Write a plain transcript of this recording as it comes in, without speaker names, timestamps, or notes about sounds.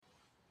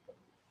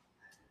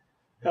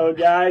Hello,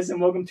 guys,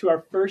 and welcome to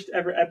our first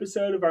ever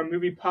episode of our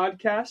movie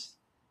podcast,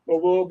 where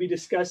we'll be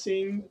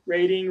discussing,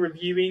 rating,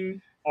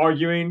 reviewing,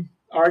 arguing,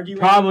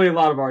 probably a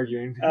lot of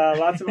arguing,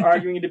 lots of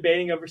arguing and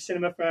debating over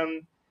cinema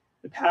from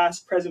the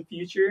past, present,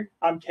 future.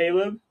 I'm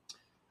Caleb.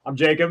 I'm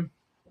Jacob.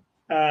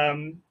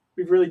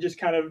 We've really just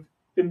kind of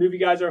been movie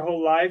guys our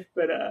whole life,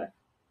 but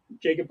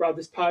Jacob brought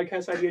this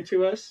podcast idea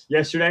to us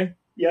yesterday,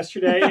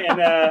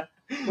 and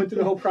went through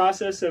the whole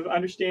process of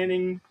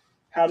understanding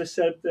how to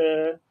set up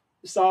the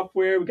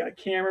software. We got a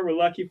camera. We're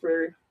lucky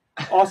for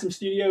awesome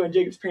studio in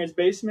Jacob's parents'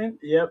 basement.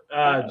 Yep.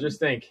 Just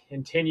think,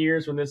 in 10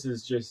 years when this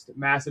is just a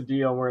massive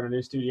deal and we're in a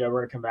new studio,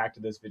 we're going to come back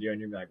to this video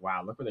and you'll be like,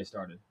 wow, look where they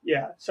started.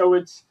 Yeah. So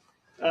it's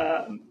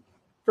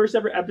first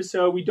ever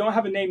episode. We don't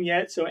have a name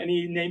yet, so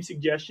any name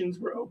suggestions,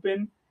 we're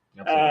open.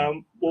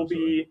 We'll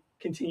be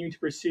continuing to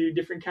pursue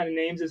different kind of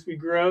names as we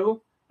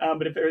grow.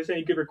 But if there's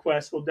any good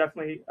requests, we'll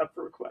definitely up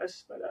for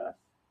requests. But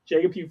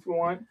Jacob, if you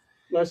want,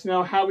 let us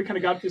know how we kind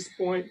of got to this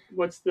point.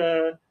 What's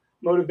the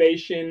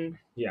motivation?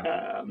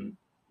 Yeah.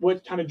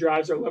 What kind of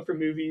drives our love for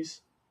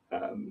movies? What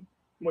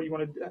do you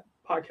want the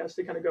podcast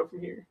to kind of go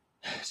from here?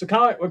 So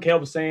kind of like what Caleb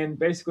was saying,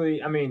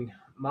 basically, I mean,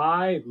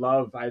 my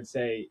love, I'd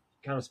say,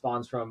 kind of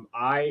spawns from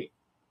my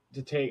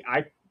favorite thing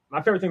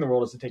in the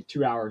world is to take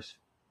 2 hours,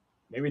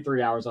 maybe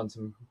 3 hours on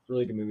some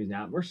really good movies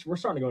now. We're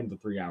starting to go into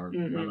the 3 hour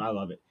run. I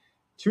love it.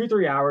 2 or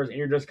 3 hours and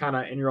you're just kind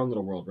of in your own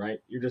little world, right?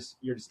 You're just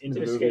into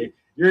the movie. Escape.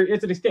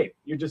 It's an escape.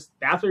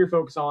 That's what you're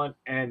focused on,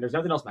 and there's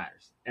nothing else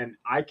matters. And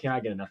I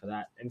cannot get enough of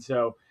that. And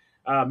so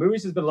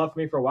movies has been love for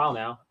me for a while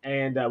now.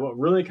 And what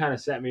really kind of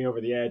set me over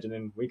the edge, and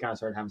then we kind of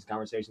started having some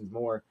conversations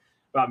more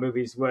about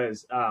movies,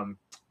 was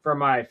for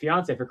my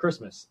fiance for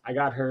Christmas. I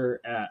got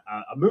her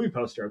a movie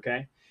poster,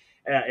 okay?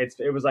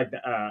 It was like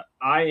the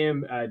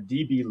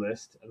IMDb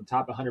list of the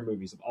top 100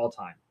 movies of all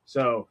time.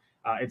 So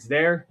it's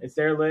their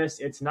list.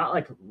 It's not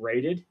like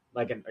rated,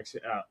 like an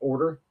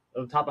order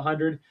of the top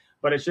 100,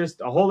 but it's just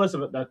a whole list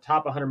of the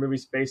top 100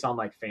 movies based on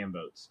like fan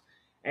votes.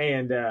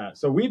 And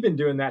so we've been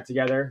doing that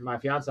together, my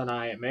fiance and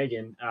I, and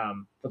Megan,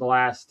 for the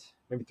last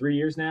maybe 3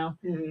 years now.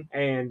 Mm-hmm.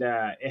 And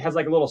it has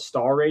like a little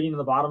star rating on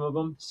the bottom of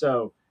them.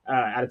 So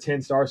out of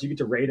 10 stars, you get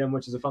to rate them,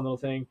 which is a fun little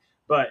thing.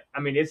 But I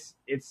mean, it's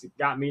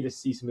got me to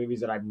see some movies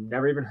that I've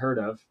never even heard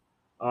of,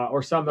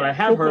 or some that I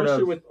have heard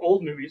of. With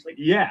old movies, like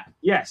yeah.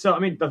 So I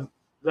mean, the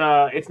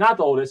it's not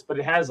the oldest, but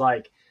it has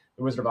like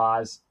The Wizard of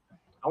Oz.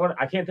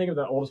 I can't think of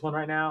the oldest one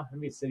right now.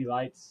 Maybe it's City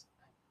Lights.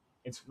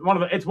 It's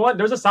one.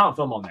 There's a silent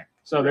film on there.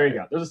 So there you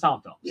go. There's a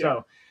silent film. Yeah.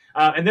 So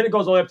and then it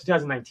goes all the way up to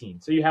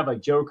 2019. So you have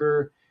like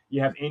Joker,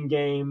 you have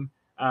Endgame,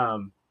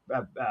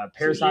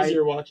 Parasite.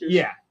 Easier watches.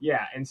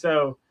 Yeah. And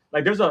so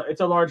like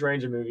it's a large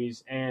range of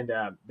movies, and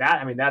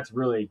that's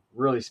really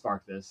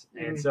sparked this.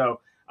 Mm-hmm. And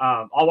so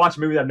I'll watch a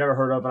movie that I've never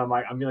heard of, and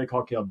I'm gonna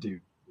call Caleb, dude.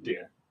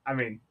 I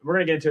mean, we're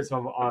gonna get into it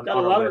some on. Got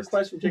a lot of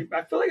requests from Jake.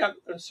 I feel like at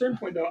a certain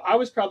point though, I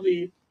was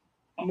probably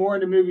more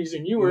into movies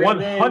than you were.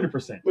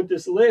 100%. With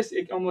this list,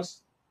 it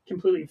almost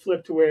completely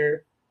flipped to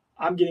where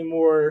I'm getting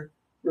more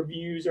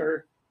reviews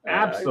or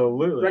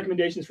absolutely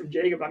recommendations from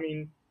Jacob. I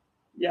mean,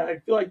 yeah, I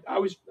feel like I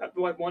was at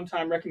one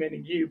time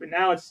recommending you, but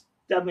now it's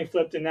definitely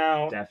flipped, and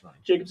now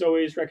Jacob's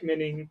always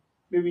recommending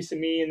movies to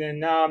me, and then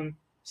now I'm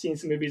seeing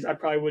some movies I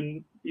probably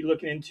wouldn't be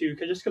looking into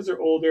because they're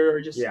older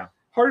or just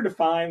harder to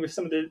find with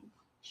some of the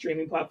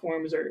streaming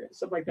platforms or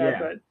stuff like that,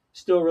 but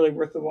still really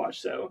worth the watch.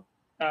 So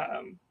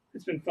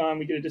it's been fun.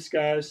 We get to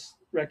discuss,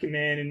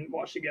 recommend, and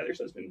watch together.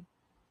 So it's been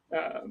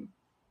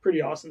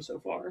pretty awesome so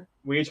far.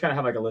 We each kind of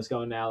have like a list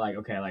going now. Like,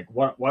 okay, like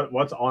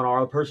what's on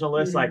our personal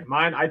list? Mm-hmm. Like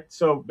mine,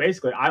 so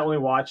basically I only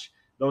watch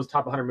those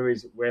top 100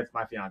 movies with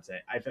my fiance.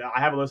 I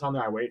have a list on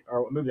there, I wait,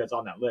 or a movie that's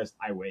on that list,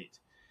 I wait.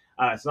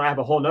 So I have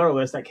a whole nother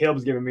list that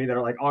Caleb's given me that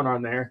are like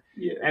on there.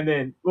 Yeah. And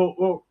then,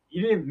 well,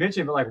 you didn't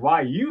mention, but like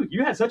why you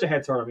had such a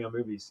head start on me on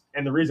movies,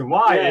 and the reason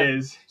why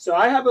is so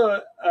I have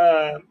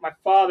my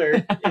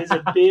father is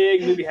a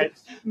big movie head,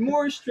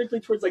 more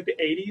strictly towards like the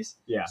 80s.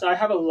 Yeah. So I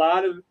have a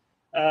lot of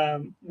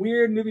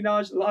weird movie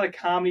knowledge, a lot of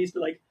comedies,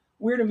 but like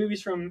weirder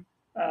movies from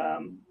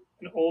an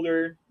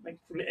older, like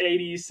from the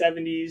 80s,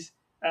 70s.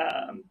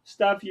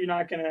 Stuff you're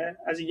not gonna.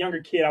 As a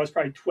younger kid, I was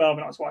probably 12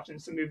 and I was watching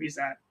some movies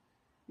that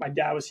my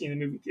dad was seeing in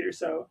the movie theater.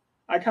 So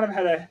I kind of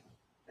had to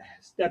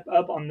step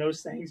up on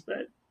those things.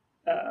 But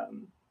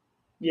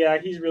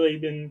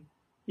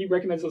he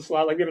recommends us a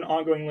lot. Like we have an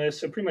ongoing list.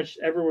 So pretty much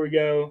everywhere we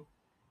go,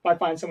 if I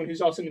find someone who's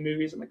also into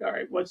movies, I'm like, all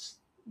right,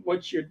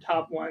 what's your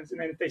top ones?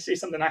 And then if they say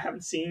something I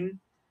haven't seen,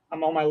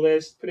 I'm on my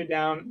list, put it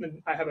down, and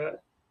then I have a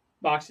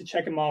box to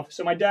check them off.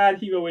 So my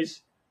dad, when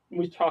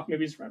we talk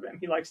movies in front of him,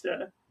 he likes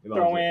to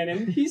throw in,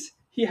 and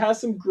he has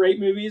some great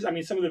movies. I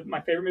mean, some of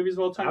my favorite movies of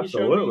all time.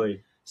 Absolutely. He showed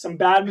me some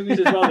bad movies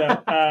as well,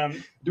 though.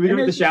 Do we give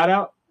it the shout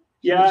out?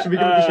 Yeah. Should we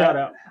give it the shout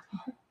out?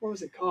 What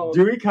was it called?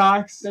 Dewey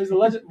Cox. There's the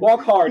Legend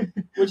Walk Hard,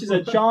 which is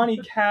a Johnny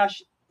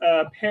Cash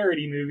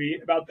parody movie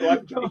about the life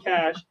of Johnny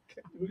Cash.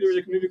 There was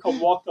a movie called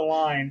Walk the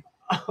Line.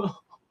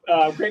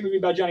 Great movie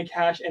about Johnny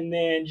Cash. And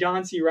then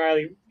John C.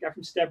 Reilly, guy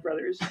from Step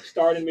Brothers,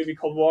 starred in a movie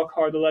called Walk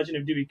Hard: The Legend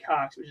of Dewey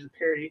Cox, which is a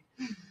parody.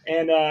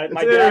 And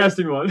my dad,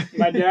 interesting one.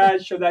 My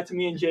dad showed that to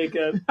me and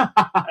Jacob,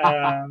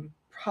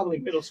 probably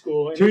middle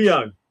school. And too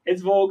young.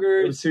 It's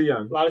vulgar. It was too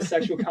young. A lot of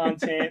sexual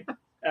content.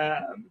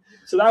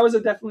 So that was a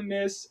definitely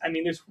miss. I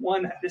mean, there's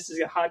one. This is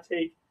a hot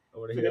take. I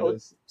want to hear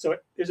this. So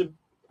there's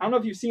I don't know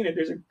if you've seen it.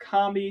 There's a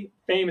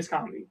famous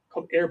comedy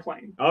called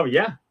Airplane. Oh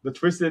yeah, the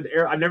Twisted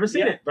Air. I've never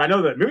seen it, but I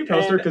know the movie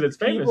poster because it's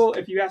famous. People,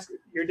 if you ask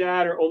your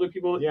dad or older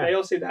people, they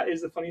all say that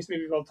is the funniest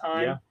movie of all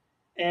time. Yeah.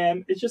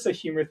 And it's just a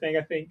humor thing,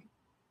 I think.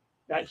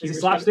 Is it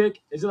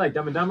slapstick? Is it like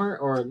Dumb and Dumber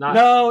or not?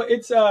 No,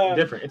 it's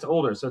different. It's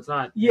older, so it's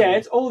not. Yeah,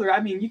 it's older.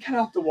 I mean, you kind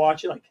of have to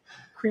watch it. Like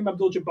Kareem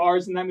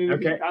Abdul-Jabbar's in that movie.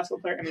 Okay. Basketball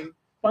player. I mean,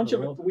 bunch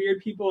of weird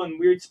people in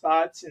weird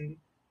spots and.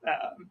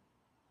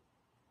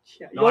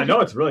 No, I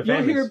know it's really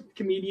famous. You'll hear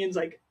comedians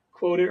like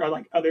quote it or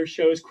like other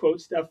shows quote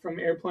stuff from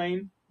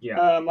Airplane.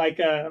 Yeah.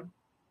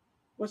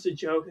 What's the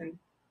joke? And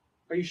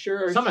are you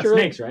sure? Some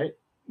snakes, right?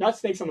 Not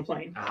snakes on the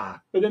plane.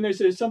 But then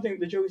there's something.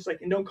 The joke is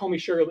like, and don't call me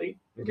Shirley.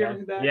 Okay. You ever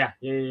heard that?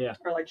 Yeah.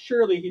 Or like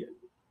Shirley.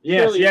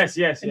 Yes.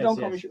 And don't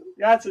call me Shirley.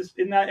 That's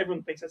not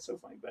everyone thinks that's so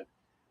funny, but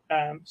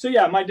so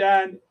yeah, my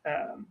dad,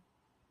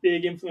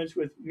 big influence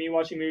with me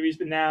watching movies,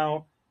 but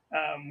now.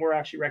 We're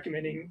actually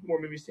recommending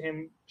more movies to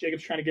him.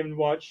 Jacob's trying to get him to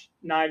watch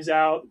Knives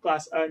Out,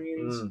 Glass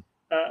Onions.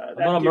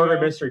 I'm on a murder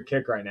mystery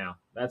kick right now.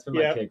 That's been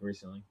my kick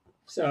recently.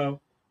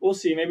 So we'll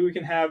see. Maybe we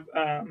can have.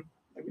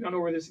 We don't know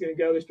where this is going to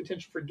go. There's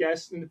potential for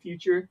guests in the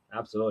future.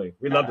 Absolutely,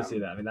 we'd love to see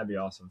that. I mean, that'd be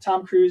awesome.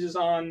 Tom Cruise is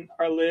on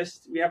our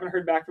list. We haven't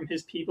heard back from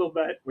his people,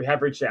 but we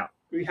have reached out.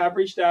 We have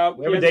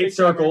a date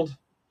circled.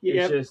 We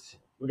had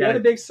a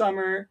big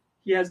summer.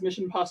 He has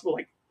Mission Impossible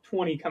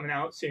 20 coming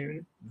out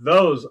soon.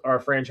 Those are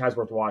a franchise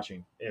worth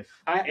watching. If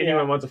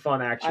anyone wants a fun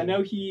action, I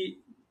know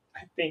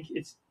I think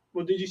it's.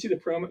 Well, did you see the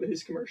promo of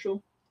his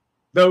commercial?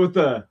 Though with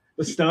the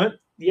stunt.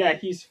 Yeah,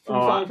 he's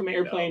falling from an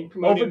airplane.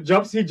 Promoting.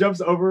 He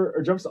jumps over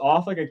or jumps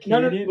off like a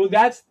Canadian. No.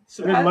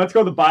 Well, let's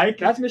go the bike.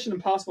 That's Mission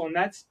Impossible, and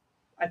that's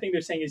I think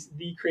they're saying is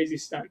the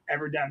craziest stunt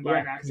ever done by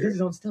an actor. He does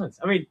his own stunts.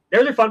 I mean,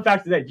 there's a fun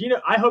fact today.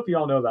 I hope you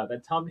all know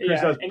that Tom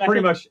Cruise does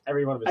pretty much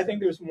every one of his stunts. I think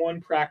there's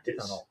one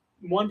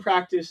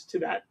practice to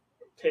that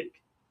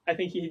take. I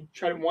think he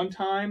tried it one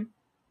time,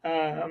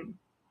 and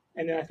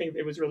then I think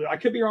it was really. I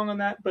could be wrong on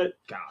that, but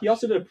he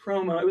also did a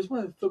promo. It was one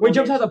of the football. He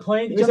jumps out of the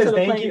plane. He says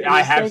thank you.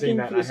 I have seen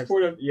that. For the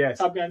support of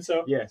Top Gun.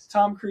 So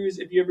Tom Cruise,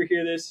 if you ever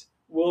hear this,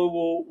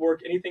 we'll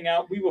work anything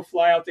out. We will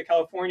fly out to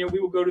California. We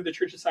will go to the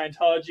Church of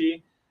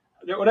Scientology.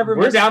 Whatever.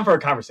 We're down for a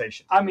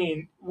conversation. I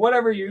mean,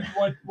 whatever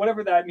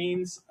that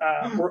means,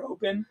 we're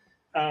open.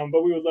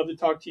 But we would love to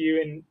talk to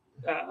you. And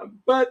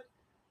but.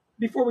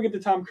 Before we get to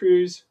Tom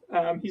Cruise,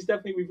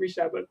 we've reached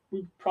out, but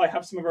we probably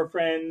have some of our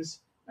friends,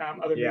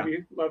 other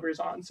movie lovers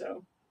on.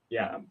 So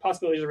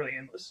possibilities are really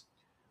endless.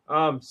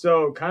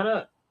 So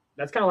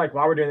that's kind of like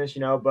why we're doing this,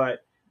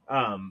 but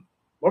what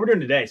we're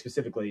doing today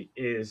specifically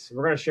is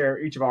we're going to share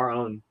each of our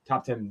own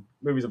top 10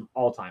 movies of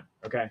all time.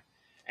 Okay.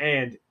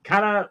 And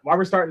kind of why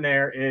we're starting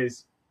there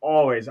is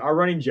always our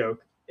running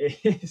joke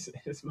is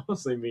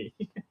mostly me.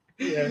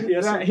 Yeah.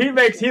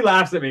 He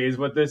laughs at me is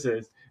what this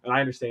is. And I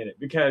understand it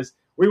because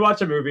we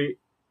watch a movie,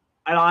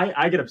 and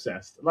I get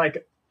obsessed.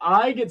 Like,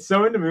 I get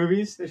so into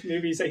movies. There's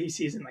movies that he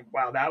sees and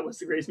wow, that was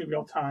the greatest movie of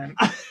all time.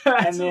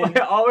 That's the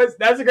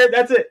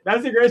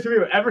greatest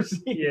movie I've ever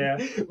seen. Yeah.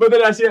 But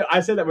then I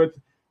say that with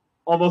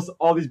almost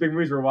all these big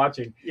movies we're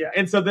watching. Yeah.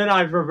 And so then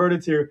I've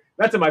reverted to,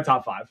 that's in my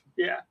top 5.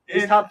 Yeah.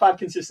 His top 5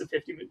 consists of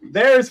 50 movies.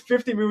 There's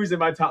 50 movies in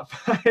my top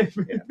 5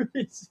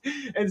 movies.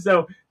 And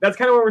so that's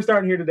kind of where we're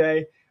starting here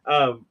today.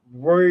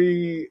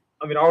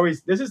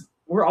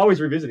 We're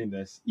always revisiting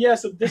this. Yeah,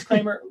 so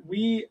disclaimer,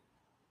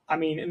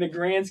 in the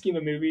grand scheme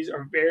of movies,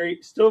 are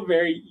still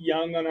very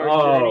young on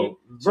our journey.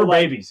 So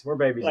babies. We're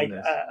babies in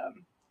this.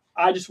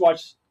 I just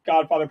watched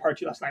Godfather Part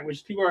 2 last night,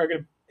 which people are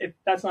going to, if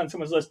that's not on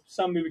someone's list,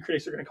 some movie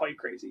critics are going to call you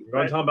crazy. Go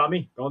and tell them about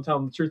me. Go and tell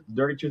them the truth, the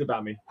dirty truth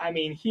about me. I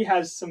mean, he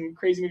has some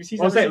crazy movies.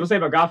 We'll say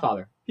about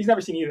Godfather. He's never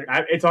seen either.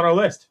 It's on our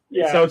list.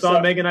 Yeah. So it's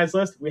on Megan and I's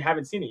list. We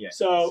haven't seen it yet.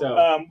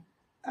 So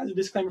as a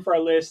disclaimer for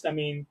our list,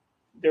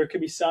 there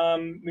could be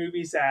some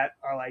movies that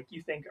are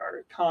you think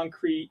are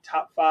concrete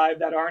top 5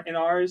 that aren't in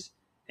ours.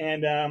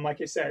 And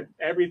like I said,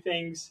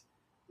 everything's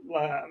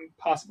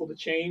possible to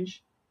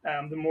change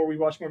the more we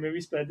watch more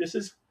movies. But this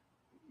is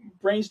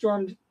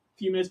brainstormed a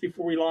few minutes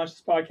before we launched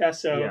this podcast.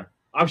 So yeah.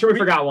 I'm sure we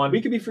forgot one. We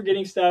could be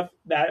forgetting stuff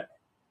that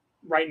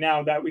right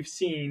now that we've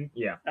seen.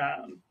 Yeah.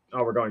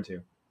 We're going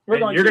to. You're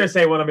going to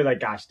say one. I'll be like,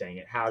 gosh, dang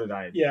it. How did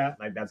I? Yeah.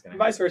 That's going to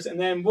vice versa. And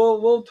then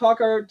we'll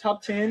talk our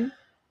top 10.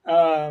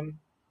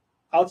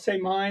 I'll say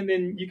mine,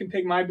 then you can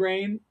pick my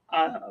brain.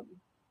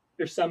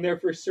 There's some there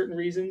for certain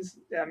reasons.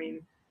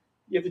 You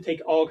have to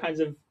take all kinds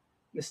of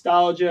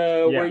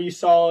nostalgia, where you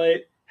saw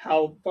it,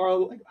 how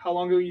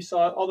long ago you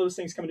saw it, all those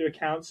things come into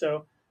account.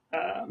 So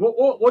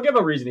we'll give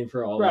a reasoning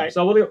for all. Right. Of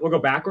them. So we'll go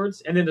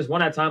backwards, and then just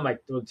one at a time, like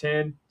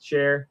 10,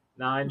 share,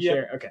 9,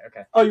 share. Okay.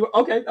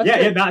 Oh, okay. That's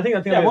good. I think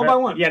one by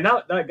one. Yeah,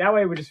 now that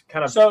way we just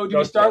kind of. So do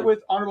we start with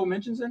honorable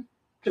mentions then?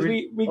 Because or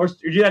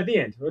you do that at the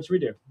end. What should we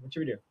do?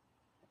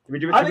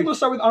 I think we'll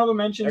start with honorable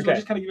mentions. Okay. We'll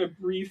just kind of give a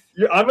brief.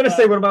 Yeah, I'm going to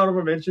say one of my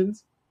honorable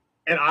mentions,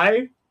 and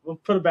I will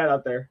put a bet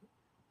out there.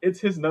 It's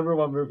his number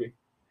one movie.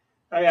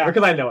 Oh, yeah.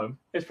 Because I know him.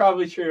 It's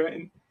probably true.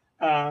 And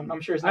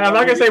I'm sure it's not. I'm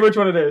not going to say which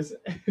one it is.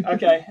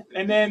 Okay.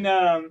 And then,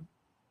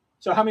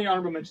 so how many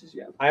honorable mentions do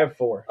you have? I have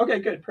 4. Okay,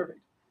 good. Perfect.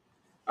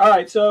 All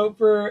right. So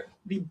for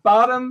the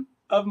bottom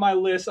of my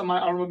list on my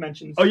honorable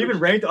mentions. Oh, you've been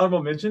ranked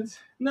honorable mentions?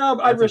 No,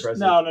 but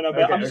no.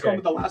 But I'm just going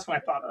with the last one I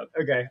thought of.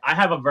 Okay. I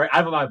have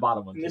my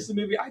bottom one. And this is a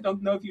movie I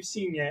don't know if you've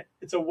seen yet.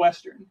 It's a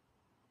Western.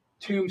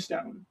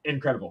 Tombstone.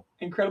 Incredible.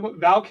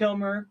 Val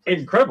Kilmer.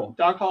 Incredible.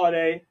 Doc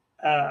Holliday.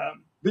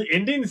 The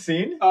ending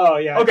scene? Oh,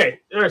 yeah. Okay,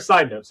 there's a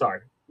side note, sorry.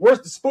 Where's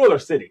the spoiler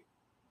city?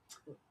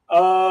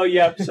 Oh,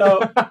 yeah.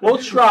 So we'll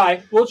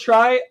try. Do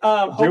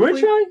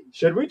we try?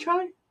 Should we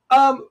try?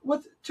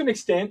 To an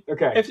extent.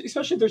 Okay.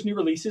 Especially if there's new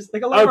releases.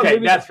 Like a lot of our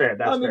movies, that's fair. A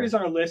lot of movies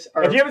on our list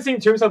are. If you haven't seen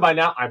Tombstone by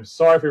now, I'm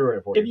sorry if we ruined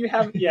it for you. If you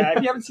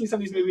haven't seen some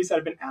of these movies that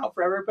have been out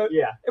forever, but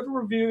if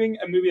we're reviewing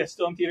a movie that's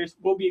still in theaters,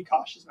 we'll be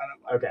cautious about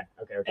it. Okay.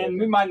 And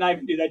we might not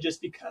even do that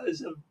just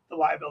because of the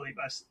liability of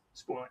us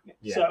spoiling it.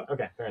 Yeah. So,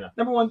 okay, fair enough.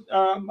 Number one,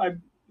 my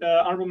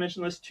honorable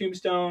mention list: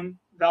 Tombstone,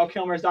 Val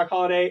Kilmer as Doc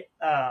Holliday,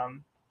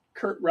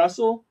 Kurt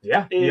Russell.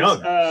 Yeah,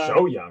 young,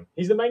 so young.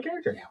 He's the main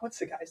character. Yeah, what's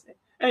the guy's name?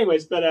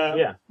 Anyways,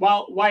 but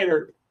while Wyatt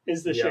Earp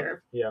is the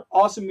sheriff. Yeah.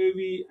 Awesome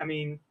movie. I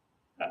mean,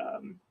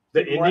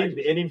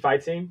 the ending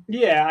fight scene.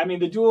 Yeah, I mean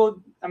the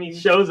duel. I mean,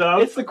 shows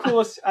up. It's the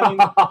coolest. I mean,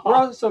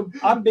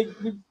 I'm big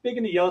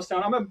into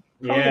Yellowstone. I'm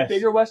probably a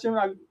bigger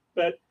Western,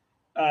 but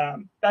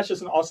that's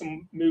just an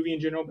awesome movie in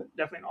general. But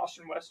definitely an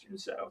awesome Western.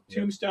 So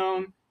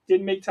Tombstone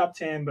didn't make top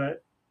 10,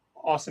 but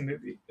awesome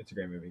movie. It's a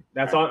great movie.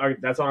 That's on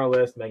our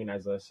list, Megan and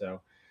I's list.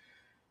 So,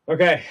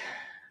 okay,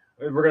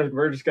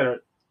 we're just gonna.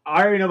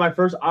 I already know my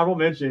first honorable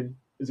mention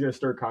is gonna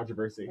stir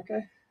controversy.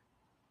 Okay.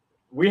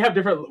 We have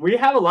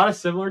a lot of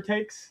similar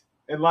takes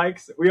and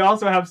likes. We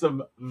also have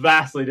some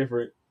vastly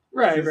different.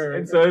 Right.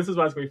 So this is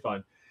why it's gonna be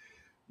fun.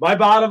 My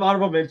bottom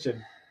honorable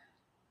mention,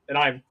 and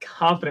I'm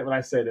confident when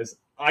I say this.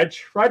 I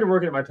tried to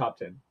work it in my top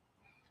 10.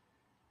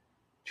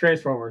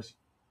 Transformers,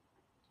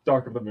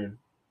 Dark of the Moon.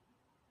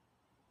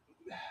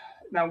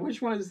 Now,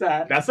 which one is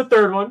that? That's the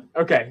third one.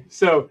 Okay,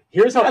 so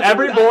here's how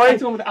that's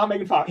the one without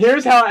Megan Fox.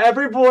 Here's how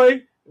every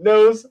boy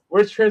knows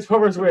which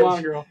Transformers which.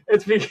 Girl.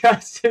 It's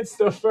because it's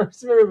the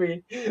first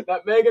movie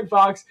that Megan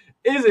Fox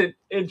isn't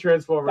in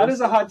Transformers. That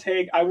is a hot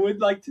take. I would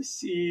like to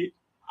see.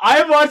 I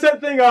have watched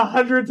that thing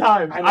 100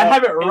 times. I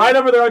have it right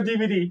over there on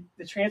DVD.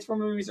 The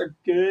Transformers movies are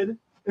good.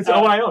 It's the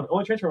one I own.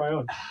 Only Transformer I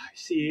own. I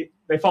see.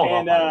 They've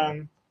fallen off.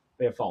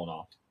 They have fallen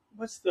off.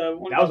 What's the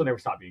one? That was when they were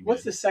stopped being good.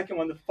 What's the second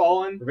one? The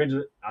Fallen?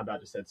 I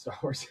about to say Star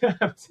Wars. No,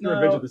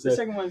 Revenge of the Sith. The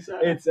second one's...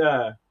 it's,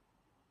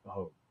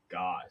 oh,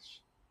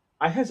 gosh.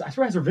 I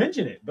swear it has Revenge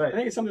in it, but... I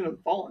think it's something of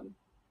the Fallen.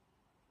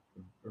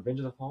 Revenge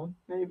of the Fallen?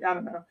 Maybe, I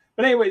don't know.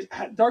 But anyways,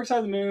 Dark Side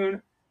of the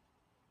Moon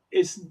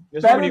is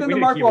better than the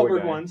Mark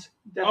Wahlberg ones.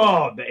 Definitely.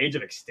 Oh, The Age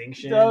of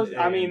Extinction.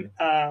 I mean,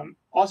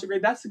 also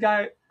great. That's the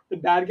guy... The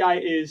bad guy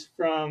is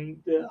from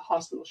the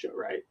hospital show,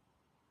 right?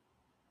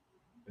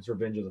 It's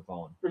Revenge of the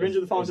Fallen. Revenge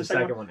of the Fallen is the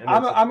second one.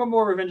 I'm a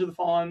more Revenge of the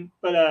Fallen,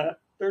 but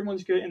third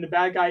one's good. And the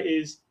bad guy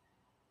is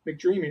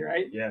McDreamy,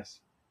 right? Yes.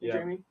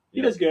 McDreamy? Yeah.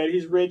 He does good.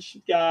 He's a rich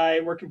guy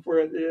working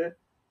for the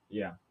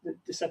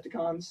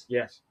Decepticons.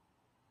 Yes.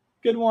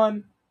 Good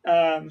one.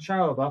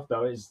 Shia LaBeouf,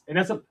 though, and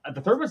that's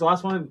the third one's the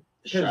last one.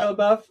 Shia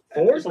LaBeouf.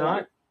 4's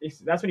not.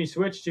 That's when you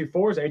switch to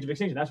 4's Age of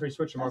Extinction. That's when you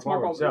switch to Mark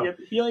Wahlberg. So. Yep.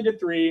 He only did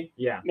 3.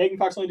 Yeah. Megan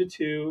Fox only did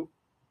 2.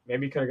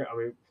 Maybe we could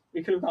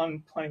have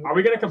gone playing. Are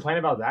we going to complain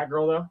about that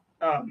girl, though?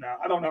 Oh, no.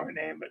 I don't know her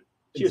name, but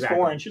she was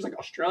foreign. She was like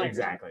Australian.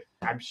 Exactly.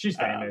 She's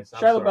famous.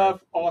 Shia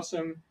LaBeouf,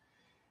 awesome.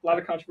 A lot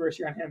of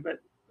controversy on him,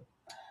 but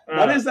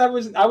I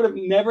would have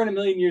never in a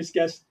million years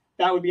guessed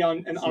that would be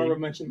on an honorable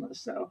mention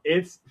list. So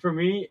for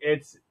me,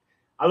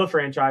 I love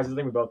franchises. I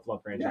think we both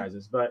love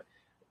franchises, but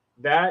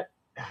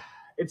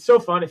it's so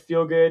fun. It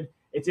feel good.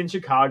 It's in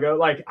Chicago.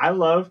 Like, I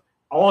love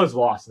all is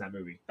lost in that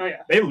movie. Oh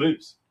yeah, they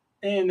lose.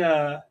 And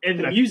the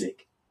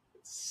music.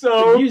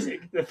 So the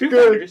music, the Foo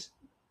Fighters.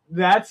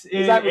 That's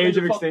in Age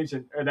of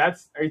Extinction.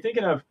 Are you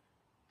thinking of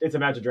It's a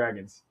Match of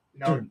Dragons?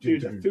 No,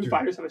 dude, the Foo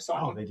Fighters have a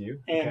song. Oh, they do?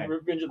 And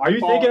Revenge of the Are you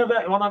thinking of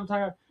that one I'm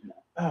talking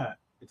about?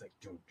 It's like...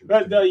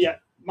 But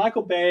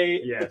Michael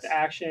Bay with the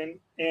action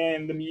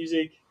and the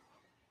music.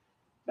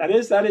 That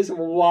is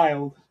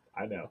wild.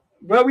 I know.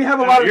 But we have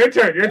a lot of... Your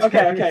turn.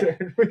 Okay.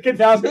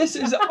 Now, this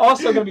is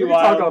also going to be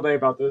wild. We talk all day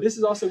about this. This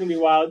is also going to be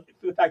wild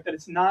for the fact that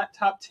it's not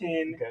top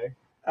 10. Okay.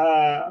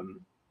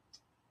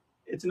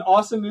 It's an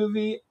awesome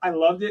movie. I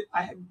loved it.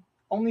 I have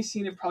only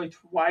seen it probably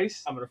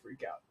twice. I'm going to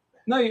freak out.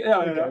 No.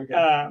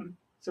 Okay.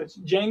 So it's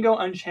Django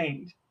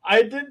Unchained.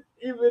 I didn't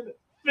even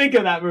think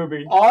of that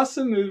movie.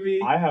 Awesome movie.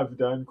 I have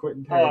done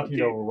Quentin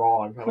Tarantino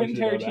wrong. Quentin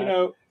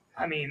Tarantino,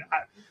 I mean,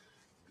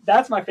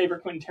 that's my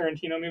favorite Quentin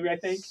Tarantino movie, I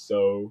think.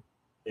 So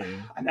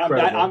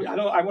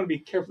incredible. I want to be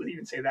careful to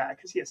even say that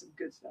because he has some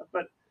good stuff.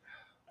 But,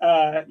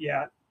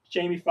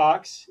 Jamie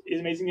Foxx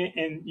is amazing.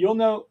 And you'll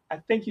know, I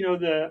think you know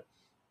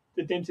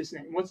the dentist's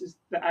name? What's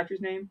the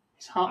actor's name?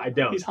 I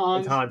don't. He's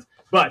Hans. It's Hans.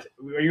 But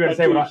are you going to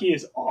say dude, he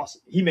is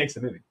awesome. He makes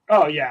the movie.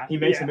 Oh yeah, he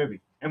makes the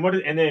movie.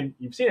 And then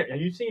you've seen it.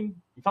 You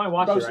finally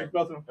watched it, right?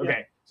 Both of them. Okay.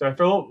 Yeah. So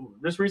for a little,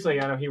 just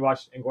recently, I know he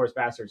watched Inglourious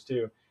Basterds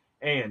too,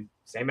 and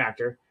same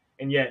actor,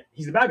 and yet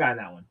he's the bad guy in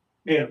that one.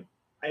 Yeah.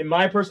 And in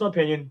my personal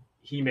opinion,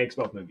 he makes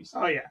both movies.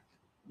 Oh yeah.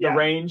 The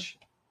range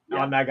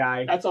on that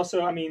guy. That's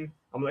also, I mean,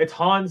 it's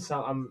Hans.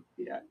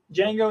 Yeah.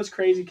 Django is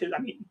crazy because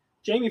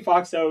Jamie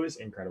Foxx though is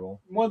incredible.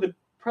 One of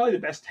probably the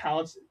best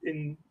talents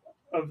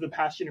of the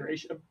past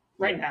generation.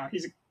 Right now,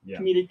 he's a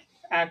comedic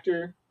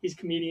actor. He's a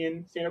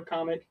comedian, stand-up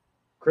comic.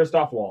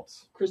 Christoph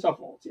Waltz.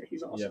 Yeah,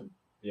 he's awesome.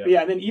 Yep.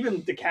 Yeah, and then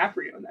even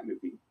DiCaprio in that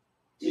movie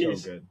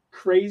is good.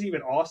 Crazy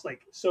but awesome,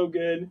 like so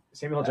good.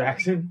 Samuel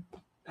Jackson.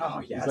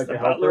 Oh yeah, he's like the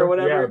butler or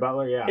whatever. Yeah, the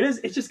butler. Yeah, it is.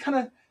 It's just kind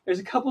of. There's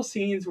a couple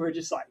scenes where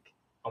just like.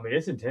 I mean,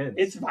 it's intense.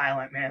 It's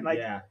violent, man. Like,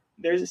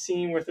 there's a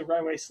scene with the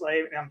runaway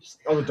slave, and I'm just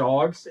like, the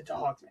dogs. The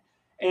dogs, man.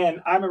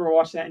 And I remember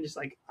watching that and just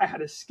like I had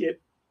to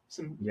skip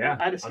some. Yeah,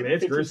 I had to skip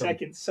 15 gruesome.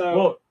 seconds.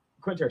 So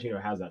Quentin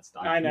Tarantino has that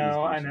style. I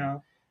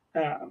know.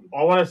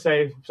 I want to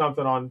say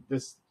something on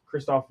this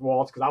Christoph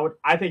Waltz because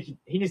I think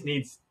he just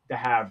needs to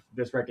have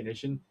this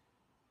recognition.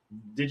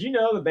 Did you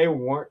know that they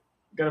weren't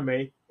gonna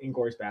make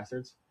Inglourious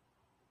Basterds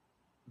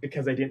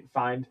because they didn't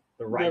find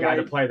the right guy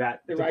to play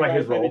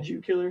his role? The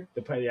Jew killer.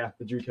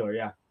 The Jew killer.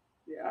 Yeah.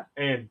 Yeah.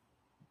 And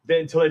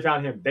then until they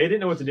found him, they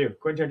didn't know what to do.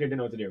 Quentin Tarantino didn't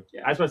know what to do.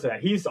 Yeah. I just want to say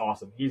that he's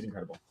awesome. He's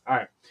incredible. All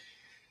right,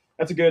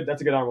 that's a good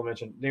honorable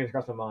mention. Didn't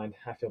cross my mind.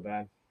 I feel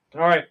bad.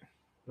 All right,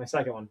 my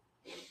second one.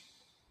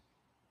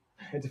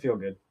 It's a feel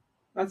good.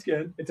 That's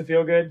good. It's a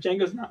feel good.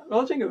 Django's not.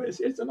 Well, Django is.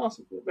 It's an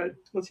awesome. But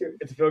let's hear it.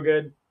 It's a feel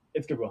good.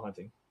 It's Good Will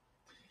Hunting.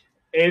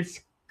 It's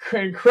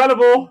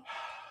incredible.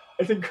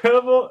 It's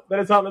incredible that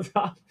it's on the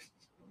top.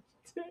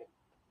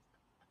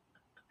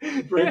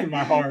 Breaking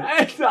my heart.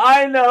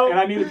 I know. And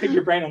I need to pick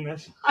your brain on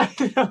this.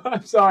 I know.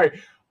 I'm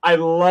sorry. I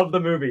love the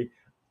movie.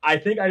 I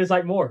think I just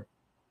like more.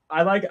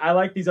 I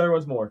like these other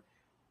ones more.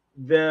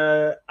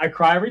 I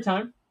cry every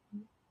time.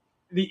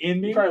 The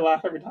ending. You probably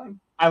laugh every time.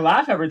 I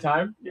laugh every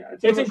time. Yeah,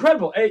 it's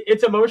incredible.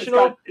 It's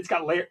emotional. It's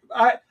got layers.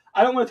 I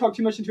don't want to talk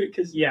too much into it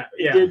because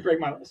it did break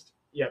my list.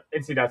 Yeah,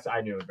 and see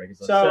I knew it would break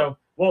his list. So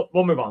we'll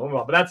move on.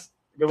 But that's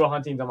Good Will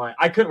Hunting's on my.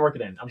 I couldn't work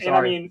it in. I'm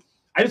sorry.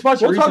 I just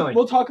watched it recently.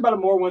 We'll talk about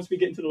it more once we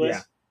get into the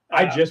list. Yeah.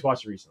 I just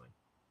watched it recently,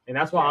 and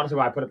that's why honestly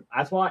why I put it.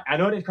 That's why I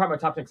know it didn't crack my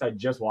top 10 because I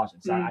just watched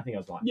it. So I think I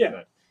was lying. Yeah.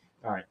 But,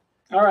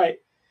 all right.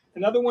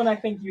 Another one I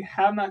think you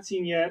have not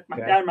seen yet. My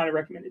dad might have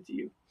recommended it to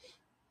you.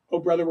 Oh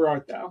Brother, Where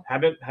Art Thou?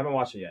 Haven't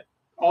watched it yet.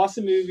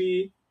 Awesome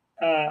movie,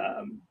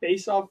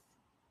 based off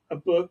a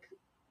book,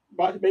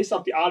 based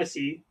off the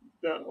Odyssey,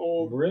 the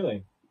old.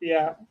 Really?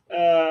 Yeah.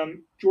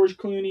 George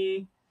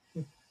Clooney.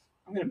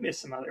 I'm gonna miss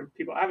some other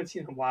people. I haven't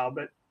seen it in a while,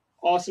 but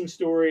awesome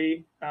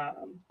story,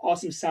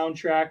 awesome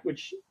soundtrack.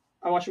 Which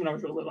I watched it when I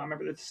was real little. I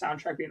remember the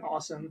soundtrack being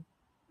awesome.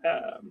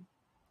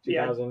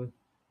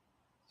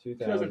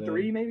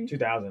 2003 maybe.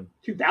 2000.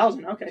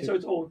 Okay, so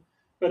it's old,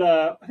 but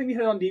I think we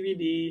had it on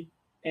DVD.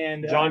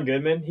 And John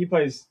Goodman, he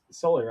plays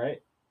Sully,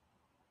 right?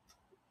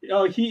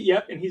 Oh, and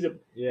he's a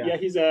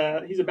he's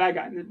a bad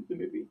guy in the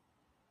movie.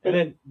 And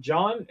then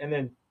John, and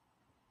then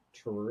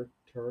Turturro.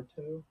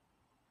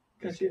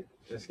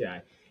 This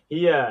guy,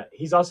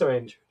 he's also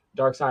in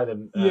Dark Side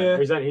of the.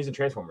 He's in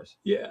Transformers.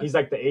 Yeah, he's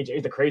like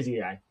he's the crazy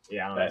guy.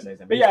 Yeah, I don't know how to say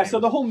that. But yeah, so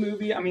the whole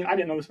movie, I mean, I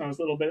didn't know this when I was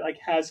little, but like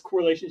has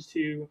correlations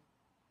to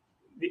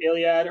the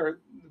Iliad or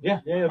yeah.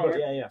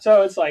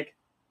 So it's like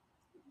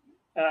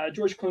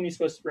George Clooney's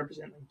supposed to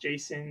represent like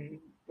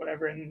Jason,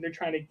 whatever, and they're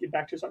trying to get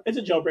back to us. It's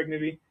a jailbreak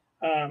movie.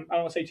 I don't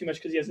want to say too much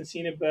because he hasn't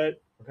seen it,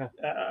 but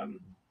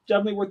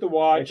definitely worth the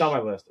watch. It's on my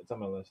list. To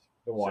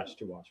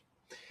watch.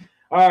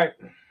 All right.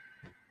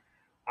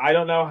 I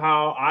don't know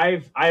how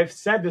I've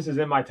said this is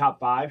in my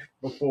top 5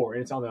 before,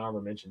 and it's on the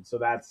honorable mention, so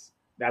that's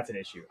an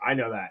issue. I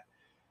know that.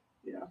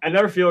 Yeah. I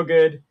never feel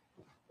good,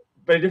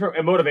 but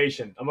a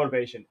motivation,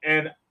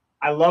 and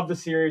I love the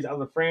series. I love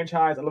the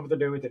franchise. I love what they're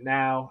doing with it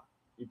now.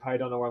 You probably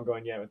don't know where I'm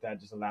going yet with that,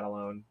 just on that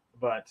alone.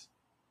 But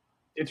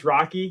it's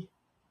Rocky,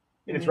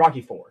 and it's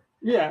Rocky 4.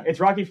 Yeah. It's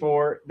Rocky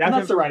 4.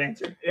 That's the right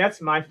answer.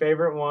 That's my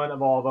favorite one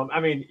of all of them. I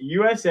mean,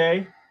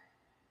 USA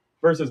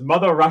versus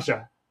Mother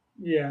Russia.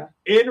 Yeah.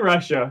 In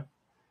Russia.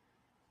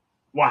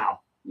 Wow.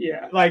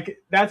 Yeah. Like,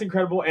 that's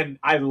incredible. And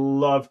I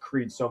love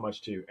Creed so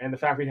much, too. And the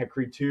fact we had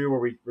Creed 2 where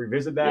we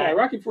revisit that. Yeah,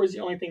 Rocky 4 is the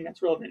only thing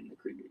that's relevant in the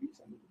Creed movies.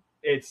 I mean,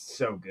 it's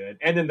so good.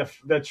 And then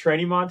the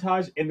training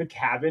montage in the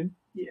cabin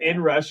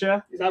in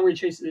Russia. Is that where he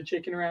chases the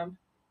chicken around?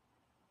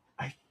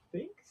 I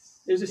think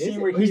there's a scene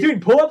where he's doing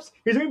pull-ups.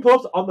 He's doing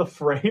pull-ups on the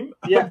frame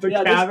of the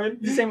cabin.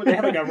 The same way they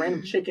have like a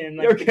random chicken.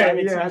 Like the guy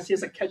makes sense. He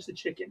has to catch the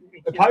chicken.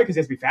 Probably because he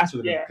has to be faster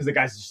than him because the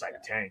guy's just like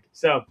a tank.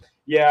 So,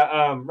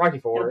 Rocky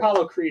 4. And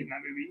Apollo Creed in that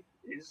movie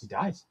he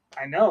dies.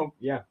 I know.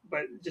 Yeah.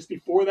 But just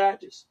before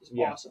that, just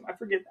awesome. I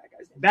forget that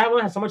guy's name. That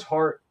one has so much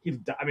heart.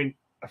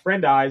 A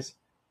friend dies,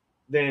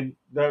 then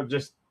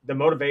the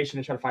motivation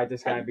to try to fight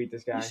this guy and beat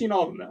this guy. You've seen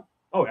all of them, though.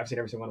 Oh, I've seen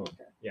every single one of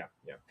them. Okay.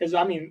 Yeah. Because,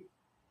 I mean,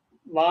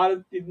 lot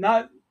of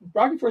not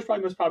Rocky 4 is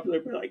probably most popular,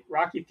 but like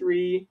Rocky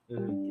 3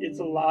 gets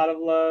a lot of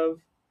love.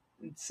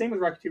 And same with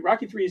Rocky 2.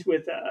 Rocky 3 is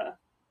with I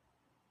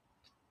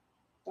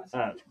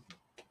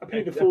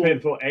paid the fool.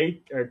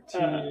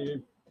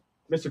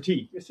 Mr.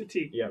 T. Mr.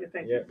 T. Yeah,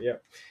 thank you. Yeah.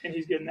 And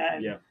he's good in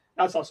that. Yeah.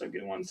 That's also a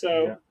good one.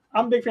 So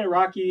I'm a big fan of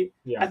Rocky.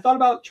 Yeah. I thought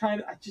about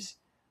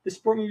the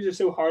sport movies are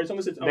so hard. It's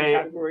almost its own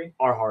category.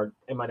 Are hard.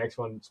 And my next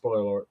one,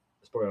 spoiler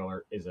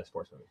alert, is a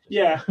sports movie.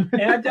 Yeah.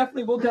 And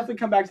we'll definitely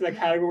come back to that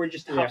category,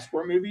 just top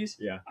sport movies.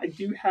 Yeah. I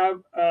do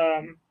have,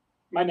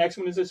 my next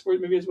one is a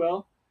sports movie as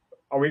well.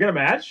 Are we going to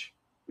match?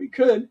 We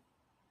could.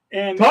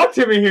 And talk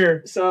to me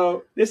here.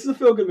 So this is a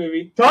feel-good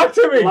movie. Talk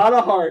to me. A lot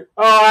of heart.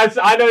 Oh,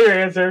 I know your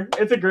answer.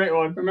 It's a great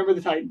one. Remember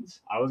the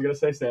Titans. I was going to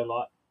say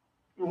Sandlot.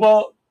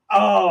 Well,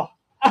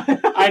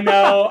 I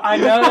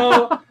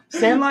know.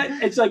 Sandlot,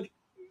 it's like,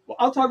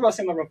 I'll talk about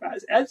Sandlot real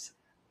fast.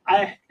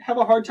 I have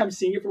a hard time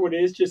seeing it for what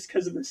it is just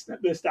because of the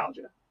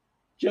nostalgia.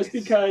 Just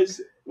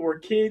because we're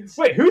kids.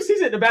 Wait, who sees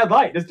it in a bad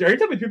light? Are you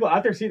telling me people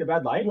out there see it in a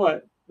bad light?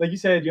 What? Like you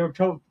said, you have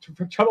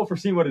trouble for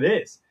seeing what it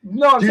is.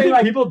 No, I'm saying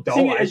like people don't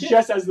seeing it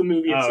just as the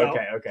movie itself.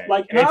 Okay.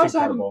 Like, and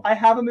I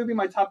have a movie in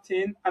my top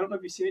 10. I don't know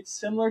if you've seen it.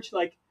 Similar to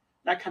like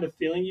that kind of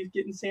feeling you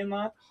get in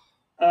Sandlot.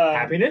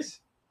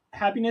 Happiness,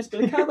 but it's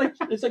kind of like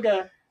it's like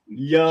a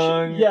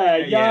young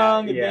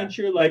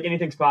adventure. Like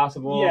anything's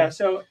possible. Yeah.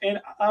 So and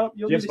do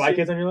you have Spy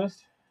Kids on your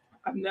list?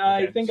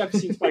 I think I've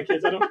seen Spy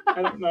Kids. I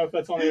don't know if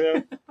that's on there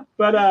though.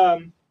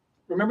 But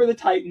remember the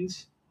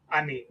Titans.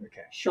 I mean,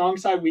 strong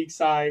side, weak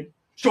side.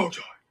 Strong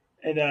side.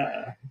 And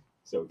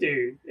so good.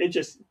 Dude, it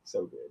just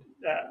so good.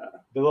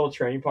 The little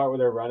training part where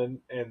they're running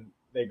and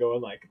they go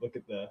and like look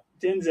at the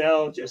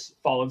Denzel just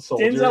fallen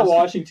soldiers. Denzel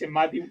Washington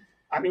might be.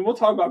 I mean, we'll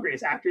talk about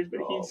greatest actors,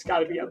 but he's got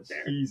to be up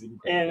there. He's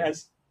incredible. And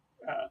as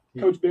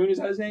Coach Boone, is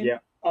that his name? Yeah.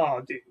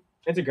 Oh, dude,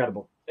 it's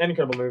incredible. An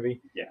incredible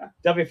movie. Yeah.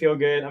 Definitely feel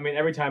good. I mean,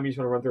 every time you just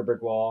want to run through a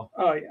brick wall.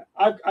 Oh yeah.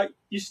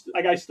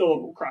 I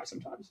still will cry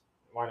sometimes.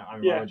 Why not? I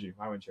mean,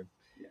 why wouldn't you?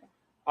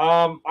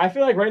 I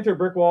feel like running through a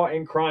brick wall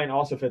and crying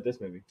also fit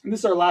this movie. And this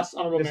is our last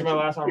honorable mention. This is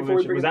my last honorable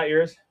mention. Was that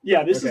yours?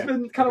 Yeah, this has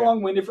been kind of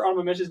long-winded for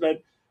honorable mentions,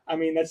 but I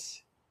mean,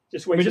 that's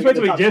just wait. Just wait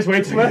till we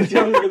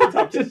get the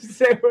top 10. Just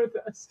stay with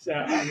us. So,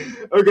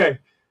 okay.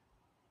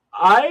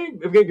 I am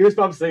getting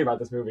goosebumps thinking about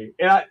this movie.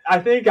 And I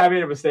think I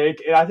made a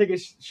mistake, and I think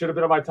it should have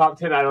been on my top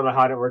 10. I don't know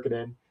how I didn't work it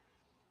in.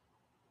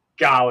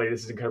 Golly,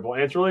 this is incredible.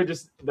 And it's really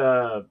just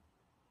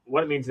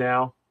what it means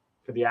now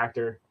for the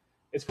actor.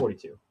 It's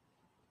 42.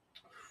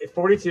 It's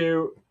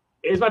 42.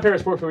 It is my favorite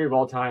sports movie of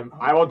all time.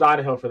 I will die on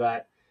a hill for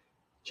that.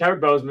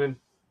 Chadwick Boseman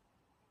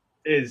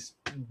is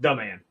the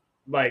man.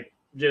 Like,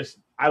 just,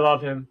 I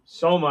love him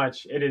so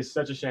much. It is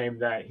such a shame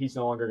that he's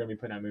no longer going to be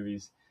putting out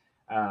movies.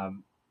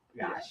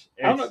 Gosh.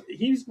 I don't know.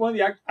 He's one of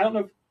the I don't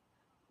know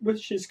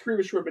which his career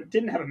was short, but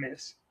didn't have a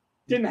miss.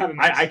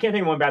 I can't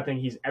think of one bad thing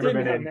he's ever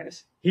been in.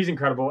 He's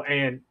incredible.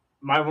 And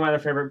one of my other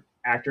favorite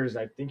actors,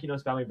 I think he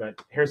knows about me,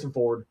 but Harrison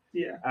Ford.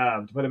 Yeah.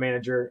 To play the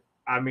manager.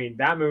 I mean,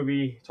 that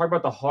movie, talk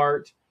about the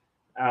heart.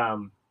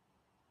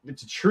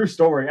 It's a true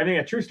story. I think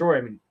a true story.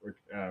 I mean,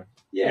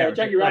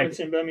 Jackie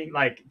Robinson, but I mean,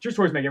 like, true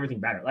stories make everything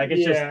better. Like,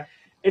 it's just,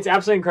 it's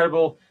absolutely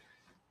incredible.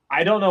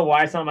 I don't know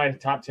why it's not my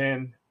top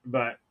 10,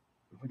 but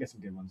we got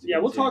some good ones. Yeah,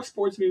 we'll talk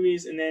sports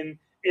movies, and then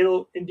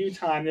in due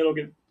time, it'll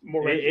get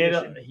more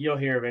recognition. You'll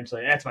hear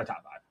eventually. That's my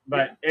top 5,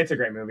 but it's a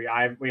great movie.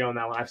 We own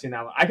that one. I've seen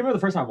that one. I can remember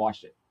the first time I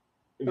watched it.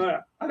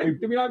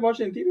 Did we not watch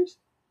it in theaters?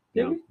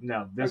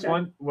 No. This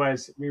one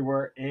was I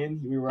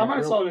might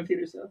have saw it in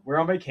theaters though. We were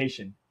on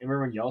vacation and we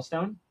were in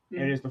Yellowstone,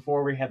 and it was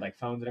before we had like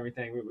phones and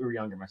everything. We were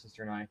younger, my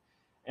sister and I,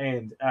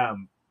 and so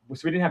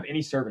we didn't have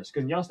any service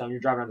because in Yellowstone you're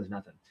driving around, there's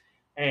nothing,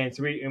 and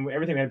so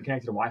everything had to be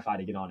connected to Wi-Fi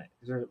to get on it.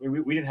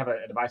 We didn't have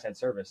a device that had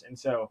service, and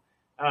so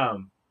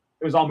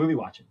it was all movie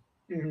watching,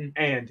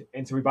 and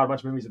so we bought a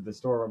bunch of movies at the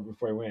store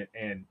before we went,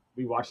 and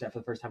we watched that for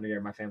the first time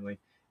together. My family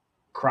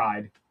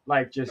cried.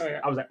 Like, just,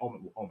 I was like, oh my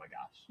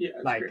gosh. Yeah,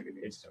 like,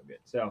 it's so good.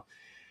 So,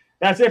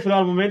 that's it for the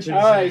honorable mentions.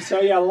 All right, so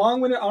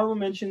long-winded honorable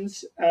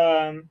mentions.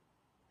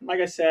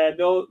 Like I said,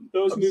 those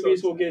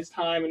movies will get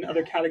time in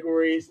other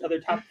categories, other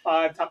top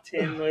 5, top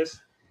 10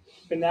 lists.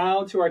 But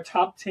now to our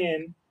top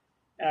 10.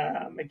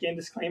 Again,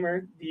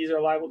 disclaimer, these are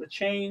liable to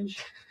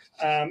change.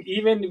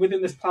 Even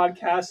within this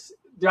podcast.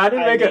 Dude, I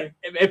didn't make it.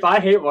 If I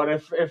hate one,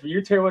 if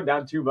you tear one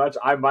down too much,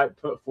 I might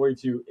put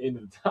 42 into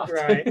the top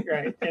 10.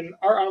 Right. And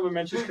our honorable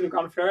mentions could have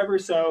gone forever.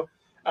 So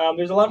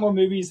there's a lot more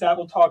movies that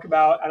we'll talk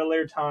about at a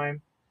later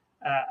time.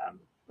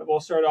 But we'll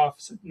start off.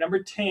 So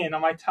number 10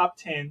 on my top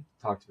 10.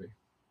 Talk to me.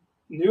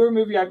 Newer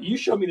movie. You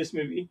showed me this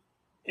movie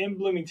in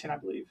Bloomington, I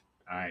believe.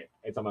 All right.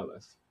 It's on my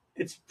list.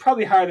 It's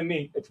probably higher than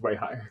me. It's way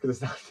higher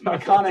because it's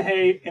not.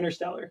 McConaughey,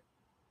 Interstellar.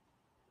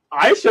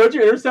 I showed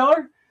you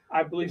Interstellar?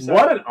 I believe so.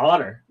 What an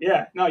honor.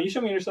 Yeah. No, you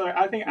showed me Interstellar.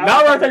 I think...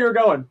 Not where I thought you were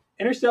going.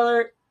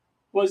 Interstellar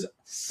was...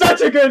 such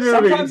a good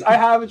movie. Sometimes I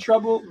have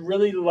trouble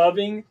really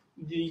loving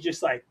the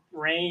just, like,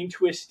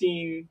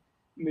 brain-twisting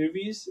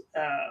movies.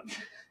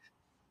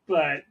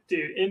 But,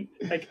 dude,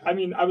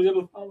 I was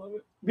able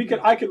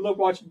to... I could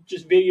watch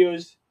just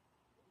videos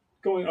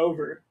going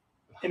over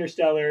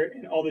Interstellar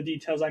and all the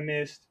details I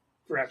missed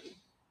forever.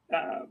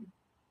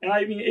 And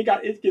I mean, it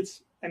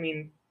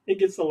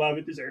gets the love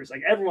it deserves.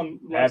 Like everyone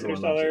loves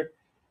Interstellar. Loves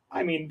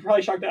I mean,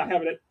 probably shocked that I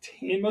have it at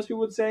 10. Most people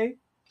would say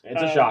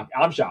it's a shock.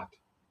 I'm shocked.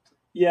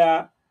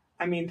 Yeah,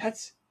 I mean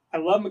I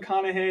love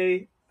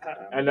McConaughey.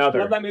 Love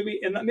that movie,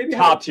 and maybe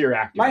top tier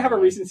actor. Might have a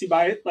recency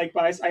bias.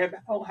 I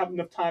don't have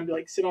enough time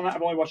to sit on it.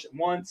 I've only watched it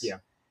once. Yeah.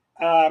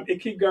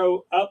 It could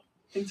go up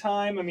in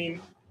time. I mean,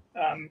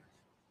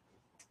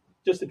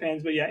 just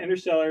depends. But yeah,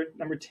 Interstellar,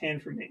 number 10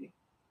 for me.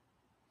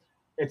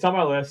 It's on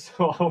my list.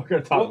 We're going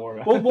to talk more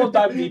about it. We'll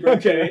dive deeper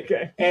into it.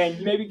 Okay.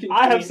 And maybe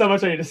I have so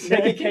much I need to say.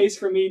 Make a case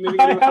for me. Maybe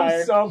get it higher. I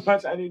have so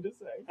much I need to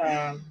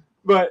say.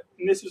 But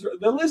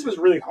the list was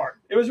really hard.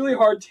 It was really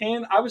hard.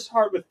 10. I was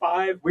hard with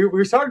 5.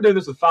 We started doing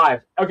this with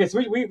 5. Okay, so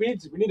we need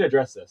to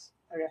address this.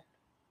 Okay.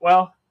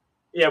 Well,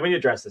 yeah, we need to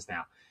address this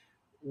now.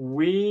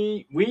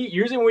 We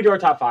usually when we do our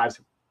top 5s,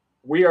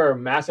 we are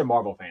massive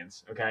Marvel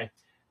fans. Okay.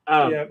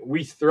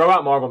 We throw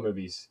out Marvel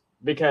movies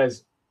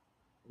because,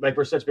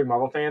 we're such big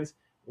Marvel fans.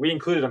 We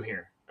included them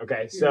here.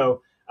 Okay,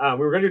 so we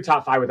were gonna do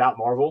top 5 without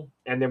Marvel,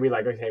 and then we're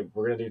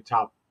gonna do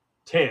top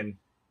 10.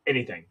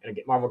 Anything and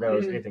Marvel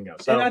goes, anything goes.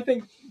 So, and I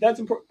think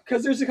that's important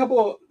because there's a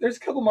couple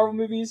Marvel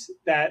movies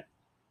that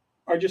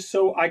are just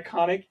so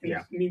iconic and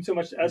mean so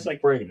much to us.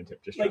 We're gonna get into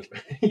it.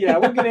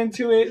 We'll get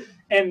into it.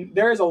 And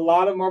there's a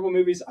lot of Marvel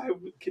movies I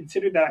would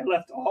consider that I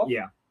left off.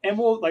 Yeah, and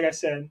we'll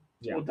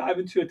dive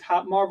into a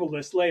top Marvel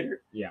list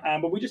later. Yeah,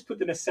 but we just put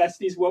the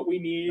necessities, what we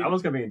need. That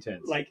one's gonna be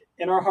intense.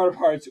 In our heart of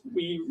hearts,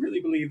 we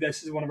really believe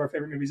this is one of our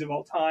favorite movies of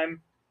all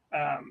time.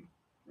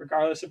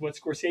 Regardless of what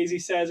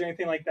Scorsese says or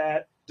anything like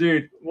that.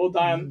 Dude, we'll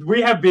die.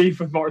 We have beef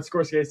with Martin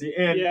Scorsese,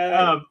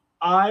 and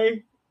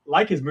I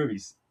like his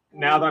movies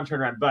now that I'm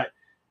turned around. But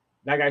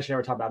that guy should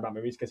never talk about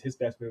movies because his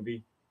best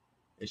movie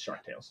is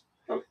Shark Tales.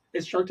 Oh,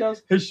 is Shark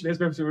Tales? His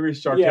best movie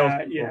is Shark Tales.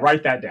 Yeah.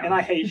 Write that down. And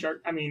I hate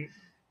Shark. I mean,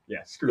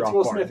 screw off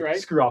Will Martin. Smith, right?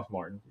 Screw off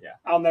Martin. Yeah,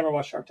 I'll never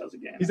watch Shark Tales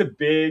again. He's a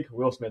big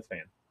Will Smith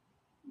fan.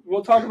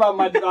 We'll talk about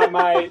my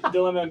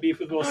dilemma and beef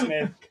with Will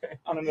Smith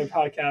on another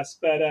podcast,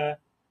 but.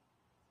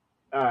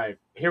 All right,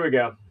 here we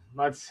go.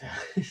 Let's.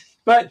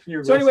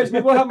 Anyways,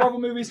 we'll have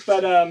Marvel movies,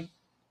 but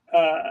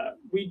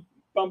we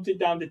bumped it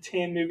down to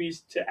 10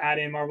 movies to add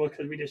in Marvel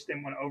because we just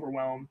didn't want to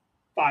overwhelm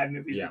 5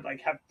 movies and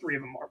have 3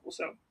 of them Marvel.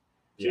 So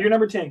you're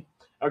number 10.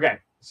 Okay,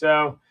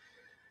 so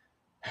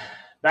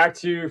back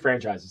to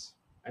franchises.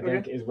 I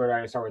think is where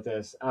I start with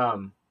this.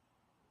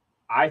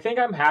 I think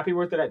I'm happy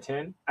with it at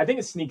 10. I think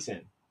it sneaks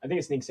in.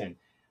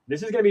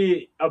 This is going to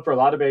be up for a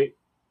lot of debate.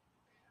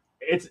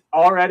 It's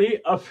already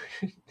up.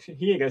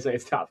 He ain't gonna say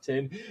it's top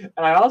 10,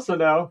 and I also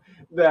know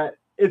that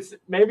it's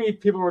maybe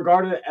people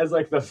regard it as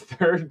the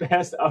 3rd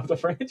best of the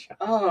franchise.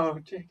 Oh,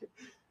 Jacob!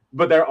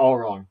 But they're all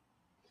wrong,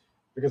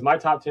 because my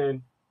top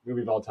 10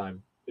 movie of all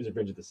time is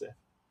Revenge of the Sith.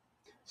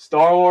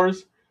 Star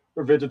Wars,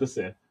 Revenge of the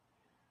Sith.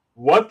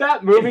 What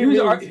that movie?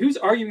 Who's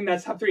arguing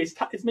that's top 3?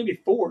 It's maybe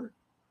 4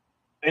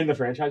 in the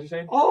franchise. You're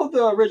saying all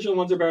the original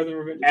ones are better than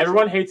Revenge.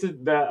 Everyone hates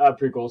the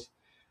prequels.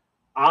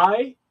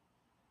 I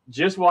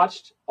just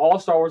watched all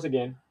Star Wars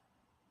again,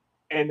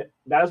 and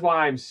that is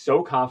why I'm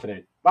so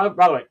confident. By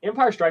the way,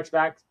 Empire Strikes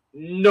Back,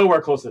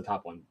 nowhere close to the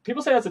top one.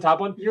 People say that's the top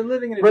one. You're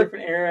living in a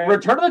different era.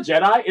 Return of the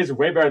Jedi is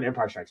way better than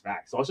Empire Strikes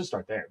Back, so let's just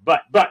start there.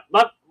 But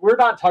we're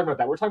not talking about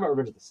that. We're talking about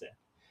Revenge of the Sith.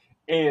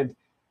 And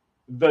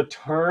the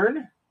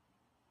turn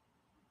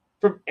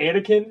from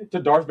Anakin to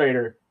Darth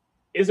Vader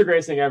is the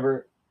greatest thing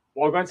ever.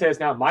 Well, I'm going to say this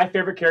now. My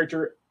favorite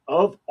character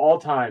of all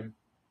time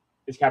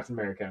is Captain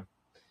America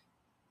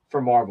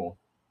for Marvel.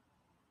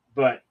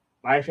 But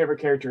my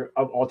favorite character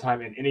of all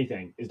time in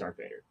anything is Darth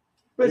Vader.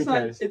 But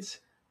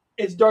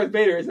it's Darth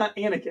Vader. It's not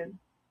Anakin.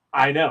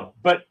 I know,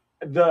 but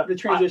the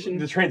transition,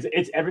 the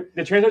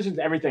transition is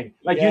everything.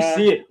 You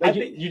see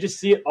it. You just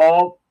see it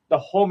all. The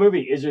whole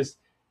movie is just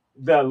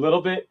the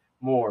little bit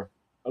more,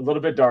 a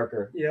little bit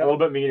darker, a little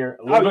bit meaner.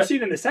 You see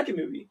it in the second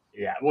movie.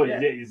 Yeah, well,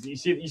 you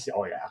see.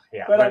 Oh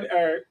yeah. But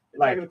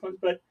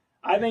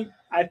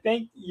I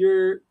think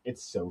you're.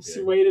 It's so good.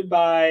 Swayed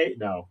by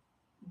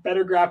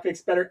better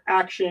graphics, better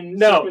action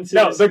sequences.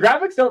 No, the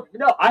graphics don't.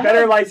 No,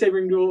 better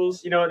lightsabering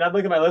duels. And I'm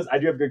looking at my list. I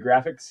do have good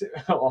graphics.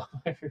 All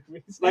my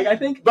movies. I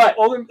think, but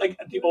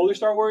the older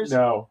Star Wars.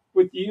 No,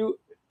 with you,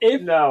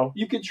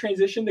 you could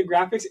transition the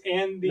graphics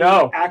and the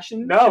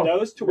action to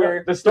those to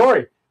where the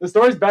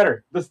story's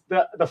better.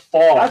 The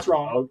fall. That's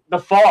wrong. The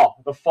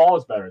fall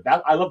is better.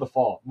 I love the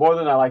fall more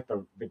than I like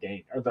the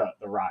game or the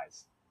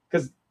rise,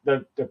 because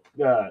the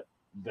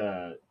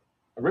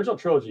original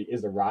trilogy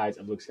is the rise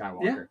of Luke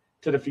Skywalker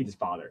to defeat his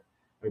father.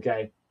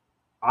 Okay,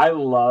 I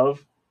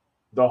love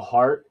the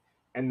heart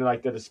and the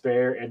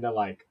despair and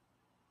the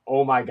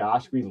oh my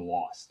gosh, we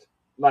lost.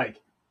 We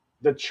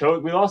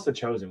lost the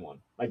chosen one.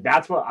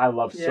 That's what I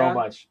love so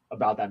much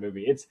about that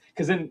movie. It's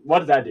because then what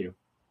does that do?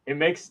 It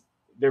makes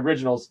the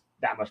originals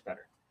that much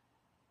better.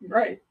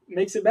 Right,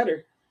 makes it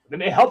better.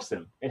 Then it helps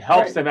them. It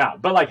helps them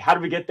out. But how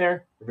do we get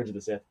there? Revenge of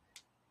the Sith.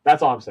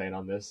 That's all I'm saying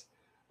on this.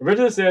 Revenge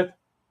of the Sith.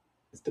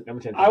 It's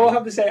number 10. I will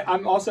have to say,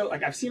 I'm also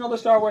I've seen all the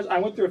Star Wars. I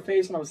went through a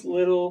phase when I was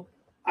little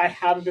I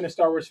haven't been a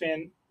Star Wars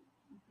fan,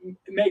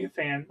 mega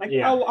fan. Like,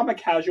 I'm a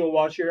casual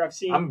watcher.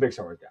 I'm a big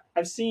Star Wars guy.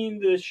 I've seen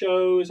the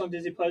shows on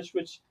Disney Plus,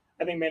 which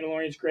I think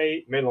Mandalorian's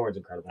great. Mandalorian's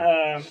incredible.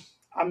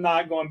 I'm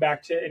not going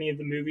back to any of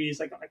the movies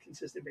like on a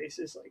consistent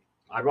basis. Like,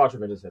 I'd watch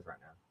Revenge of the Sith right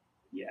now.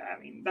 Yeah, I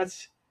mean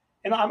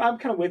and I'm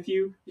kind of with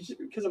you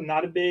because I'm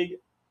not a big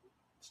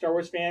Star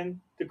Wars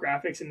fan. The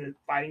graphics and the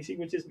fighting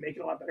sequences make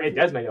it a lot better. It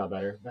does make it a lot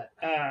better.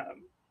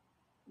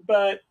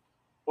 But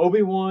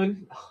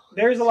Obi-Wan,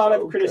 there's a lot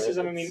of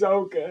criticism. Good. I mean,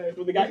 so good.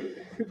 Well, the guy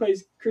who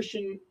plays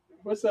Christian,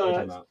 what's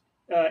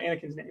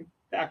Anakin's name?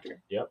 The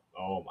actor. Yep.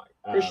 Oh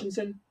my.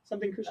 Christensen,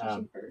 something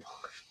Christensen. Or,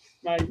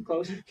 not even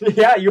close.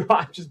 Yeah,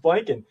 I'm just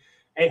blanking.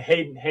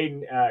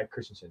 Hayden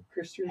Christensen.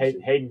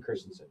 Hayden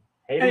Christensen.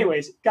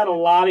 Anyways, got a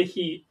lot of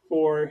heat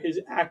for his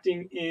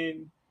acting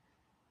in.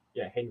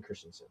 Yeah, Hayden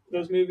Christensen.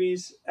 Those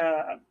movies.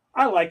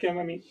 I like him.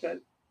 I mean,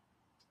 but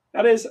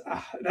that's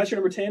your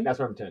number 10. That's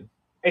number 10.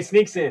 It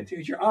sneaks in.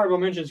 Dude, your honorable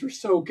mentions were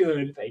so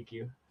good. Thank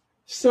you.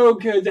 So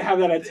good to have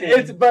that at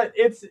 10.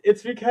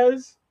 It's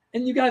because,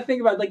 and you got to think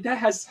about it, like that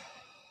has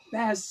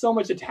so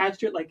much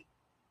attached to it, like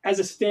as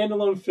a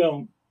standalone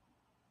film.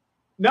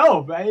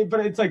 No,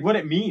 but it's like what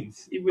it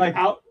means.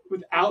 Without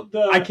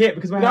the I can't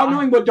because without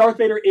knowing what Darth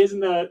Vader is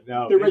in the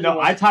original. No,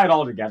 I tie it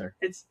all together.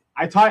 This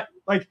is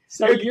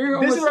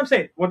what I'm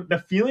saying.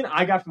 The feeling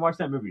I got from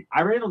watching that movie,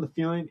 I ran on the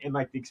feeling and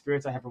like the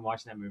experience I had from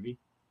watching that movie,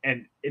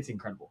 and it's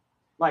incredible.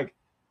 Like.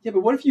 Yeah,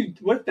 but what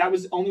if that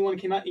was the only one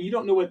that came out and you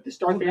don't know what this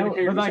Darth Vader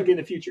character is going to be in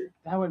the future?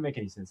 That wouldn't make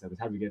any sense though, because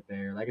how do we get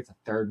there? Like, it's a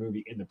third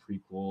movie in the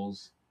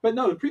prequels. But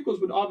no, the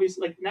prequels would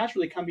obviously, like,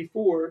 naturally come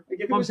before.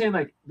 Like, I'm saying,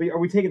 like, are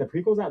we taking the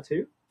prequels out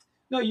too?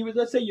 No,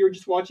 let's say you're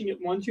just watching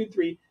it 1, 2,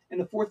 3, and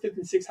the 4th, 5th,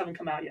 and 6th haven't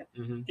come out yet.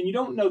 Mm-hmm. And you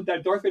don't know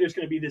that Darth Vader is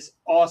going to be this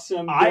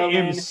awesome villain. I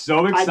am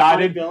so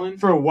excited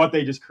for what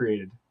they just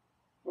created.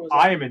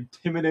 I am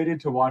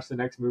intimidated to watch the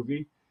next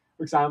movie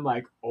because I'm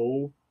like,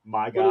 oh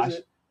my gosh.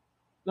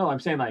 No, I'm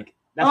saying, like,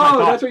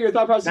 that's what your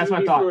thought process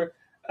would be for.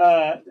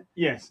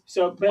 Yes.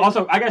 So,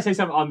 also, I gotta say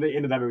something on the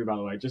end of that movie, by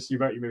the way. Just you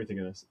made me think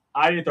of this.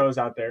 I didn't throw this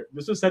out there.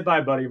 This was said by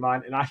a buddy of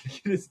mine, and I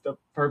think it's the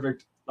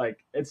perfect.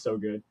 Like, it's so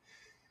good.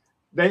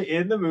 They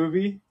end the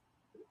movie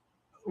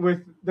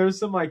there's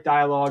some like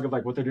dialogue of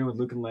like what they're doing with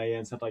Luke and Leia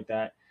and stuff like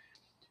that.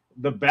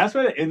 The best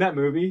way to end that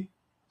movie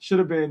should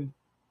have been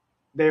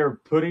they're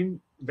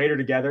putting Vader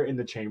together in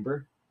the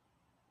chamber,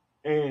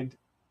 and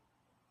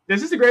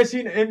this is the greatest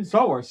scene in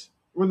Star Wars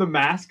when the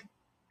mask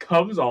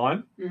comes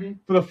on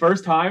for the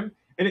first time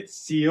and it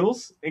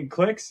seals and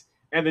clicks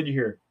and then you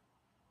hear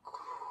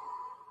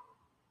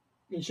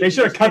they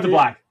should have cut to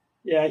black.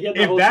 Yeah, he had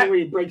the whole thing where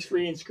he breaks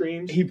free and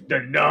screams.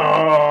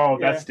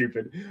 That's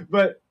stupid.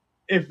 But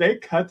if they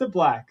cut to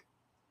black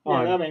that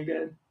would have been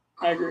good.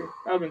 I agree.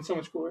 That would have been so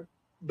much cooler.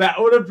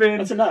 That would have been...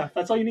 That's enough.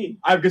 That's all you need.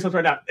 I have good stuff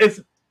right now.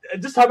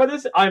 Just talk about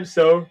this. I'm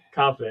so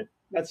confident.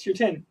 That's your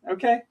 10.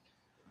 Okay.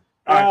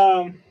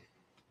 All right.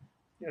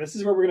 Yeah, this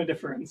is where we're going to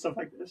differ and stuff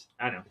like this.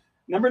 I know.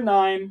 Number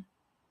 9,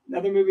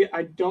 another movie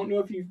I don't know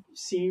if you've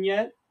seen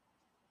yet.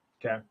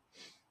 Okay.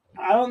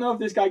 I don't know if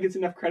this guy gets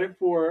enough credit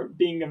for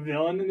being a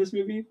villain in this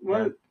movie.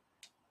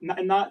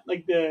 Not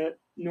like the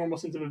normal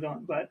sense of a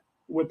villain, but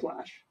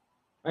Whiplash.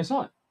 I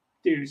saw it.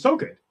 Dude. So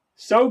good.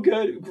 So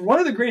good. One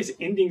of the greatest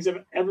endings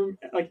I've ever,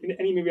 like, in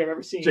any movie I've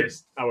ever seen.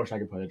 I wish I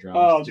could play the drums.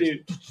 Oh,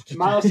 dude.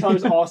 Miles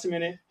Teller's awesome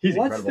in it. He's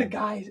What's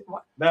incredible.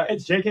 the guy?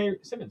 It's J.K.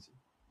 Simmons.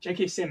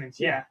 J.K. Simmons,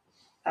 yeah.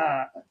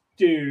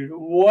 Dude,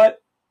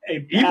 what a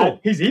bad... Evil.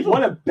 He's evil.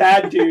 What a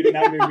bad dude in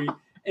that movie.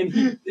 And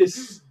he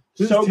is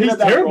so good at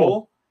that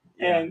role.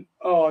 Yeah. And,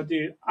 oh,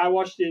 dude, I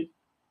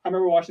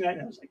remember watching that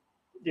and I was like,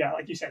 yeah,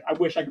 like you said, I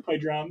wish I could play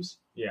drums.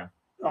 Yeah.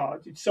 Oh,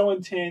 dude, so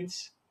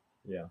intense.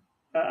 Yeah.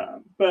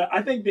 But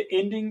I think the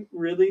ending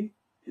really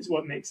is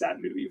what makes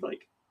that movie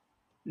like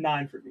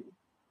 9 for me.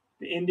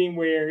 The ending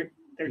where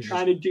they're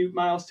trying to dupe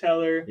Miles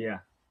Teller. Yeah.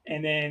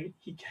 And then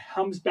he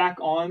comes back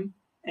on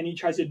and he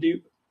tries to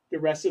dupe the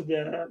rest of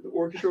the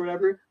orchestra or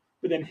whatever.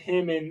 But then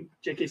him and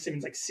J.K.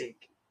 Simmons like sync.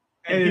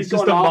 And he's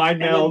just a mind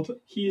meld.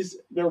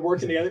 They're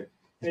working together.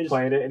 He's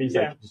playing it and he's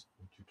like,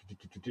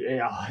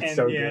 it's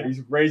so good.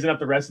 He's raising up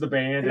the rest of the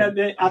band. And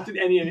then after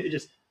the ending, it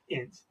just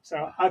ends.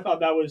 So I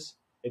thought that was...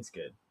 It's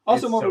good.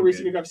 Also, more of a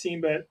recent movie I've seen,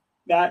 but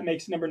that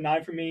makes number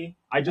 9 for me.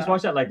 I just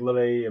watched that like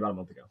literally about a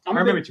month ago.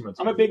 Maybe 2 months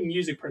ago. I'm a big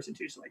music person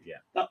too, so like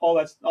all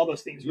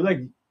those things. You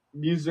like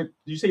music?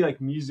 Do you say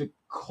like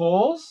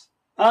musicals?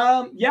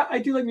 Yeah, I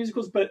do like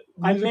musicals, but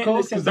I meant in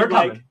the sense of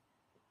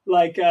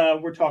like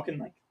we're talking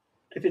like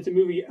if it's a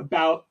movie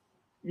about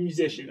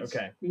musicians.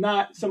 Okay.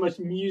 Not so much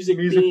music.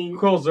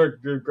 Musicals are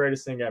the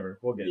greatest thing ever.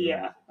 We'll get it.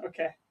 Yeah.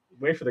 Okay.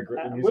 Wait for the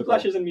musical.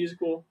 Whiplash is a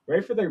musical.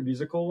 Wait for the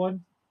musical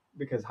one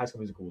because High School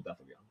Musical will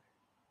definitely be on there.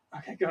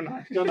 Okay, go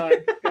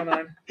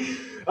 9.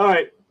 All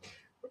right.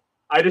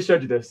 I just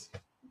showed you this.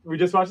 We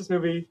just watched this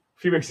movie a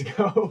few weeks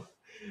ago,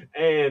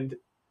 and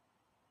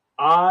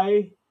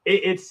I'm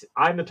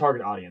the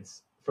target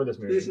audience for this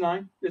movie. This is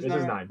 9? This is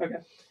 9. Okay.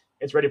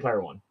 It's Ready Player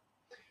One.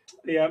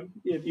 Yeah,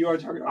 you are a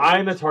target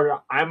audience.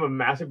 I'm a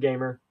massive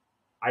gamer.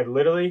 I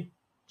literally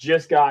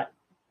just got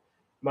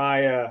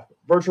my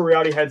virtual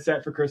reality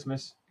headset for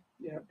Christmas.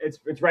 Yeah, it's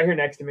right here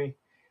next to me.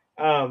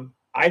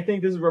 I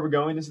think this is where we're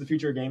going. This is the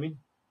future of gaming,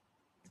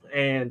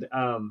 and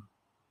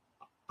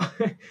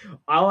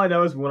all I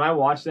know is when I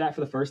watched that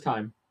for the first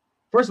time.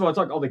 First of all, it's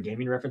like all the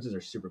gaming references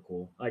are super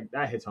cool. Like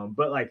that hits home.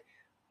 But like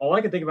all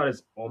I can think about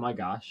is, oh my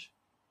gosh,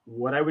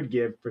 what I would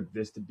give for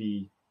this to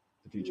be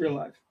the future. Real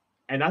life.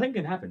 And nothing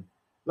can happen.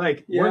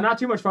 Like we're not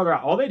too much farther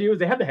out. All they do is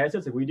they have the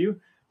headsets like we do,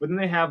 but then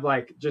they have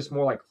like just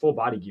more like full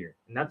body gear.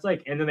 And that's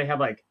like, and then they have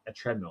like a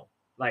treadmill.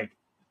 Like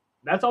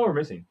that's all we're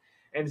missing.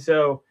 And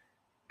so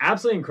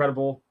absolutely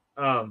incredible.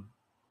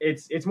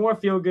 It's more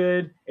feel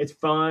good. It's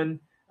fun.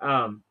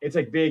 It's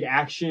like big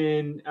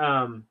action.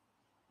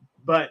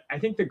 But I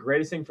think the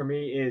greatest thing for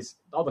me is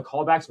all the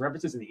callbacks and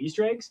references and the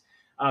Easter eggs.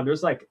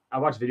 There's like I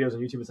watch videos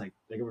on YouTube. It's like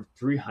over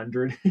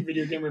 300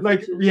 video game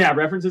references.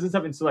 References and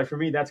stuff. And so like for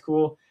me, that's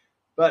cool.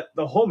 But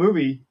the whole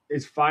movie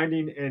is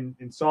finding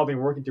and solving,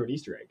 working through an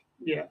Easter egg.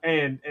 Yeah.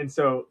 And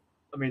so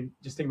I mean,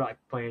 just think about like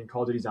playing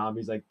Call of Duty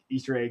Zombies, like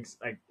Easter eggs,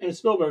 like and it's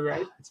Spielberg,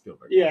 right? It's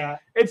Spielberg. Yeah.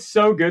 It's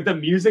so good. The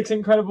music's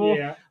incredible.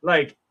 Yeah.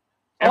 Like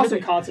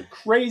awesome concept,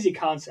 crazy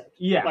concept.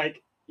 Yeah.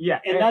 Like yeah.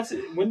 And that's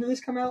when did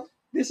this come out?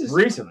 This is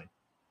recently.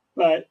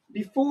 But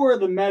before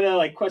the meta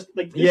like quest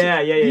like this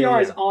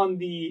VR is on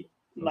the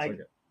like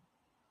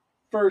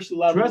first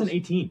level.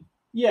 2018.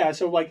 Yeah,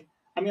 so like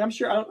I mean I'm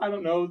sure I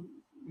don't know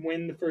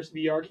when the first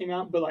VR came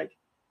out, but like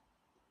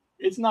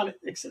it's not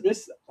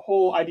this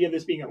whole idea of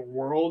this being a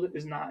world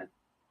is not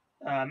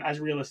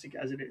as realistic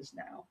as it is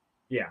now.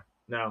 Yeah,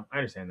 no, I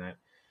understand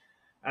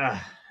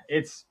that.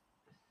 It's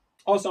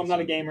also I'm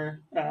not a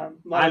gamer.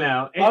 I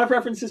know a lot of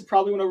references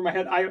probably went over my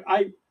head.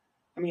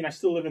 I mean, I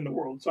still live in the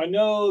world, so I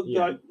know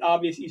the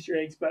obvious Easter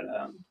eggs, but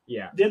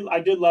I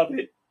did love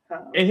it.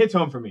 It hits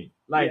home for me,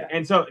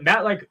 and so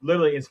that like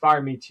literally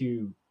inspired me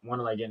to want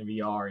to like get into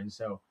VR, and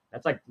so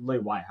that's like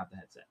literally why I have the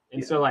headset,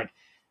 and so like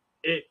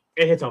it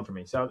hits home for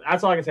me. So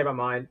that's all I can say about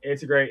mine.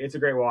 It's a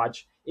great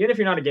watch. Even if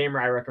you're not a gamer,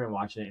 I recommend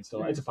watching it. It's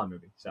still it's a fun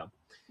movie. So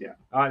yeah.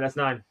 All right, that's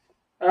 9.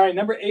 All right,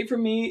 number 8 for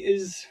me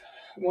is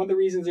one of the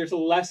reasons there's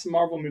less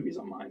Marvel movies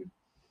on mine.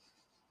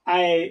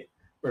 Wait,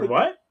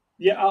 what?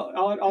 Yeah,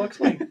 I'll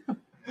explain.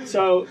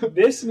 So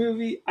this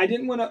movie, I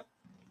didn't want to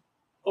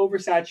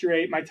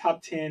oversaturate my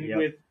top 10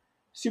 with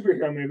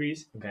superhero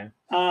movies. Okay.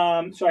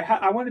 So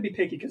I wanted to be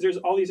picky because there's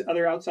all these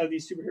other outside of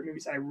these superhero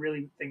movies that I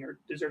really think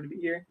deserve to be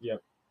here.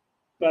 Yep.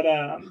 But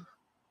I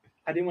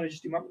didn't want to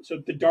just do Marvel.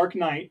 So The Dark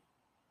Knight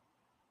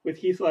with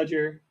Heath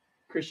Ledger,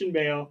 Christian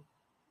Bale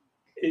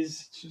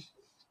is just...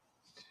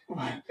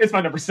 It's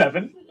my number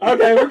 7.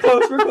 Okay, we're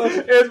close.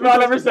 It's my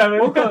number 7.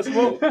 We're close.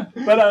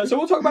 But so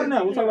we'll talk about it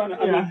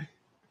now.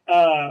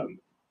 I mean,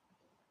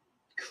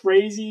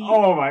 crazy.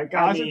 Oh my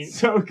gosh, it's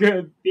so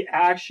good. The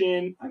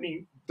action. I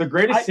mean, the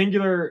greatest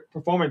singular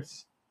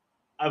performance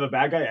of a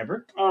bad guy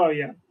ever. Oh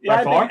yeah,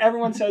 By far? think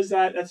everyone says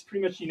that. That's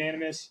pretty much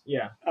unanimous.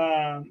 Yeah.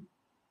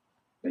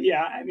 But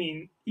yeah, I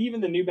mean, even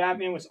the new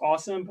Batman was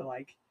awesome. But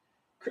like,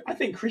 I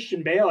think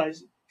Christian Bale,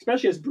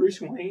 especially as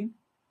Bruce Wayne,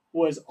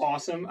 was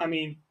awesome. I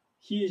mean,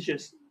 he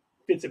just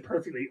fits it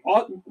perfectly.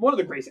 One of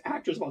the greatest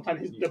actors of all time.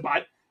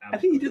 I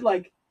think he did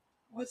like,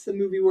 what's the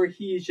movie where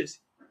he's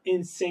just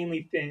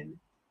insanely thin?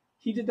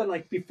 He did that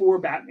like before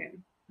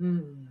Batman.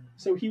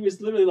 So he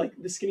was literally like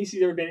the skinniest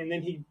he's ever been, and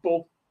then he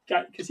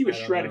because he was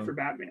shredded for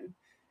Batman.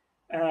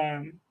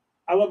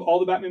 I love all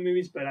the Batman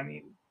movies, but I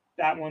mean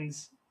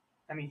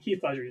Heath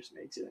Ledger just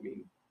makes it. I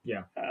mean,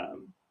 yeah.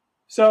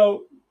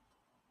 So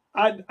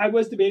I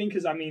was debating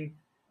because I mean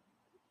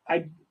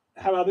I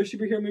have other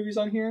superhero movies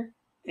on here,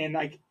 and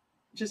like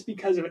just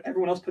because of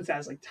everyone else puts that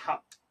as like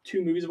top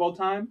 2 movies of all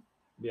time,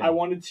 I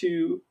wanted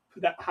to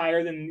put that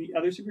higher than the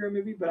other superhero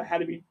movie, but I had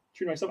to be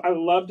true to myself. I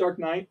love Dark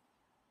Knight,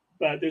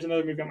 but there's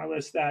another movie on my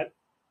list that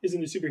is in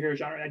the superhero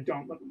genre, and I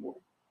don't love it more.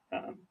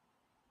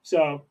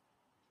 So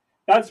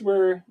that's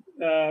where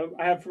I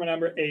have for my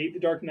number 8, The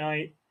Dark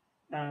Knight,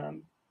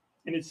 and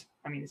it's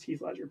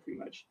Heath Ledger pretty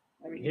much.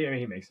 I mean,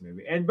 he makes the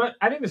movie, but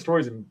I think the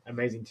story's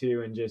amazing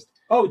too, and just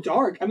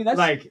dark. I mean, that's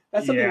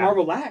something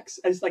Marvel lacks.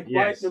 It's like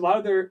why a lot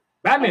of their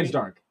Batman's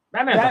dark.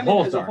 Batman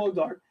as a whole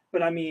dark,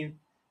 but I mean.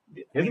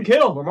 He doesn't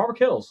kill, but Marvel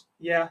kills.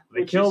 Yeah.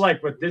 They kill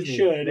like with Disney.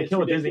 They kill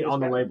with Disney on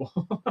the label.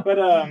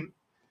 But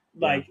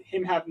like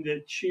him having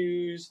to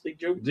choose like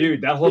Joker.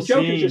 Dude, that whole the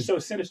Joker's scene. just so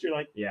sinister.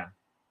 Like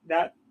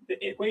the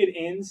way it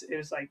ends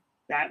is like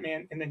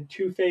Batman and then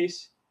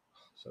Two-Face.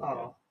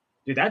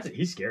 Dude,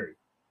 he's scary.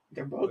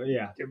 They're both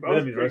they're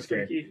both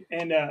freaky.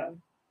 And I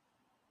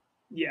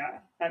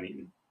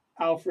mean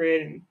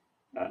Alfred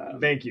and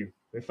thank you.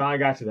 We finally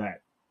got to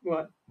that.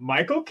 What?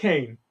 Michael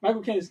Caine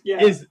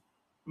is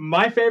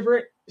my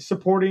favorite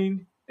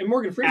supporting and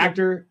Morgan Freeman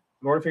actor.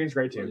 Morgan Freeman's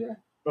great too. Yeah.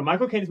 But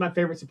Michael Caine is my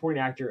favorite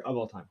supporting actor of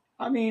all time.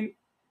 I mean,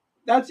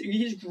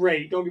 he's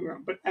great. Don't get me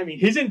wrong, but I mean,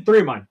 he's in 3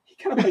 of mine. He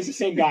kind of plays the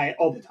same guy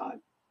all the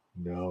time.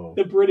 No,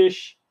 the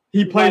British.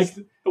 He plays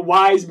the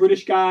wise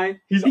British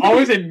guy. He's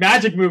always in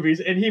magic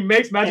movies, and he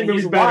makes magic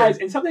movies better. Wise,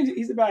 and sometimes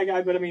he's the bad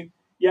guy, but I mean,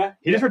 yeah.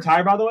 He just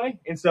retired, by the way,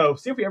 and so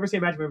see if we ever see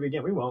a magic movie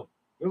again. We won't.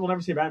 We will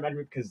never see a bad magic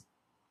movie because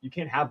you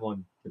can't have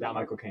one without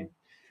Michael Caine.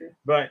 Sure.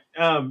 But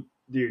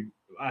dude,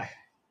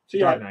 so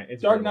Dark Knight.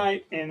 Dark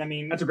Knight, and I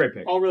mean that's a great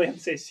pick. All really have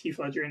to say is Heath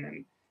Ledger, and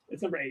then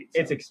it's number 8.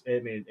 So.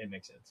 It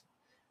makes sense.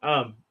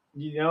 And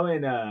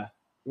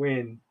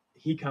when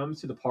he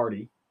comes to the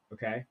party,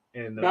 okay,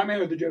 and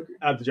Batman or the Joker?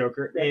 The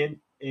Joker right.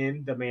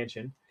 in the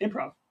mansion.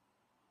 Improv.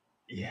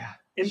 Yeah.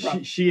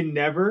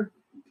 Improv.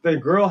 The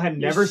girl had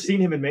never seen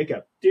him in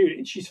makeup. Dude,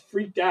 and she's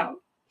freaked out.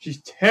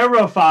 She's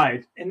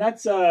terrified. And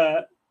that's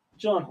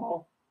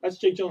Gyllenhaal. That's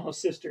Jake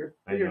Gyllenhaal's sister.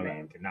 I did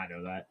not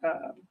know that.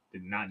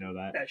 Did not know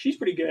that. Yeah, she's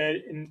pretty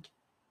good. And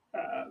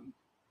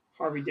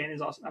Harvey Dent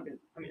is awesome.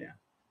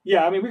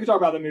 Yeah, I mean, we could talk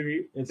about the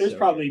movie. There's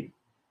probably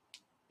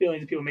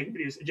billions of people making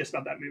videos just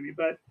about that movie,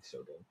 but it's so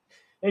good.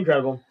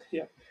 Incredible.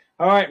 Yeah.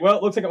 All right. Well,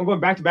 it looks like I'm going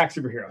back-to-back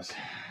superheroes.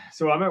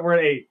 So we're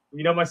at 8.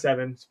 You know my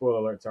 7. Spoiler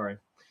alert. Sorry.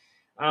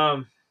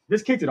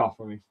 This kicked it off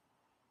for me.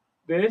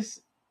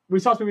 We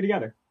saw this movie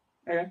together.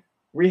 Okay.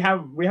 We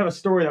have a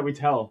story that we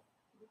tell.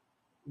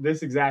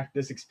 This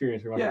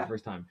experience we watched for the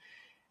first time,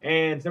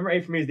 and number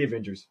 8 for me is the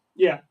Avengers.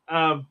 Yeah.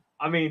 I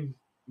mean,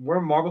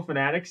 we're Marvel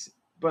fanatics,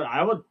 but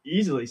I would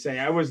easily say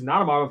I was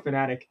not a Marvel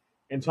fanatic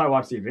until I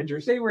watched the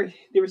Avengers. There were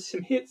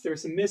some hits, there were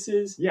some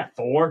misses. Yeah,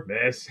 Thor,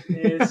 miss.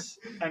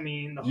 I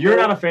mean, you're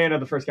not a fan of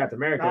the first Captain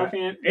America. Not a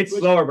fan. It's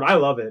slower, but I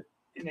love it.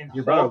 And then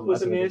your Hulk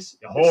was a miss.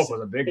 The Hulk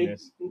was a big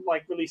miss.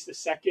 Like released the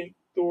second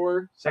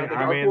Thor. Second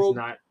Iron Man's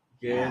not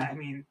good. Yeah, I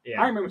mean,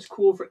 Iron Man was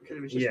cool because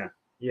it was just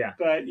yeah.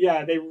 But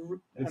yeah,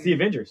 the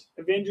Avengers.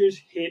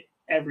 Avengers hit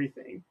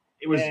everything.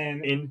 It was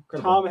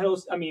incredible. Tom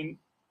Hiddleston. I mean,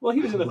 well,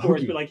 he was in the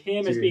Thors, but like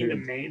him as being the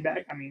main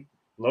back. I mean,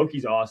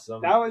 Loki's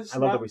awesome. I love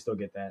that we still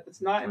get that.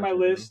 It's not in my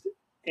list,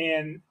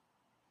 and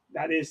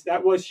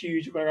that was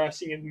huge. When I was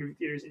seeing it in the movie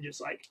theaters, and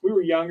just like we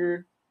were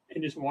younger,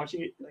 and just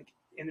watching it like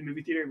in the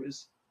movie theater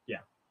was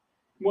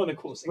one of the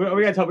coolest things.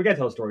 We gotta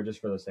tell a story just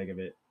for the sake of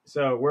it.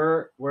 So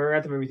we're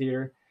at the movie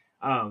theater.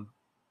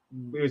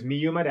 It was me,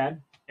 you, and my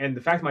dad. And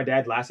the fact my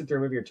dad lasted through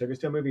a movie or took us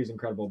to a movie is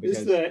incredible.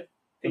 Because this is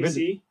the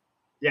AC?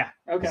 Yeah.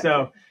 Okay.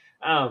 So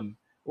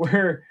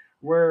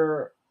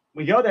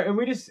we go there and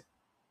we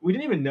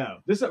didn't even know.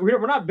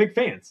 We're not big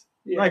fans.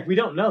 Yeah. Like we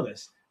don't know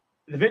this.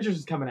 The Avengers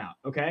is coming out,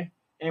 okay?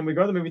 And we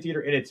go to the movie theater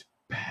and it's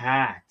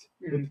packed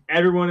with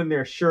everyone in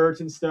their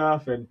shirts and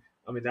stuff. And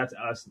I mean that's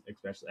us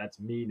especially. That's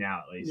me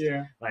now at least.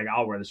 Yeah. Like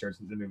I'll wear the shirts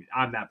in the movie.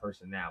 I'm that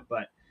person now.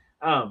 But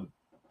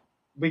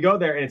we go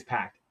there and it's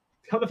packed.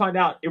 Come to find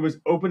out, it was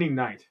opening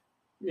night.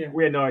 Yeah.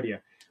 We had no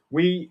idea.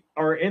 We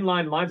are in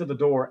lines at the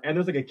door, and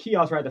there's like a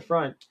kiosk right at the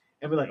front,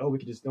 and we're like, oh, we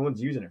could just, no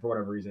one's using it for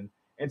whatever reason.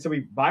 And so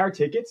we buy our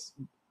tickets,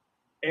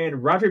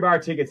 and right after we buy our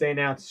tickets, they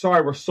announce,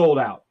 sorry, we're sold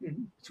out.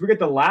 Mm-hmm. So we get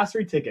the last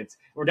 3 tickets.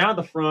 We're down at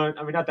the front.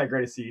 I mean, not that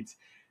great of seats.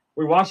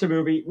 We watch the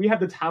movie. We have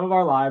the time of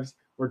our lives.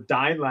 We're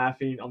dying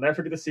laughing. I'll never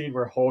forget the scene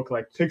where Hulk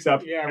like picks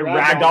up and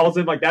ragdolls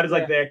him. Like that is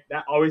like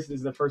that always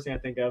is the first thing I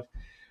think of.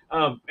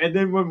 And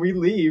then when we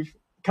leave,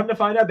 come to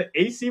find out the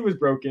AC was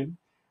broken,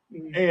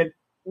 and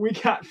we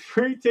got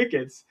free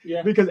tickets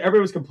because everybody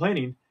was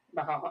complaining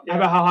about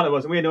how hot it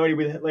was. And we had no idea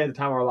we had the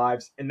time of our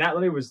lives. And that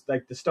literally was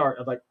like the start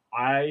of like,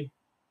 I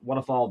want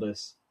to follow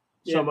this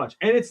so much.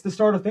 And it's the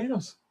start of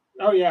Thanos.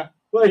 Oh, yeah.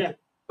 Like,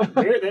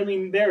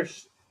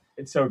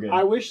 it's so good.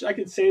 I wish I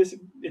could say this,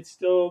 it's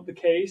still the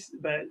case,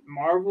 but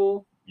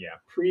Marvel,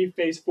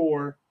 pre-Phase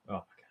 4. Oh, my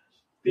gosh.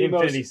 The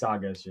Infinity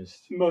Saga is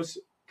just most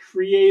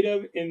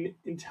creative and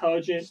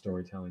intelligent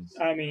storytelling.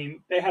 I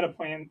mean, they had a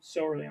plan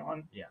so early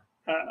on. Yeah.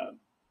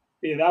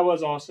 That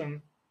was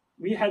awesome.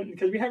 We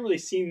hadn't really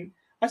seen.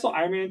 I saw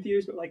Iron Man in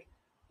theaters, but like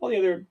all the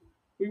other,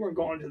 we weren't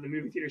going to the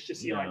movie theaters to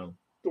see like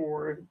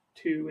Thor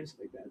 2 and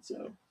stuff like that.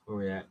 So where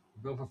we at?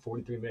 We're going for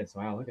 43 minutes.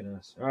 Wow, look at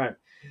us. All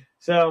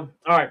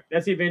right,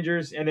 that's the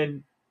Avengers, and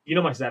then you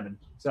know my 7.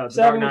 So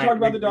 7. We talked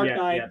about the Dark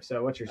Knight. Yeah.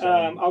 So what's your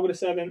 7? I'll go to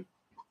 7.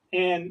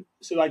 And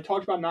so I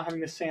talked about not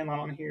having the Sandlot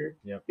on here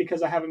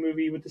because I have a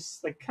movie with this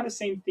like kind of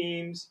same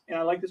themes, and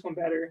I like this one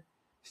better.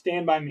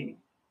 Stand By Me.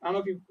 I don't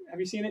know if have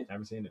you seen it? I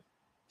haven't seen it.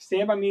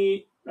 Stand By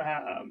Me.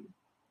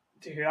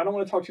 Dude, I don't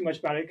want to talk too much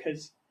about it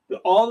because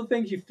all the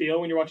things you feel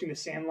when you're watching The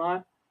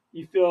Sandlot,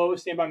 you feel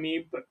Stand By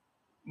Me, but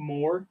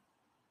more.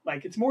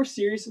 Like it's more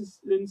serious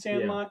than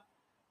Sandlot.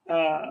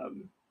 Yeah.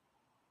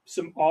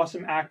 Some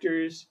awesome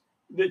actors.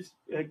 This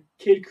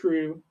kid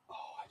crew. Oh,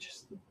 I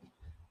just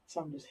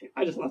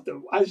left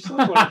one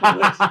off the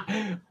list.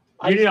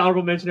 You need to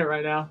honorable mention it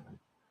right now.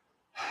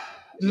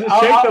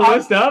 Just shake the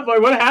list up.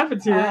 Like what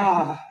happened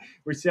here?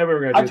 We said we were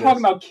going to do this. I'm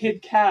talking about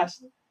kid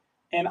cast,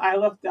 and I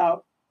left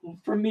out,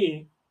 for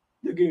me,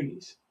 The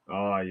Goonies.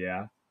 Oh,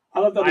 yeah. I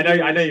left out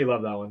I know you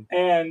love that one.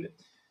 And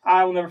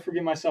I will never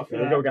forgive myself for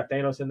that. We got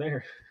Thanos in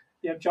there.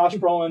 Yeah, Josh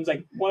Brolin's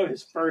like one of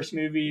his first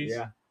movies.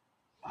 Yeah.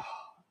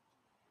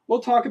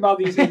 We'll talk about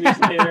these movies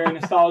later,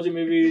 nostalgia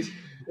movies.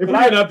 If we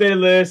have an updated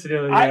list,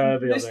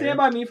 they Stand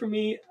By Me for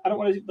me. I don't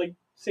want to like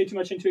say too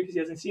much into it because he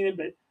hasn't seen it,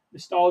 but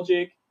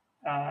nostalgic.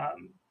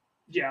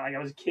 Like I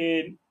was a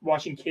kid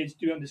watching kids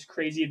doing this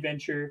crazy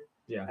adventure.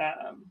 Yeah.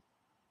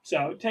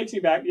 So it takes me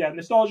back. Yeah,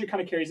 nostalgia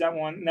kind of carries that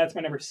one, and that's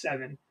my number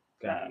 7.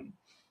 Okay.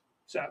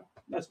 So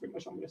that's pretty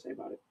much all I'm going to say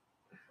about it.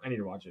 I need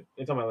to watch it.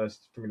 It's on my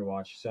list for me to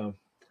watch. So,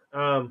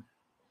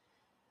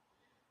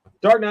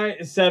 Dark Knight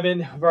is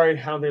 7. I don't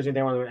think there's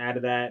anything I want to add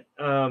to that.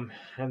 I don't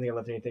think I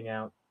left anything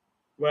out.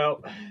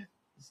 Well,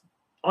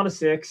 on a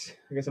 6,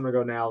 I guess I'm gonna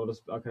go now.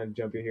 I'll kind of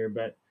jump you here,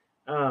 but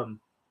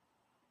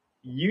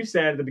you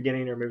said at the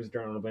beginning, or maybe it was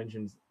during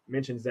the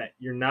mentions that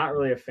you're not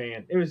really a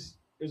fan. It was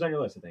on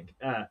your list, I think.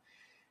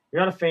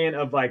 You're not a fan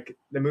of like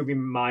the movie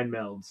Mind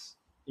Melds,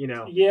 you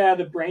know? Yeah,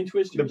 the brain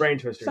twisters. The brain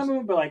twisters. Some of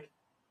them, but like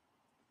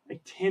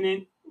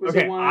Tenet was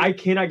okay, the one. I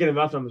cannot get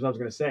enough of them, is what I was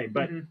gonna say,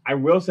 but I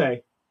will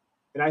say,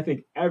 and I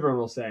think everyone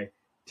will say,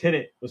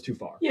 Tenet was too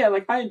far. Yeah,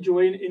 like I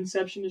enjoy an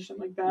Inception or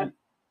something like that,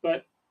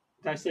 but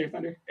did I steal your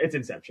thunder? It's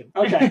Inception.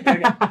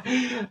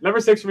 Okay. Number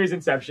 6 for me is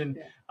Inception.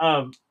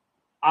 Yeah.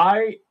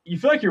 You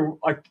feel like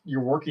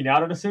you're working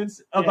out in a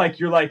sense of like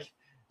you're like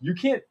you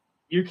can't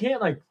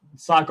like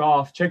sock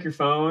off, check your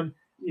phone,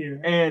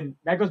 and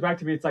that goes back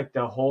to me. It's like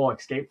the whole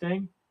escape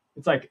thing.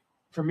 It's like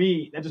for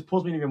me that just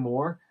pulls me even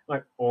more.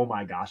 Like, oh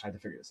my gosh, I have to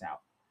figure this out.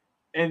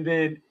 And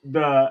then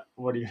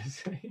what do you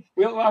say?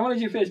 Well, I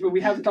wanted you to finish, but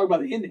we have to talk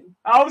about the ending.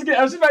 I was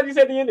just about to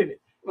say the ending.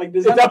 Like,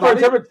 does that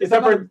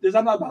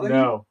not bother you?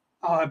 No.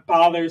 Oh, it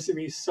bothers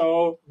me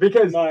so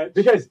much.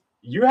 Because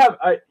you have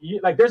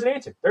there's an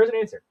answer. There's an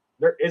answer.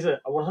 There is a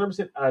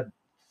 100%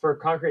 for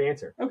concrete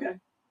answer. Okay.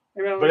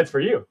 But it's for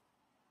you.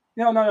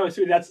 No.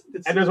 So that's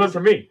and there's one for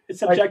me. It's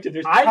subjective.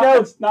 I know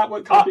that's not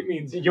what concrete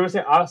means. You want to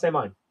say? I'll say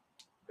mine.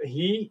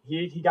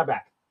 He got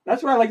back.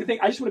 That's what I like to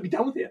think. I just want to be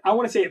done with it. I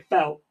want to say it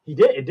fell. He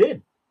did. It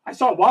did. I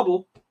saw it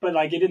wobble, but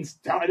like it didn't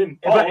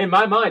fall. In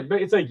my mind,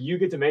 but it's like you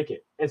get to make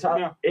it. And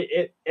so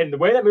and the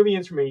way that movie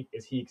ends for me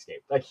is he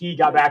escaped. Like he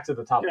got back to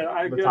the top. Yeah,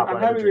 I'm right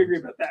happy we agree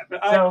about that.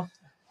 But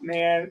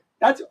man,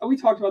 we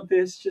talked about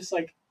this. Just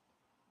like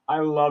I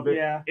love it.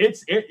 Yeah,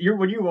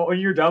 when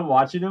you're done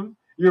watching them,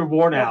 you're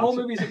worn out. The whole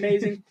movie's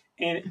amazing,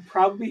 and it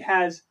probably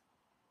has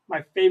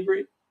my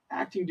favorite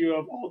acting duo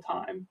of all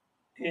time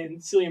in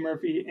Cillian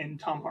Murphy and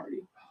Tom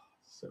Hardy.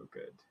 So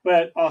good.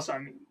 But also, I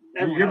mean,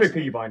 you're a big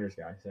Peaky Blinders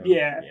guy. So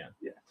yeah.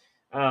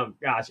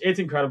 Gosh, it's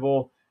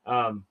incredible.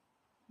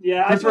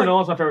 Christopher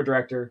Nolan's my favorite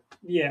director.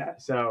 Yeah.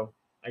 So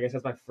I guess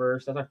that's my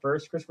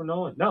first Christopher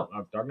Nolan. No,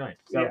 Dark Knight.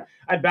 So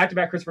I had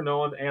back-to-back Christopher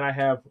Nolan, and I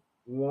have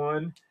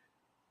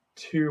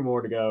 2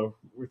 more to go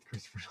with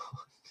Christopher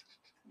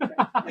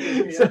Nolan.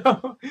 Okay.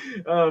 So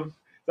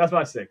that's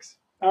my 6.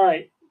 All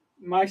right.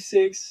 My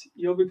 6,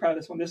 you'll be proud of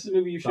this one. This is a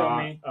movie you showed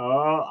me.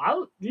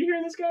 Do you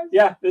hear this, guys?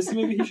 Yeah, this is a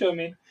movie you showed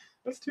me.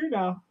 That's 2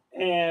 now.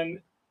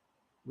 And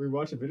we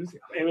watched it.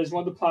 It was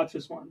one of the plot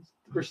twist ones.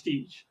 The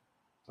Prestige.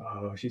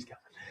 Oh, she's coming.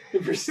 The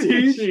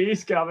Prestige.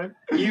 She's coming.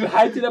 You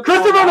hyped it up.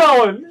 Christopher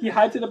Nolan. He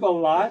hyped it up a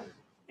lot,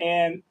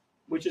 and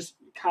which is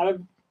kind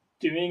of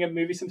doing a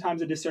movie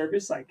sometimes a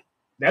disservice. Like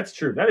that's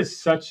true. That is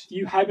such.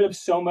 You hype it up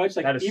so much.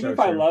 Like even so if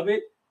I love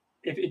it,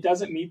 if it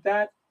doesn't meet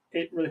that,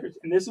 it really hurts.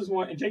 And this was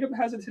one. And Jacob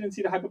has a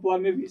tendency to hype up a lot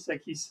of movies.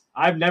 Like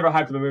I've never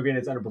hyped up a movie and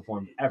it's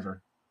underperformed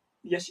ever.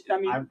 Yes, I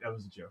mean that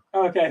was a joke.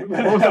 Okay,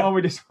 what was the one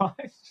we just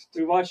watched?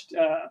 We watched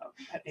an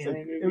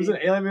alien movie. It was an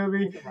alien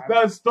movie.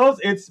 No,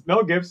 it's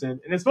Mel Gibson,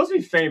 and it's supposed to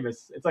be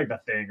famous. It's like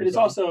The Thing. But it's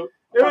also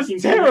it was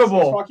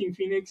terrible. It's Joaquin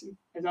Phoenix. Is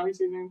that how you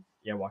say his name?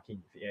 Yeah,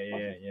 Joaquin.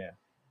 Yeah.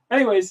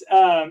 Anyways,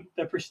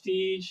 The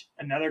Prestige,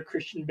 another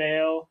Christian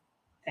Bale,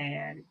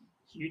 and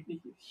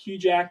Hugh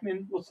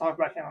Jackman. We'll talk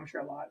about him, I'm sure,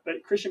 a lot.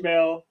 But Christian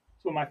Bale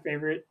is one of my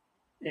favorite,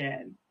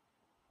 and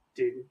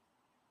dude.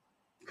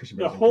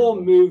 The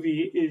whole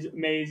movie is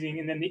amazing,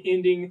 and then the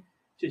ending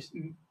just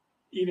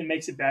even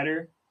makes it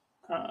better.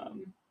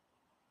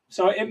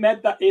 So it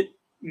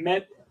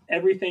met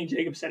everything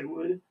Jacob said it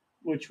would,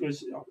 which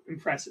was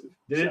impressive.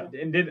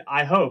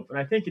 I hope, and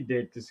I think it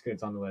did, just because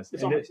it's on the list.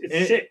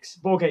 It's 6.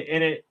 Okay,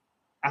 and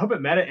I hope it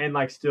met it and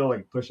like still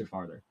like push it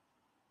farther,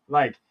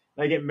 like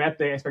it met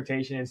the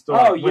expectation and still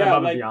went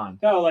above and beyond.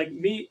 No, like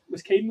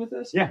was Caden with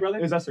us? Yeah, brother?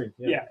 It was us 3.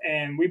 Yeah,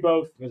 and we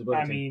both.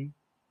 I mean.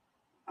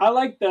 I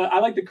like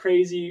the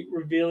crazy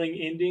revealing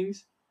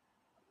endings.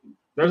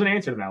 There's an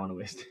answer to that one at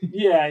least.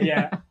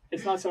 yeah.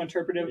 It's not so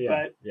interpretive,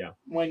 but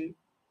when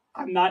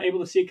I'm not able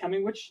to see it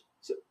coming, which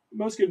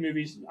most good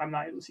movies I'm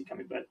not able to see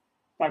coming, but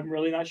if I'm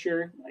really not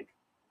sure, like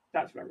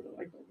that's what I really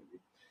like about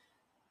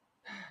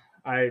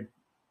the movie.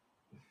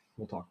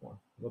 We'll talk more.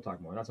 That's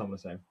all I'm gonna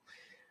say.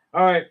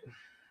 All right,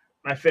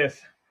 my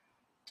 5th.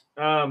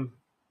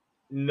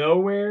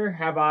 Nowhere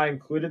have I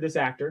included this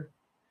actor.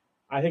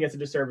 I think it's a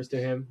disservice to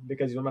him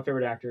because he's one of my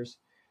favorite actors.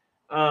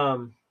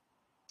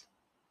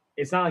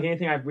 It's not like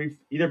anything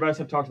either of us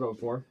have talked about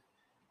before.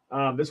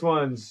 This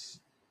one's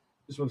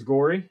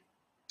gory.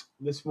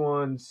 This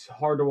one's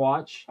hard to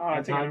watch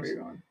at times,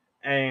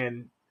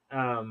 and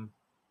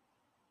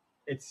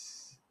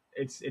it's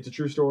a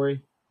true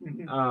story.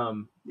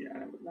 Mm-hmm.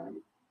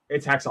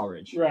 It's Hacksaw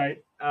Ridge,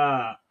 right?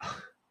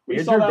 We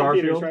Andrew saw that Garfield,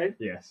 in theaters, right?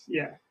 Yes.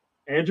 Yeah.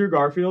 Andrew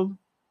Garfield.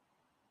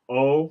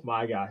 Oh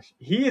my gosh,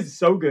 he is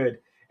so good.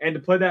 And to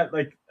play that,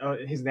 like,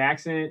 his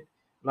accent,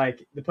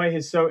 like, to play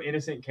his so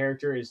innocent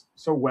character is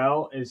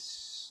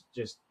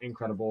just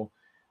incredible.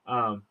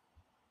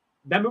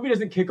 That movie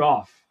doesn't kick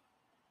off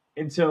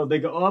until they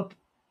go up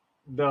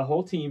the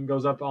whole team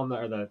goes up on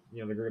the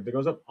group that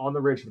goes up on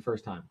the ridge for the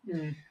first time,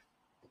 Mm.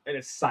 and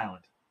it's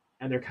silent,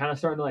 and they're kind of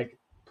starting to like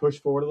push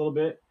forward a little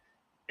bit,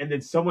 and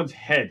then someone's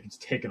head gets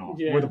taken off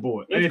with a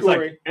bullet, and it's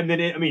gory. like, and then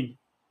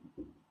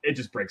it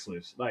just breaks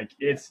loose. Like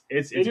it's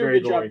they do very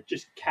a good gory. job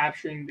just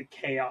capturing the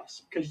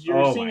chaos because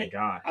you're seeing it.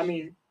 Gosh. I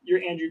mean,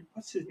 you're Andrew.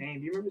 What's his name?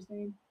 Do you remember his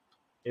name?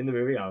 In the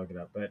movie, I'll look it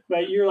up.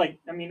 But you're like,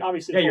 I mean,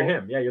 obviously. Yeah, you're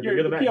him. Yeah,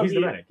 you're the medic. He's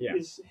the medic. Yeah,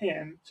 is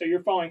him. So you're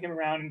following him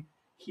around, and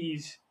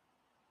he's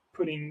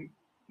putting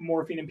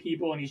morphine in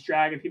people, and he's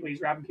dragging people.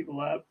 He's wrapping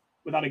people up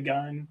without a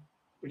gun,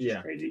 which is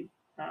crazy.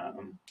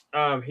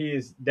 He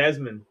is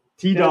Desmond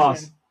T.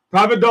 Doss.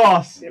 Private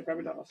Doss. Yeah,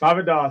 Private Doss.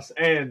 Private Doss,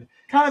 and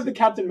kind of the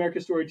Captain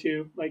America story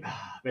too. Like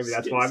maybe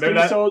that's why.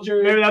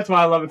 Soldier. Maybe that's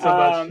why I love it so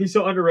much. He's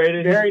so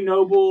underrated. Very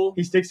noble.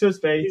 He sticks to his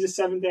faith. He's a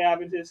Seventh-day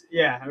Adventist.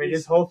 Yeah, I mean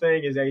his whole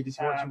thing is that he just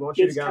wants you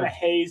to go. Gets kind of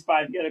hazed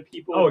by the other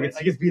people. Oh, he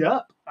gets beat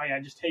up. Oh yeah,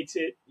 just takes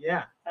it.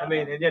 Yeah, I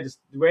mean, and yeah, just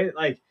the way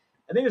like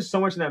I think there's so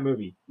much in that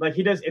movie. Like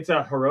he does, it's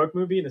a heroic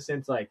movie in the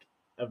sense like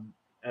of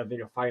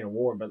fighting a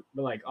war, but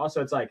like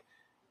also it's like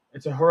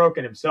it's a heroic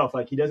in himself.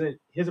 Like he doesn't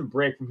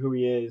break from who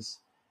he is.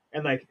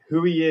 And like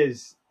who he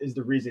is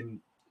the reason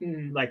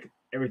like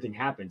everything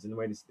happens and the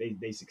way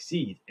they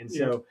succeed. And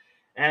so,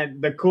 and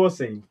the coolest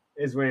thing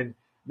is when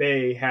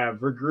they have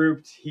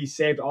regrouped. He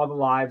saved all the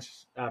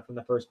lives from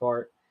the first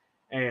part,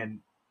 and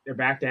they're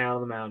back down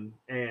on the mountain,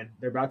 and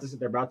they're about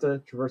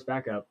to traverse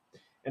back up,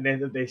 and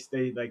then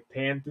they like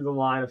pan through the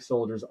line of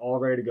soldiers all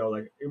ready to go.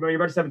 Like you're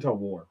about to step into a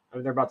war. I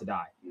mean they're about to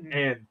die,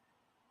 and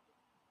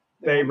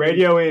they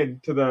radio in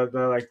to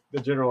the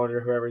general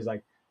or whoever. He's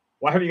like,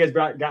 why haven't you guys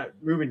got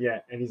moving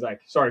yet? And he's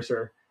like, sorry,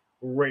 sir.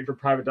 We're waiting for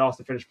Private Doss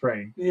to finish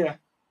praying. Yeah.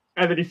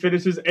 And then he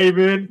finishes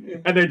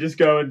amen, and they just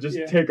go and just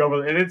take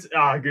over. And it's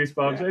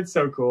goosebumps. Yeah. It's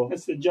so cool.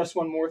 That's the just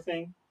one more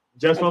thing.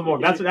 Just one more.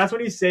 That's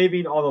when he's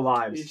saving all the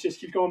lives. He just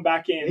keeps going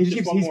back in.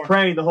 He's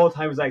praying the whole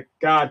time. He's like,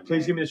 God,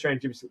 please give me the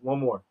strength. Give me one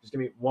more. Just give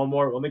me one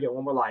more. Let me get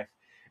one more life.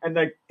 And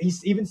like he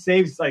even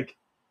saves like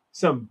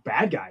some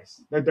bad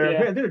guys.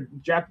 They're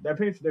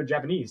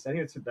Japanese. I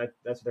think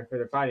that's what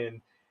they're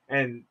fighting.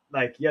 And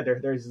like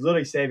they're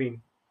literally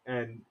saving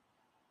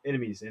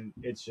enemies, and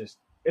it's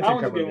that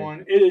one's a good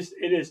one. It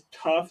is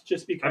tough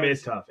just because. I mean,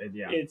 it's tough.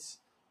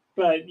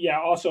 But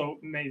also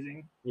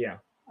amazing. Yeah,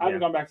 I haven't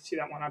gone back to see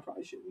that one. I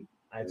probably shouldn't.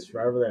 It's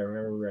right over there.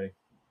 Whenever we're ready.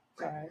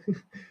 All right.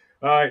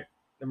 All right.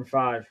 Number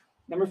 5.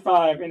 Number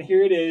 5, and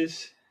here it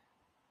is.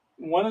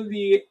 One of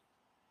the.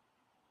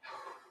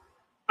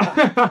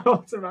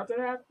 What's about to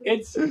happen?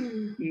 It's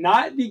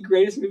not the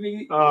greatest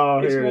movie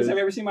experience I've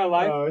ever seen in my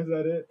life. Oh, is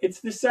that it?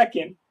 It's the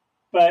second,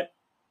 but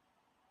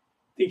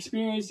the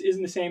experience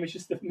isn't the same. It's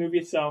just the movie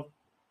itself.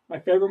 My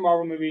favorite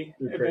Marvel movie,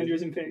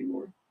 Avengers: Infinity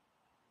War,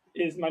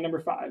 is my number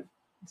 5.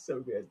 It's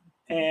so good.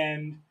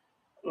 And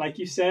like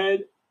you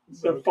said,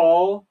 the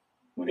fall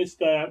when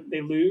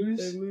they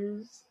lose,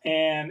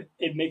 and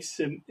it makes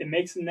the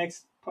next.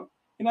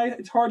 And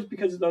it's hard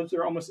because those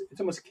are almost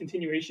a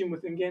continuation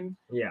with Endgame.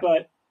 Yeah,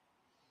 but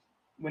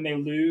when they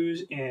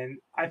lose, and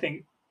I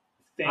think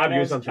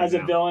Thanos as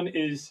a villain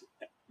is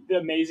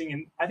amazing,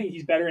 and I think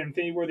he's better in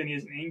Infinity War than he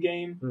is in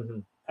Endgame. Mm-hmm.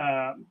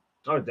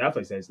 I would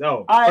definitely say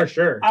so. For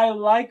sure.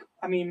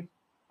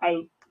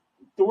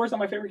 Thor's not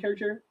my favorite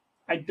character.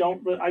 I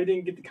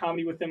didn't get the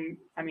comedy with him.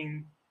 I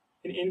mean,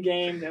 in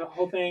Endgame, the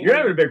whole thing. You're not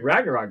even a big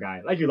Ragnarok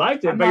guy. Like you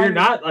liked it, but you're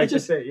not like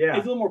it's a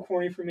little more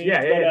corny for me.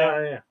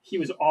 Yeah. He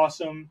was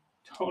awesome.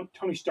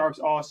 Tony Stark's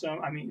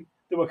awesome. I mean,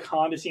 the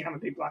Wakanda scene. I'm a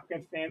big Black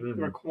Panther fan.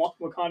 Mm-hmm. The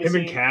Wakanda scene. Him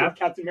and Cap.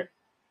 Captain America.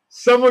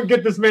 Someone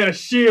get this man a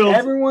shield.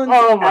 Everyone's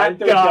at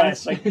their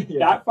best. Like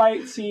that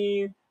fight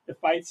scene. The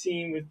fight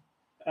scene with.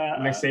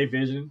 And they save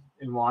Vision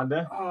and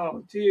Wanda.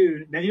 Oh,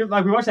 dude! Now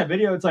we watched that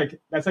video. It's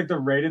like that's like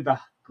the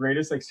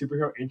greatest like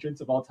superhero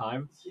entrance of all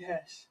time.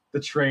 Yes.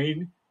 The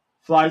train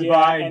flies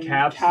by and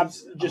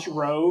Cap's just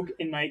rogue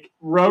and like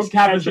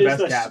Cap is the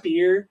best. Cap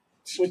spear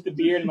with the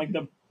beard and like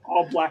the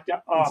all blacked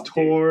out. Oh, it's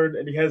torn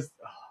and he has.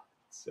 Oh,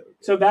 so good.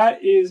 So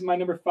that is my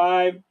number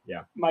 5.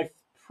 Yeah. My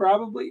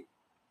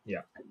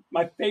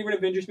favorite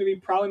Avengers movie,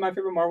 probably my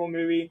favorite Marvel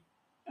movie,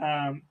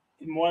 and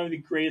one of the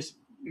greatest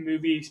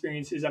movie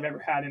experiences I've ever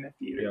had in a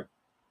theater. Yep.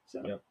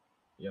 So.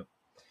 Yep.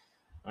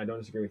 I don't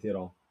disagree with you at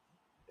all.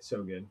 It's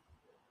so good.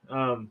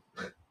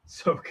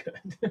 So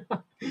good.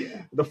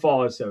 Yeah. The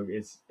fall is so good.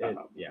 It's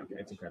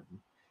incredible.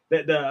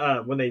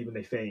 The when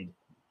they fade.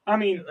 I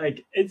mean,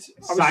 like I was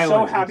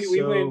so happy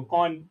we went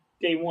on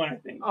day 1. I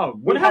think. Oh,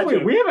 what have we?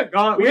 We haven't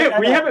gone. We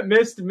haven't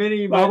missed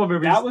many Marvel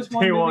movies. That was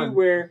one movie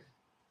where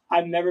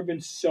I've never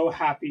been so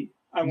happy.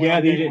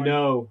 They didn't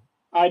know.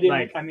 I didn't.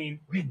 Like, I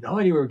mean, we had no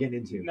idea what we were getting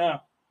into. No.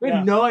 We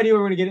had no idea what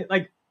we were going to get.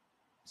 Like,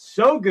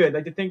 so good.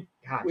 Like, to think,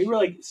 gosh. We were,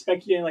 like,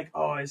 speculating, like,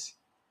 oh, is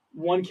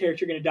one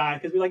character going to die?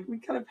 Because we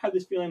kind of had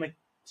this feeling like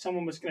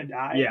someone was going to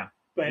die. Yeah.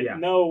 But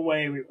no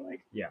way we were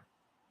like,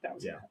 that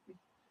was going to happen.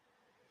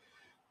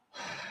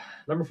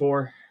 Number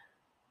 4.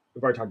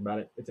 We've already talked about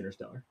it. It's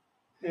Interstellar.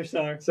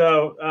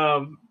 So,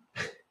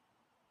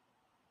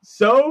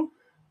 so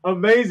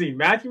amazing.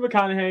 Matthew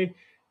McConaughey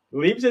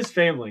leaves his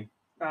family.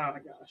 Oh, my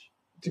gosh.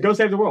 to go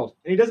save the world,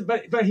 and he doesn't.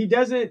 But he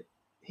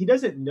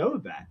doesn't know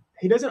that.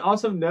 He doesn't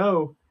also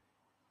know.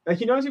 Like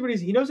he knows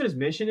he knows what his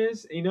mission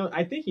is.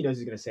 I think he knows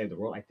he's going to save the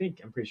world.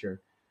 I'm pretty sure,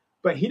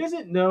 but he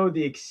doesn't know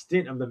the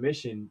extent of the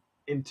mission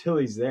until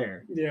he's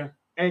there. Yeah,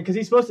 and because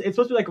it's supposed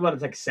to be like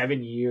it's like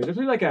 7 years. It's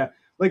supposed to be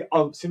like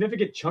a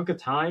significant chunk of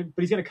time.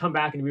 But he's going to come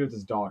back and be with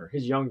his daughter,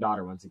 his young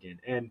daughter, once again,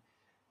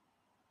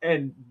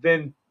 and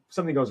then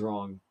something goes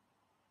wrong,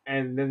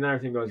 and then another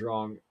thing goes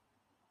wrong,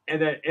 and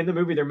then in the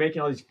movie they're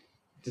making all these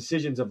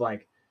decisions of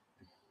like,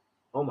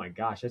 oh my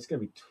gosh, that's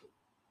going to be.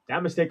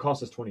 That mistake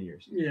cost us 20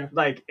 years. Yeah.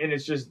 And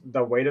it's just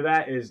the weight of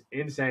that is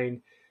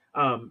insane.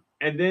 And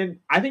then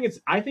I think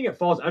it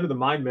falls under the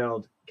mind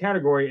meld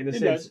category in the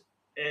sense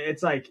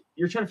it's like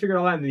you're trying to figure it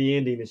all out, and the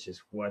ending is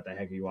just what the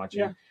heck are you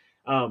watching?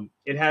 Yeah.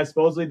 It has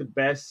supposedly the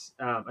best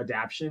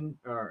adaptation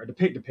or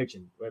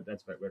depiction.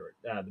 That's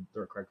the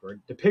correct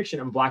word. Depiction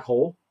of a black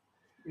hole.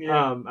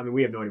 Yeah. I mean,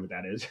 we have no idea what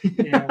that is.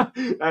 Yeah.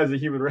 As a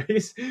human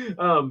race.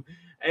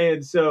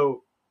 And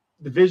so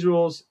the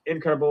visuals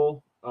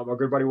incredible. Our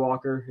good buddy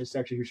Walker is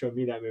actually who showed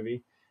me that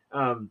movie,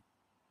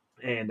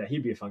 and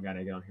he'd be a fun guy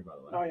to get on here, by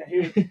the way. Oh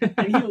yeah,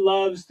 and he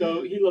loves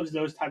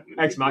those type of movies.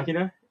 Ex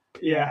Machina.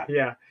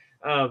 Yeah.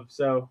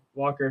 So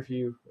Walker, if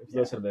you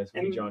listen to this,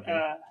 we'll be on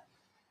here.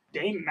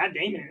 Matt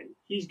Damon,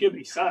 he's good, but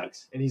he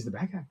sucks. And he's the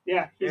bad guy.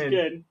 Yeah, he's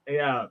good.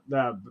 Yeah,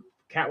 the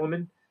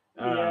Catwoman.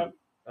 Anne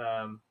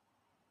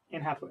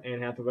Hathaway.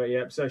 Anne Hathaway.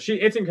 Yep. So it's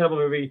an incredible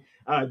movie.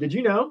 Did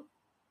you know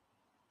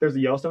there's a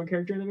Yellowstone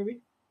character in the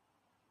movie?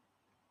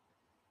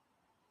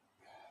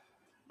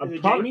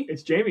 Jamie?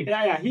 It's Jamie.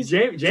 Yeah. He's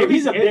Jamie. So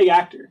he's a big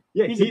actor.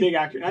 Yeah, he's a big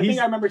actor. And I think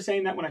I remember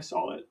saying that when I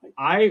saw it.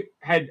 I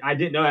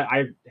didn't know that.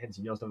 I hadn't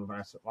seen Yellowstone when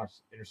I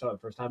watched Interstellar the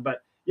first time,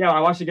 but yeah, when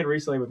I watched it again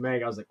recently with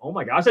Meg, I was like, oh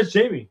my gosh, that's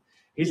Jamie.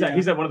 He's one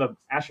of the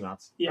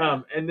astronauts.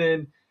 Yeah. And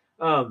then,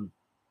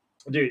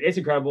 dude, it's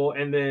incredible.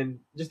 And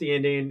then just the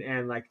ending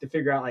and like to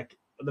figure out like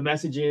the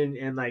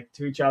messaging and like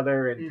to each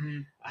other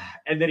and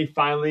and then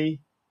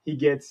he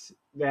gets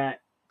that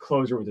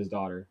closure with his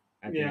daughter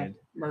at the end.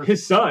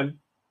 His son.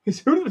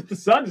 The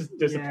son just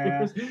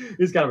disappears. Yeah.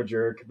 He's kind of a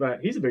jerk, but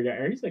he's a big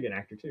actor. He's like an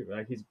actor too.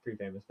 Like he's pretty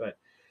famous. But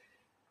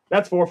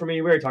that's 4 for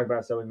me. We already talked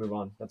about it, so we move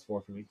on. That's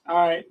 4 for me. All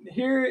right,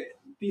 here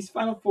these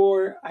final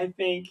 4 I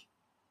think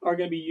are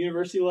going to be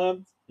universally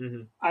loved.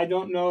 Mm-hmm. I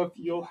don't know if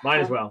you'll. Mine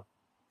as well.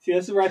 See,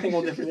 this is where I think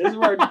we'll differ. This is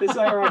where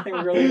I think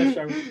we're really going to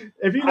struggle.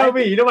 If you know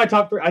me, you know my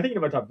top 3. I think you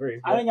know my top 3.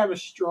 But I think I have a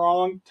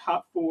strong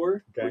top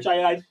 4, which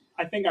I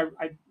think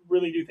I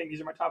really do think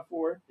these are my top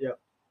 4. Yep.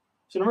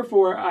 So number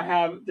 4, I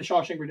have The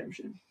Shawshank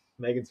Redemption.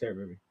 Megan's favorite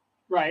movie.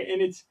 Right,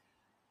 and it's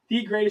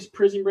the greatest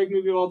prison break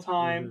movie of all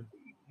time.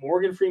 Mm-hmm.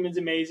 Morgan Freeman's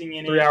amazing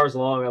in 3 hours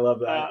long. I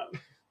love that.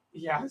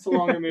 Yeah, it's a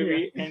longer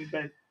movie,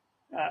 but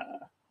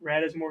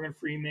Red as Morgan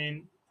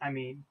Freeman. I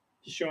mean,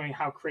 just showing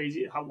how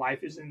crazy how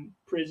life is in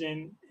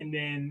prison, and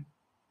then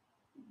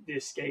the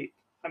escape.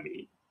 I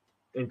mean,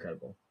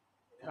 incredible.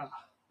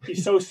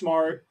 He's so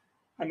smart.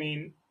 I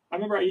mean, I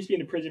remember I used to be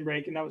in a Prison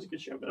Break, and that was a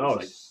good show. But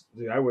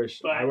dude, I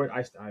wish. Yeah.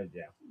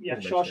 Yeah,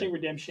 Shawshank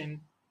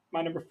Redemption,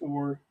 my number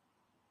 4.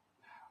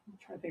 I'm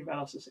trying to think about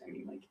what else to say. I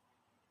mean, like,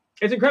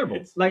 it's incredible.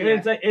 It's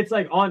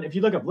like on. If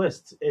you look up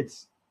lists,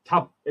 it's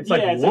top. It's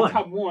like it's one. Like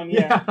top 1.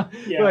 Yeah.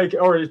 Like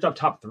or it's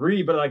top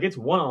 3, but like it's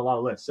one on a lot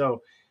of lists.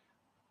 So,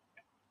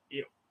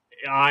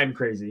 I'm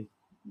crazy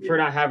for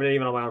not having it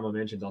even on my honorable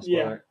mentions. I'll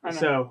spoil it.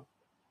 So,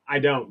 I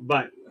don't.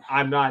 But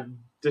I'm not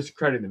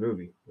discrediting the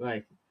movie.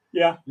 Like.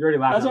 Yeah, you're already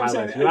laughing at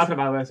my list. You're laughing at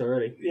my list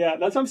already. Yeah,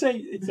 that's what I'm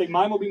saying. It's like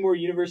mine will be more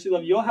universally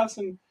loved. You'll have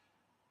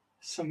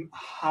some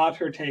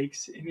hotter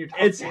takes in your top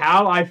 10. It's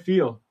how I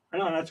feel. I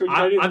know, that's what you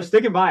gotta do. I'm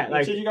sticking by it.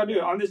 That's what you gotta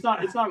do. It's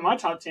not my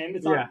top 10.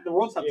 It's not the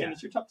world's top 10.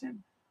 It's your top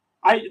 10.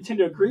 I tend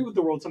to agree with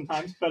the world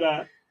sometimes, but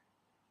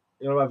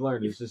you know what I've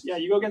learned? It's just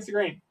you go against the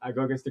grain. I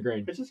go against the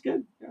grain. It's just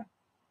good. Yeah.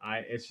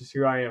 It's just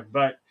who I am.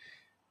 But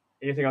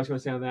anything else you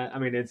want to say on that? I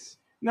mean, it's.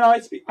 No,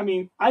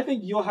 I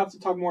think you'll have to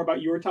talk more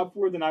about your top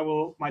 4 than I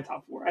will my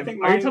top 4. I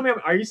think. Are you telling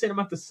me? Are you saying I'm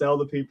going to have to sell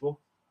the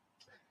people?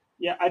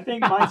 Yeah, I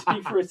think mine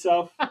speaks for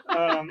itself,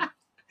 and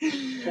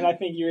I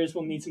think yours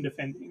will need some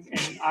defending.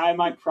 And I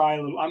might cry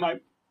a little.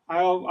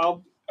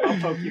 I'll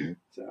poke you.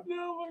 So.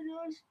 No, my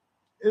gosh!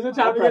 Is it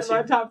time to get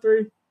my top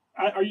 3?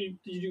 Are you?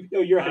 Did you?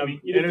 Oh, you're ahead of me.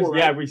 You did 4, right?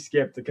 Yeah, we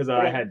skipped because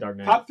I had Dark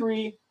Knight. Top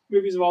 3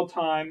 movies of all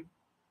time.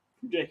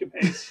 Jacob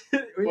Hayes.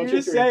 When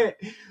you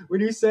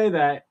say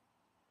that.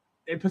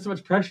 It puts so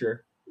much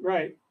pressure.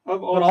 Right.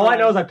 But all I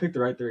know is I picked the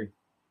right 3.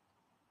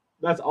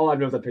 That's all I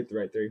know is I picked the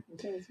right 3.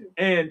 Okay,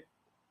 and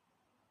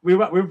I'm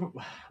not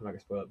going to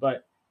spoil it,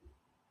 but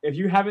if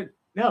you haven't,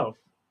 if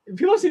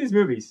people have seen these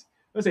movies,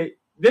 let's say,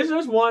 there's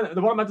just one,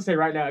 the one I'm about to say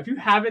right now, if you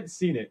haven't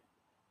seen it,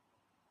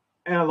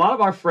 and a lot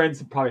of our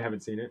friends probably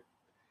haven't seen it,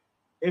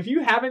 if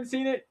you haven't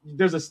seen it,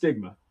 there's a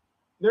stigma.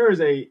 There is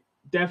a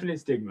definite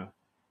stigma.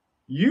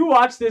 You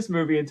watch this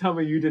movie and tell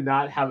me you did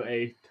not have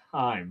a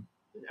time.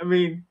 I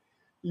mean...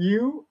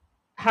 You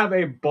have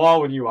a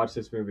ball when you watch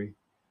this movie.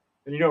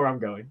 And you know where I'm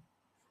going.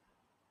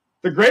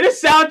 The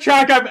greatest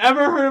soundtrack I've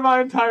ever heard in my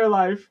entire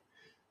life.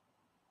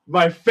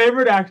 My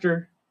favorite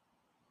actor.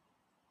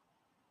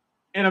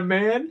 and a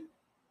man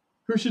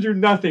who should do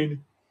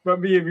nothing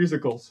but be in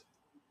musicals.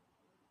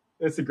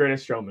 It's The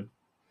Greatest Showman.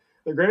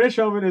 The Greatest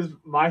Showman is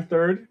my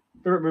third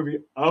favorite movie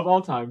of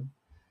all time.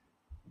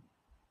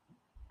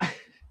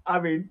 I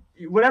mean,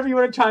 whatever you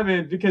want to chime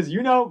in, because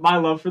you know my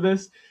love for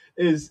this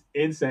is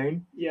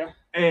insane. Yeah.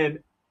 And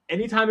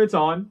anytime it's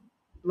on,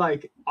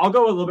 like, I'll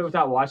go a little bit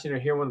without watching or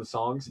hear one of the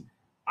songs.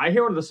 I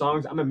hear one of the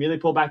songs, I'm immediately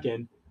pulled back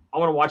in. I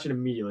want to watch it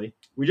immediately.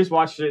 We just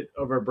watched it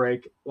over a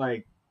break,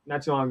 like,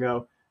 not too long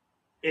ago.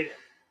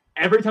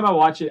 Every time I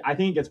watch it, I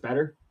think it gets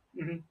better.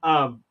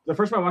 Mm-hmm. The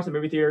first time I watched the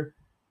movie theater,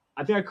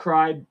 I think I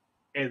cried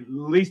at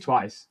least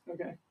twice.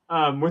 Okay.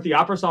 With the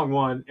opera song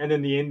one, and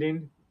then the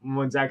ending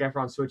when Zac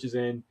Efron switches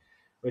in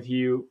with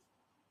Hugh.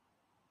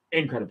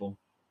 Incredible.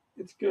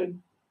 It's good.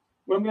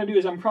 What I'm going to do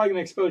is I'm probably going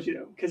to expose you,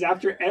 though, because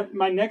after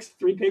my next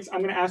 3 picks,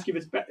 I'm going to ask you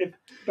if it's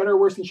better or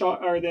worse than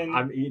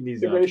I'm eating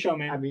these The Greatest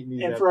Showman. I'm eating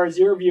these and up. for our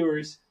 0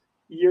 viewers,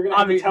 you're going to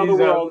have to tell the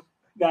world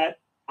that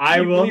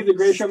I will believe The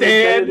Greatest Showman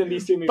is better than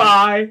these 2 movies.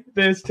 By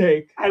this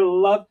take. I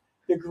love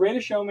The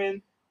Greatest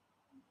Showman.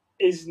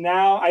 Is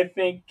now, I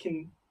think,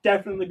 can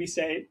definitely be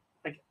said,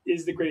 like,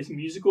 is the greatest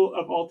musical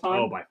of all time.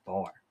 Oh,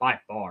 by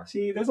far.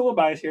 See, there's a little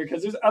bias here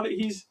because there's other.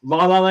 He's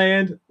La La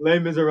Land, Les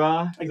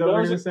Miserables. Like, is that what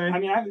you're gonna say? I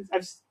mean, I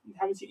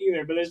haven't seen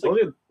either, but there's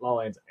like La La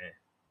Land's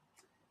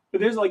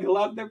But there's like a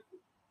lot.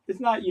 It's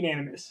not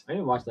unanimous. I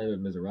didn't watch Les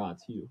Miserables.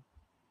 It's Hugh.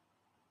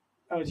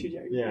 Oh, it's Hugh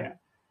Jackman.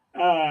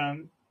 Yeah.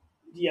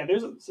 Yeah.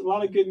 There's a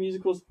lot of good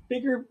musicals. They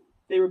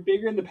were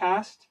bigger in the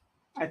past.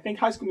 I think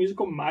High School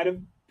Musical might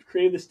have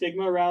created the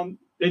stigma around.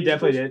 They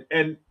definitely did,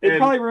 and they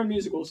probably ruined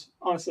musicals,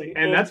 honestly.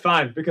 And that's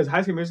fine because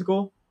High School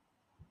Musical.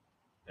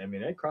 I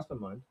mean, it crossed my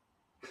mind.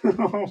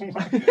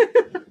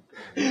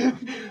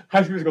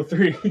 High School Musical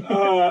 3.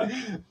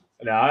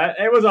 No,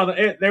 it was on.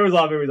 There was a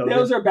lot of movies on.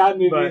 Those are bad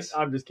movies.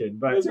 But I'm just kidding.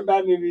 But those are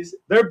bad movies.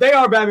 They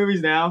are bad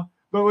movies now.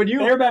 But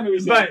they're bad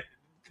movies. But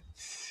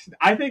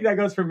I think that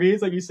goes for me.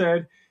 It's like you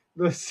said,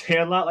 the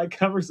Sandlot like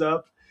covers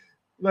up.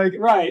 Like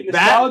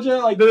nostalgia,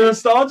 like the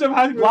nostalgia of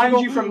High School blinds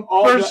Musical you from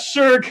all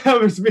sure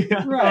covers me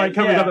up. Right,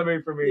 covers up the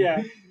movie for me.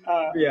 Yeah.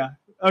 Yeah.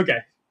 Okay.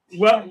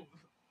 Well,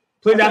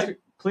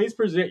 please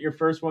present your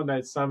first one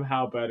that's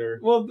somehow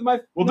better. Well,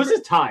 this is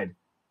tied.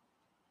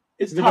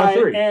 It's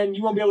tied, and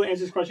you won't be able to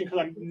answer this question because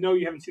I know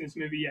you haven't seen this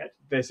movie yet.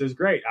 This is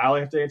great. I only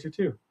have to answer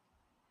 2.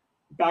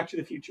 Back to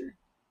the Future.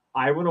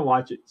 I want to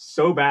watch it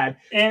so bad.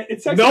 And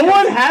it's no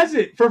one has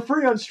it for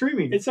free on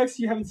streaming. It sucks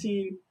you haven't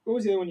seen. What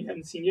was the other one you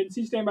hadn't seen? You hadn't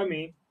seen Stand By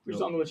Me, which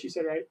is on the list you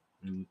said, right?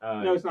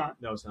 No, it's not.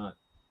 No, it's not.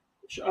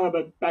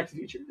 But Back to the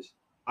Future is.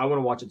 I want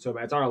to watch it so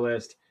bad. It's on our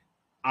list.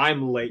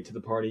 I'm late to the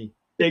party.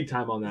 Big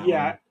time on that one.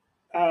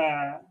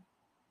 Yeah.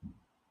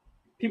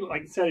 People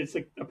said it's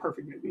like a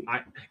perfect movie.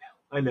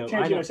 I know.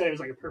 Tarantino said it was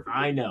like a perfect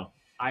movie. I know.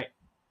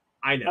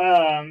 I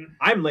know.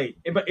 I'm late,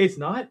 but it's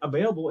not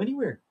available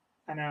anywhere.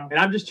 I know. And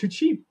I'm just too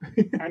cheap.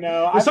 I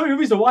know. There's so many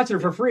movies to watch that are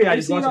for free. I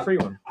just watch a free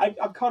one.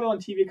 I've caught it on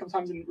TV a couple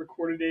times and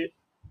recorded it.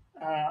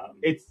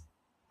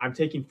 I'm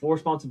taking full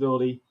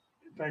responsibility.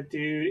 But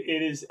dude,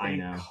 it is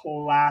a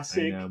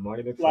classic. I know.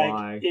 Marty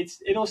McFly. Like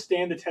it'll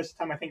stand the test of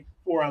time. I think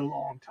for a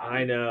long time.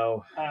 I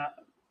know.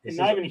 And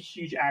not even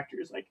huge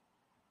actors like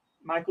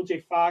Michael J.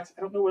 Fox.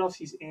 I don't know what else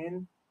he's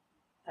in.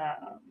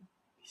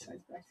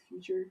 Besides Back to the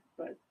Future,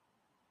 but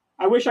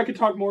I wish I could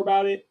talk more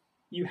about it.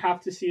 You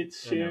have to see it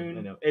soon.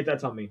 I know.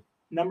 That's on me.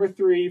 Number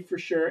 3 for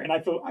sure, and I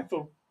feel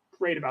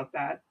great about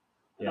that.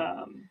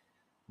 Yeah.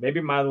 Maybe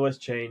my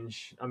list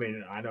change. I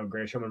mean, I know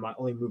Greatest Showman might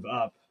only move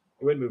up.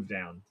 It wouldn't move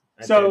down.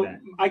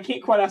 I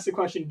can't quite ask the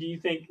question. Do you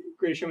think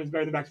Greatest Showman is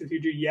better than Back to the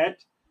Future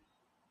yet?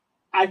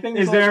 I think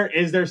is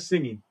there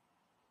singing?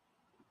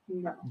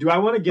 No. Do I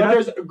want to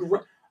get?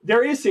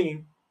 There is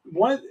singing.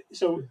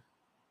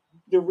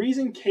 The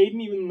reason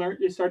Caden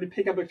even started to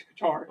pick up a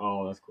guitar.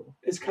 Oh, that's cool.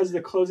 Is because of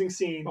the closing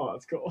scene. Oh,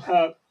 that's cool.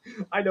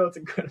 I know it's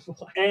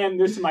incredible. And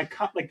there's some the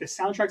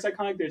soundtrack's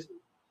iconic. There's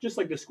just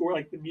like the score,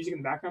 like the music in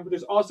the background, but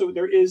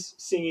there is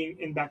singing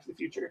in Back to the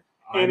Future.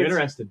 I'm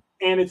interested.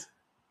 And it's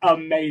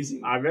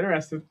amazing. I'm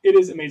interested. It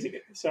is amazing.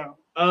 So,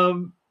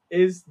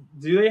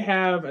 do they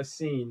have a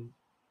scene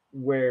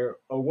where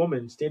a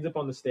woman stands up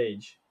on the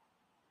stage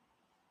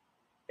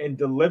and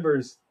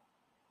delivers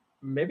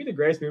maybe the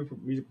greatest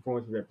music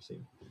performance we've ever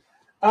seen?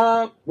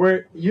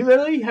 Where you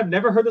literally have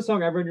never heard the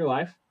song ever in your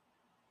life,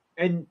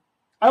 and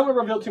I don't want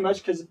to reveal too much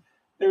because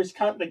there's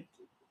kind of like.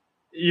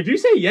 If you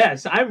say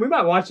yes, we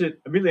might watch it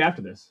immediately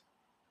after this.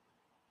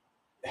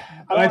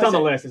 It's on the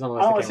list. It's on the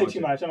list. I don't want to say too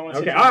much.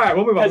 Okay, all right,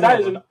 we'll move on. Because that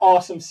is an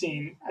awesome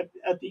scene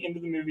at the end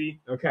of the movie.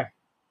 Okay.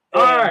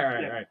 All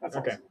right. That's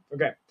okay. Awesome.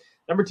 Okay.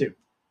 Number 2.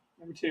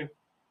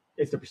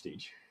 It's The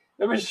Prestige.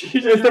 The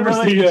Prestige. It's The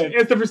Prestige. Really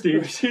it's The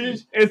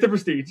Prestige. It's The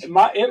Prestige.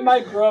 It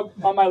might grow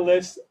up on my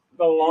list.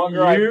 The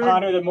longer I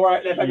ponder, the more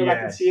if I go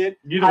back and see it.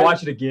 You need to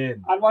watch it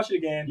again. I'd watch it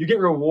again. You get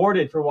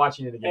rewarded for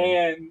watching it again.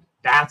 And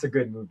that's a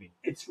good movie.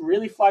 It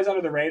really flies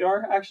under the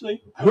radar,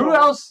 actually. Who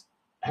else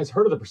has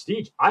heard of The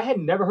Prestige? I had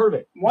never heard of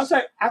it. Once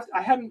I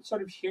hadn't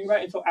started hearing about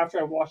it until after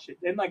I watched it.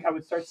 Then I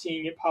would start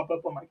seeing it pop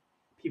up on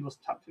people's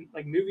top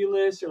movie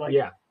lists or like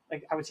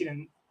I would see it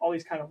in all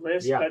these kind of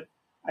lists, Yeah. but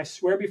I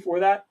swear before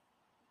that,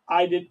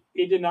 it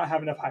did not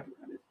have enough hype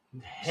around it.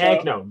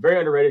 Heck no, very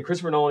underrated.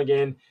 Christopher Nolan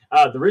again.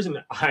 The reason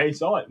I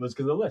saw it was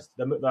because of the list,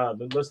 the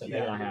list that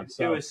Nate and I have.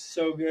 So it was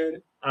so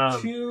good.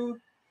 Two.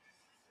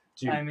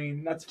 I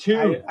mean, that's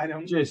two. I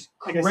don't just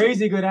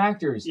crazy good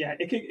actors. Yeah,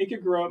 it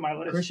could grow up my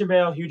list. Christian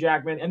Bale, Hugh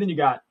Jackman, and then you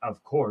got,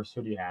 of course,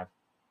 who do you have?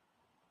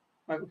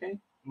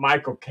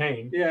 Michael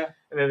Caine. Yeah.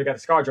 And then we got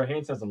Scarlett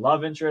Johansson as the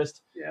love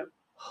interest. Yeah.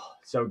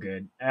 So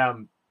good.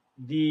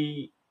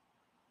 The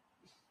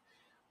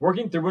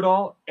working through it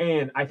all,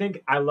 and I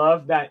think I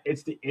love that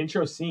it's the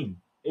intro scene.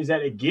 Is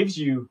that it gives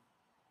you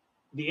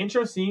the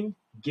intro scene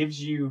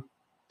gives you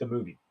the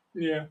movie.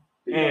 Yeah.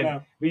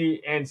 And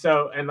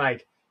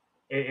like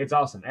it's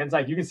awesome. And it's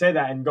like you can say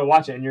that and go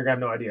watch it and you're gonna have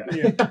no idea.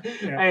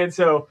 Yeah. And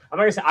so I'm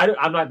not gonna say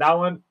I'm not that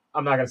one.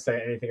 I'm not gonna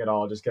say anything at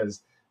all just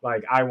because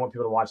like I want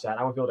people to watch that.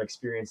 I want people to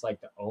experience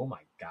like the oh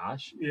my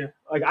gosh. Yeah.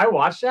 Like I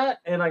watched that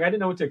and like I didn't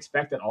know what to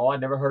expect at all. I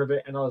never heard of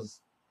it and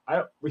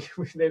we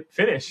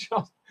finished.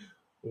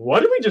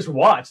 What did we just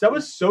watch? That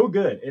was so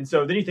good. And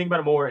so then you think about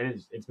it more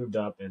and it's moved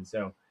up. And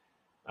so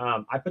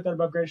I put that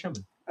above Greatest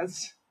Showman.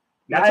 That's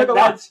a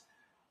lot.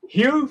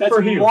 Hugh that's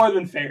for Hugh. More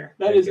than fair.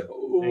 That is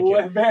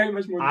very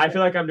much more than I fair.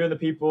 feel like I'm doing the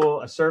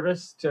people a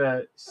service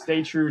to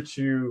stay true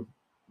to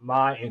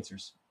my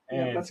answers.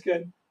 And yeah, that's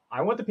good.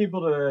 I want the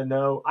people to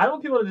know. I don't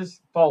want people to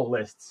just follow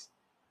lists.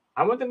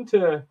 I want them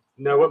to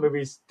know what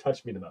movies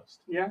touch me the most.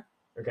 Yeah.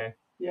 Okay.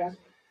 Yeah.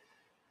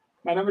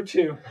 My number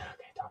 2. Okay,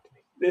 talk to me.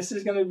 This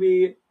is going to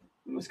be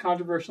the most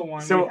controversial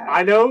one. So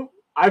I know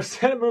I've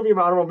said a movie in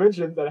my honorable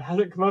mentions that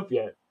hasn't come up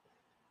yet.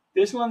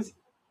 This one's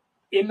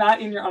not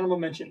in your honorable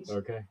mentions.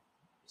 Okay.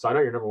 So I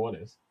know your number 1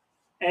 is.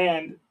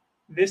 And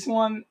this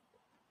one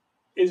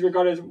is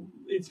regarded as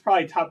it's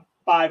probably top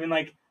 5 in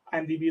like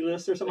IMDb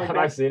list or something like that.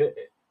 Have I seen it?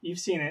 You've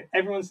seen it.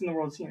 Everyone's in the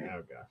world seen it.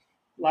 Oh gosh.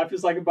 Life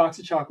is like a box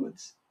of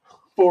chocolates.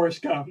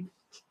 Forrest Gump.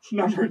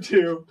 Number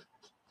 2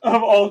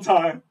 of all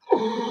time.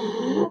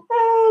 Oh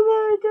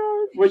my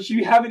god. Which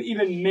you haven't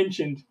even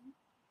mentioned.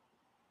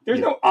 There's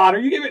no honor.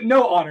 You gave it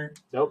no honor.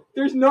 Nope.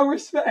 There's no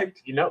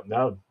respect.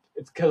 No.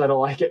 It's because I don't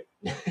like it.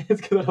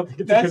 It's because I don't think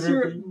it's That's a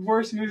good movie. your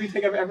worst movie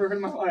take I've ever heard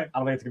in my life. I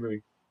don't think it's a good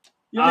movie.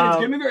 You think it's a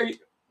good movie?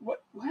 Or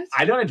what?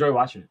 I don't enjoy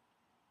watching it.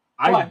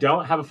 Why? I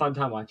don't have a fun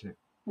time watching it.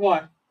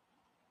 Why?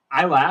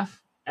 I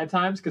laugh at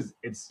times because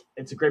it's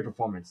a great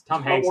performance.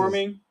 Tom Hanks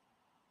Heartwarming.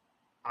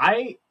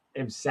 I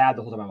am sad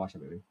the whole time I watch the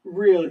movie.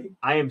 Really?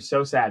 I am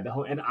so sad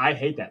and I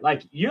hate that.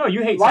 Like you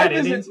hate sad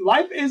endings.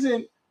 Life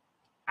isn't.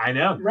 I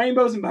know.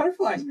 Rainbows and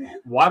butterflies, man.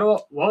 Why do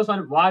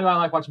I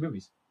like watching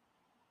movies?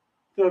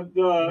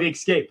 The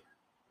escape.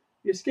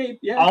 The escape,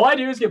 yeah. All I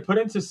do is get put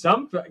into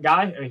some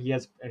guy. I mean, he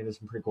has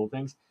some pretty cool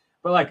things,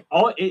 but like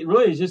it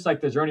really is just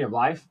like the journey of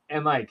life,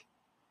 and like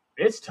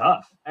it's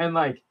tough, and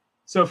like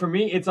so for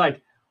me, it's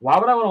like why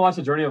would I want to watch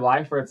a journey of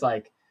life where it's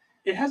like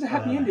it has a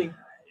happy ending?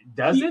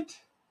 Does it?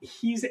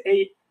 He's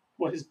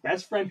his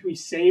best friend who he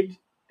saved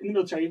in the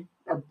military.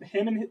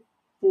 Him and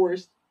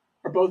Forrest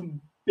are both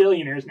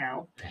billionaires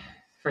now.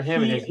 For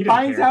him, he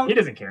doesn't care. He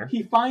doesn't care.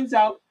 He finds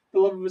out the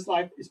love of his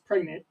life is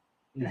pregnant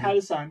and had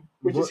a son,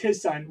 which is his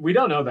son. We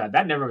don't know that.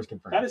 That never was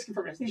confirmed. That is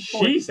confirmed.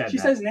 She said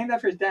says named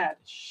after his dad.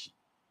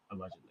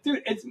 Allegedly.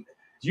 Dude, it's... Do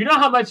you know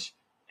how much...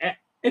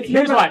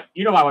 Here's why.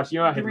 You know why I watch. You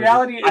know I hate the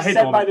reality is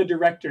set by the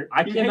director.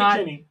 I cannot...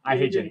 Jenny. I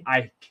hate Jenny.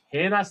 I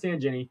cannot stand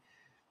Jenny.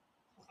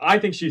 I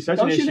think she's such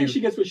an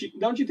issue.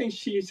 Don't you think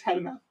she's had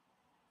enough?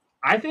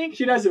 I think...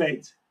 She does have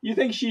AIDS. You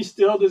think she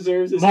still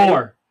deserves this?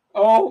 More. Hate?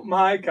 Oh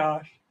my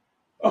gosh.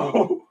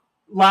 Oh.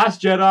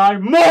 Last Jedi.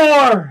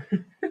 More!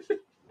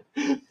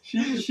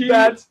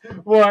 That's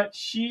what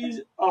she's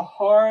a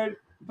hard,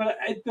 but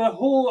the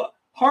whole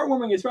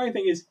heartwarming, inspiring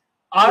thing is,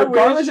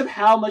 regardless of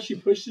how much she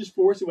pushes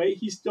Forrest away,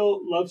 he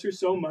still loves her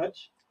so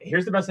much.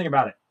 Here's the best thing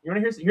about it. You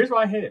want to hear? Here's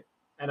why I hate it,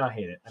 and I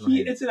hate it.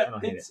 Here's why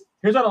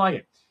I don't like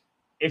it.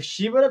 If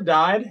she would have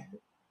died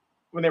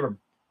when they were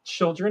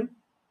children,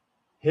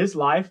 his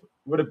life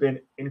would have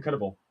been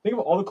incredible. Think of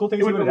all the cool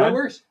things he would have done.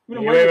 Worse. It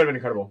would have been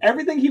incredible.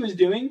 Everything he was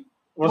doing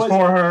was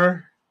for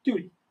her.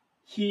 Dude,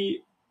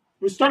 he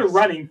started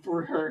running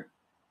for her.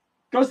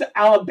 Goes to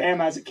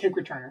Alabama as a kick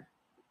returner.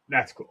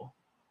 That's cool.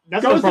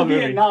 That's goes to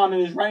Vietnam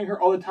and is running her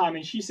all the time.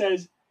 And she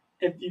says,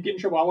 if you get in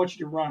trouble, I want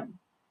you to run.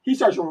 He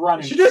starts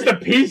running. She does the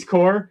Peace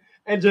Corps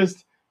and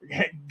just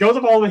goes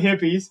up all the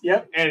hippies.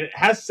 Yep. And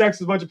has sex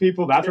with a bunch of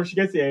people. That's where she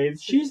gets the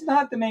AIDS. She's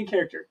not the main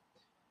character.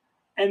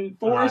 And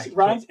Forrest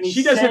runs and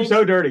she does him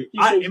so dirty.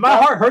 My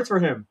heart hurts for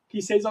him.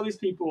 He saves all these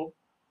people.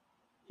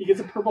 He gets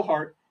a Purple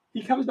Heart.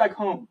 He comes back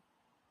home.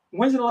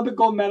 Wins an Olympic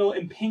gold medal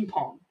in ping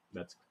pong.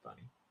 That's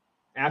funny.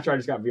 After I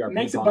just got VR,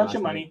 makes a bunch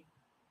of money.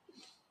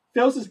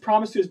 Fulfills his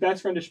promise to his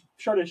best friend to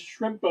start a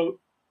shrimp boat.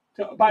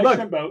 A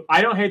shrimp boat.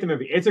 I don't hate the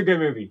movie. It's a good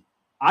movie.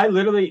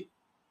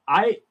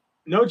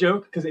 No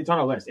joke, because it's on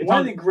our list. It's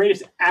one of the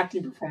greatest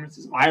acting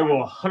performances of all time. I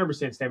will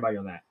 100% stand by you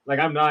on that. Like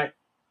I'm not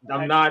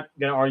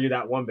gonna argue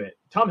that one bit.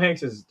 Tom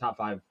Hanks is top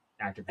 5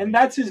 actor. And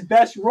that's his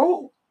best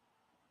role.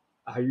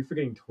 Are you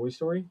forgetting Toy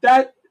Story?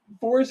 That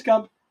Forrest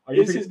Gump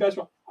is his best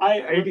role.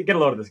 You get a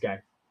load of this guy.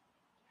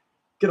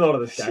 Get a load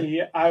of this guy.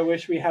 See, I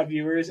wish we had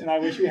viewers, and I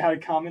wish we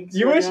had comments.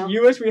 You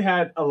wish we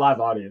had a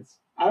live audience.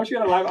 I wish we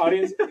had a live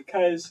audience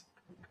because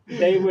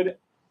they would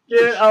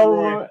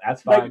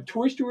That's fine. Like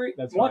Toy Story.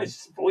 That's one fine.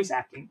 is voice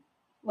acting.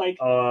 Like,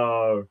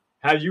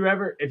 have you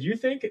ever? If you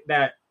think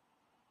that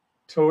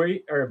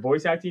toy or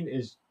voice acting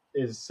is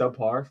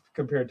subpar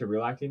compared to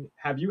real acting,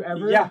 have you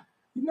ever? Yeah.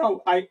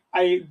 No,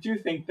 I do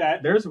think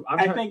that.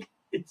 I think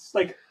it's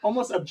like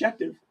almost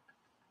objective.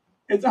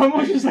 It's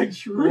almost just like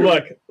true.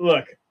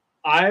 Look.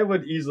 I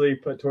would easily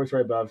put Toy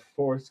Story above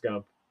Forrest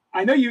Gump.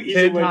 I know you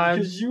easily would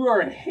because you are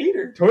a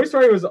hater. Toy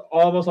Story was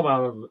almost on my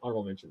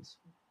honorable mentions.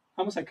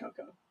 Almost like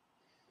Coco.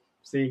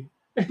 See?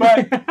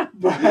 But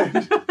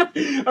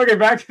okay,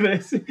 back to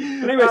this. But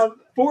anyways,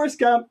 Forrest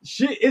Gump.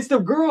 It's the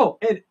girl.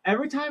 And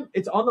every time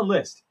it's on the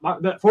list.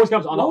 Forrest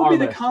Gump's on the list. What would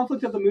be the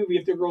conflict of the movie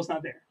if the girl's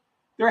not there?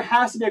 There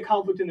has to be a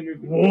conflict in the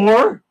movie.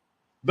 War?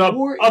 The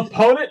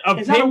opponent of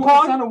ping pong?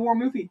 It's not a war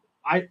movie.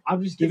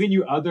 I'm just giving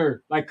you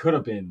other, could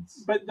have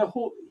beens. But the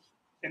whole...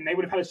 And they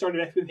would have had to start it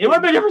with him. It would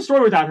have been a different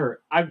story without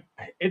her.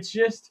 It's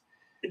just...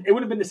 It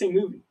would have been the same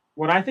movie.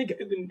 When I think...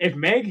 If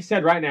Meg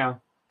said right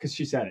now, because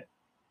she said it.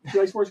 She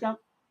likes Forrest Gump?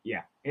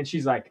 Yeah. And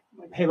she's like,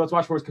 hey, let's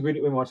watch Forrest because we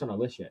didn't watch it on our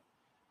list yet.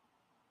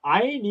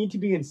 I need to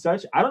be in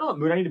such... I don't know what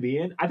mood I need to be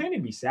in. I think I need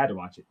to be sad to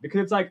watch it. Because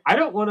it's like, I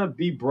don't want to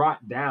be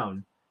brought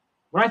down.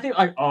 When I think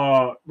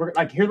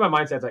here's my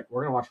mindset. It's like,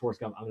 we're going to watch Forrest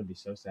Gump. I'm going to be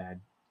so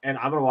sad. And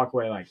I'm going to walk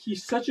away like...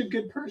 He's such a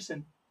good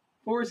person.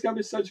 Forrest Gump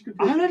is such a good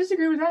person. I don't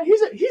disagree with that.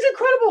 He's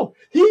incredible.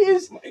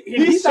 He's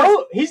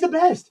the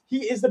best. He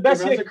is the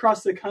best. He runs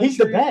across the country. He's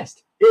the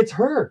best. It's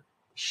her.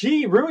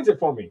 She ruins it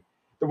for me.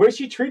 The way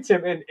she treats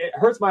him, and it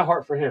hurts my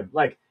heart for him.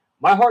 Like,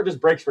 my heart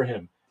just breaks for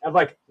him. And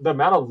the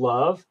amount of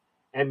love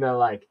and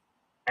the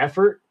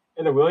effort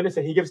and the willingness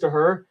that he gives to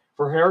her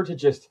for her to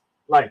just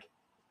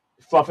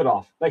fluff it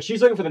off. Like,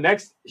 she's looking for the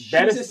next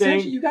best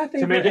thing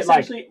to make it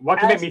what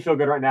can make me feel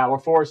good right now. Where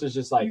Forrest is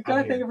just you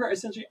gotta think of her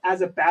essentially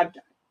as a bad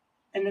guy.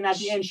 And then at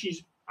the end,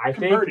 she's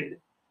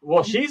converted.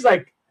 She's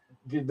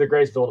the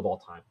greatest villain of all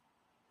time.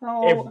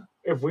 Oh,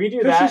 if we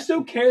do that, she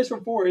still cares for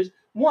Forrest.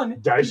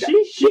 Does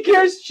she? She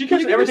cares. She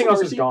cares. Everything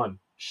else is gone.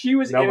 She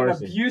was in an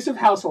abusive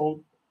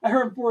household.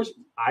 Her and Forrest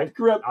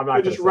grew up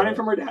just running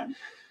from her dad.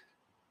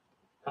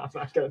 I'm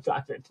not going to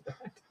dive into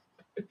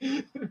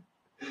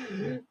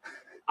that.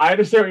 I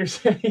understand what you're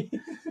saying.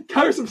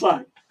 Cut her some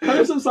slack. Cut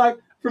her some slack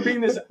for being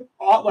this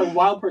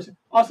wild person.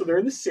 Also, they're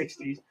in the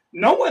 60s.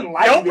 No one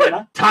likes Don't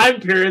put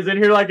time periods in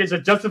here like it's a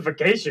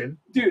justification.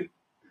 Dude,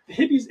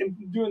 hippies and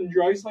doing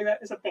drugs like that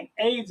is a thing.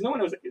 AIDS, no one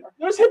knows that either.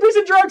 There's hippies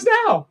and drugs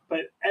now. But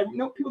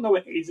people know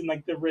what AIDS and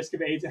the risk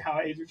of AIDS and how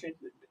AIDS are changed.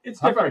 It's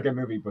different. About a good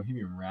movie,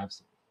 Bohemian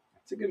Rhapsody.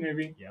 It's a good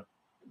movie. Yep.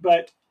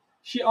 But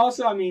she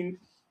also,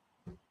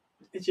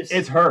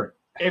 it's her.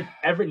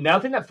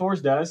 Nothing that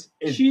Forrest does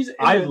is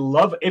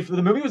if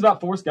the movie was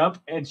about Forrest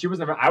Gump and she was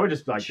never, I would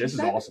just be like, this is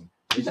awesome.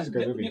 This is a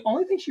great movie. The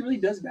only thing she really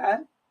does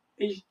bad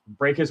is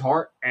break his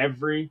heart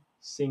every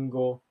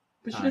single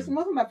But she doesn't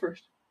love him at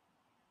first.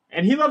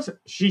 And he loves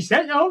her. She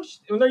said no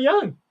when they're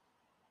young.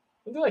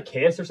 Didn't they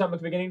kiss or something at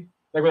the beginning?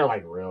 When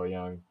they're real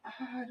young.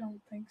 I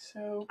don't think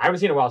so. I haven't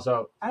seen it in a while,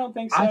 so I don't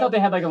think so. I thought they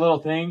had a little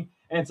thing,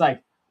 and it's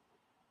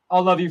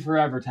I'll love you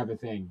forever type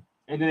of thing.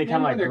 And then they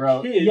kind of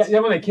grow. Kids. Yeah,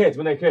 when they're kids.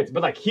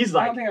 But he's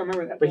I don't think I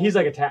remember that. But he's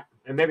a tap,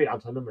 and maybe I'm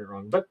remembering it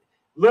wrong. But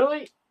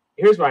literally,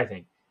 here's what I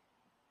think.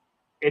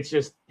 It's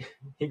just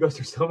he goes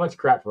through so much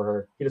crap for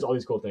her. He does all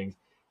these cool things.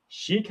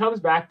 She comes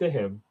back to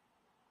him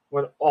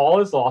when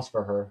all is lost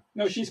for her.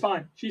 No, she's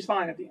fine. She's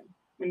fine at the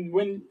end.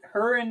 When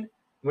her and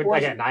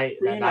at night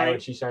when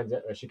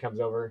she comes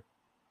over,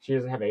 she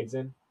doesn't have AIDS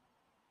in.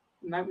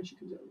 The night when she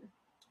comes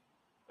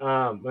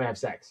over. When they have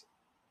sex.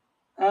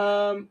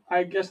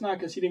 I guess not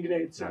because he didn't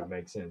get AIDS. So. That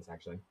makes sense,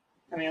 actually.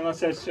 Unless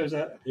that shows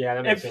a... Yeah,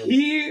 that makes sense. If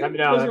he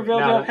was revealed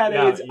to have had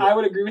AIDS, I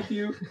would agree with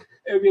you.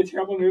 It would be a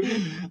terrible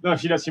movie. No,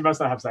 she does. She must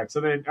not have sex. So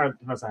they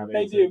must not have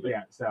AIDS. They do.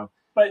 Yeah, so...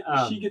 But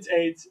she gets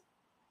AIDS.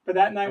 But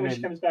that night when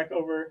she comes back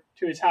over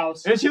to his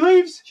house... And she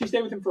leaves! She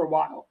stayed with him for a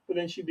while, but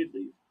then she did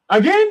leave.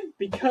 Again?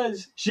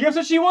 Because... She gets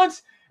what she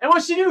wants, and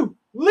what's she do?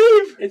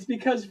 Leave! It's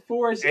because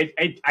Forrest I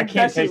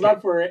can't take his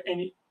love for her,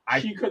 and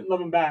she couldn't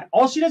love him back.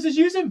 All she does is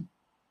use him.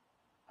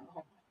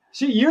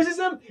 She uses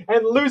him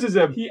and loses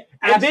him.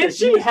 And then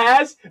she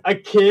has a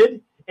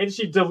kid, and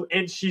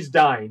she's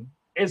dying.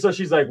 And so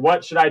she's like,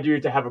 what should I do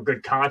to have a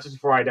good conscience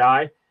before I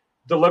die?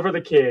 Deliver the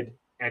kid,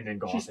 and then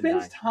go off and die. She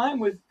spends time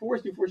with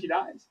Forrest before she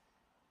dies.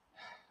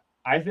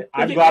 I'm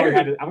glad we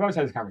had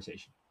this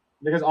conversation.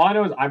 Because all I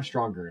know is I'm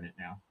stronger in it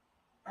now.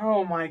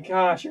 Oh my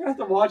gosh. You're going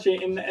to have to watch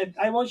it. And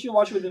I want you to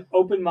watch it with an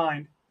open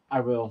mind. I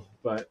will,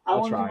 but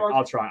I'll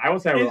try. I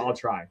won't say I will. I'll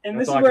try. And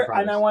this is where,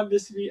 and I want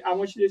this to be, I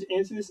want you to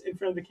answer this in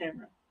front of the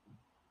camera.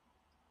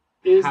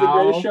 Is The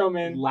Greatest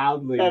Showman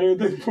loudly better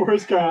than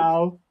Forrest Gump?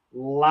 How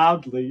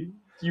loudly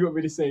do you want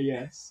me to say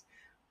yes?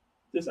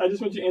 I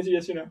just want you to answer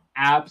yes or no.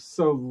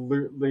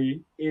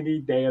 Absolutely, any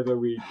day of the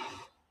week,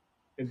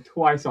 and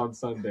twice on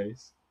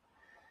Sundays.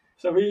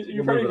 So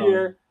you've heard it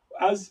here.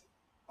 As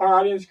our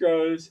audience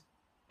grows,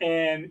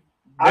 and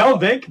They'll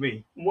thank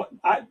me.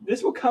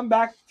 This will come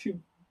back to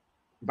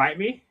bite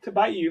me. To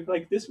bite you.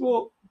 Like this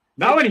will.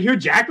 Not when Hugh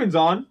Jackman's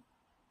on.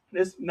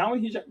 Not when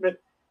Hugh Jackman,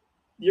 but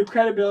your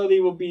credibility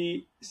will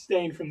be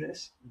stained from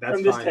this.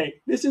 From this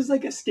take. This is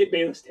like a Skip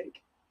Bayless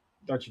take.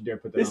 Don't you dare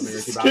put that on me,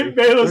 Ricky Skip Bobby.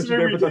 Bayless Don't you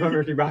dare put that on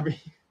Ricky Bobby.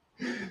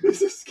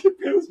 This is Skip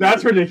Bayless.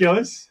 That's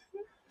ridiculous.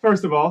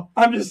 First of all,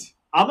 I'm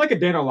like a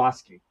Dan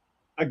Orlovsky.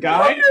 A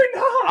guy. No, you're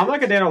not. I'm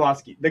like a Dan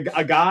Orlovsky.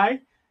 A guy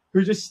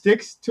who just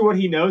sticks to what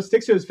he knows,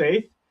 sticks to his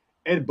faith,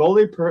 and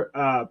boldly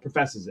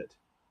professes it.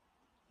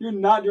 You're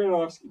not Dan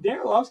Orlovsky. Dan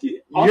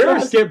Orlovsky. You're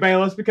Skip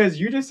Bayless because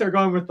you just are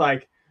going with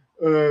like.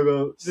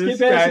 Skip Bayless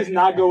does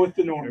not go with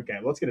the norm. Okay,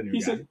 let's get a new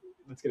guy.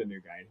 Let's get a new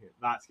guy in here.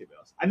 Not Skip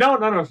Bayless. I know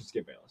none of us are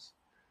Skip Bayless.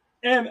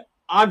 And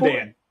I'm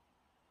Dan.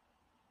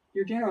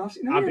 You're Dan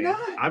Orlovsky? No, you're not.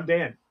 I'm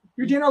Dan.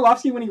 You're Dan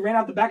Orlovsky when he ran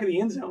out the back of the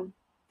end zone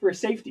for a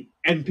safety.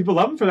 And people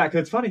love him for that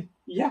because it's funny.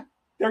 Yeah.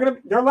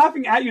 They're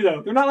laughing at you,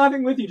 though. They're not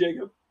laughing with you,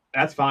 Jacob.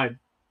 That's fine.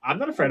 I'm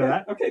not afraid of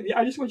that. Okay,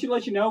 I just want you to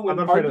let you know when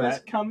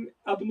arguments come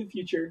up in the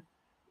future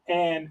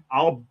and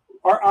I'll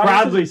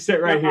proudly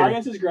sit right here. Our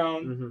audience has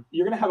grown. Mm-hmm.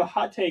 You're going to have a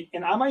hot take,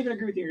 and I might even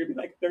agree with you. They're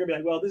going to be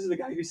like, well, this is the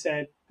guy who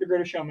said The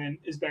Greatest Showman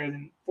is better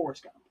than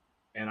Forrest Gump.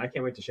 And I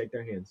can't wait to shake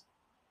their hands.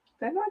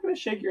 They're not going to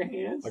shake your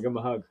hands. I'll give them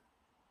a hug.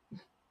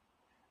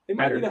 They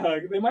might need a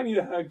hug. They might need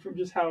a hug from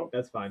just how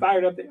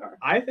fired up they are.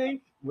 I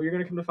think what you're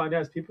going to come to find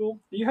out is people...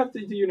 You have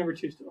to do your number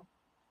 2 still.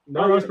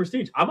 No, it's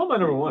Prestige. I'm on my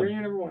number 1. You're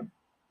your number 1.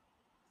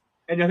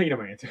 And I think you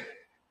know my answer.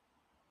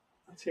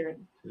 Let's hear it.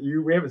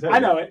 We haven't said it. I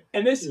know it.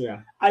 And this,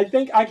 I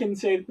think I can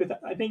say,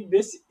 I think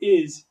this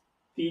is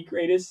the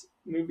greatest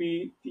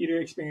movie theater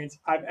experience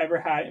I've ever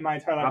had in my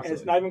entire life. Absolutely. And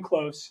it's not even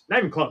close. Not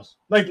even close.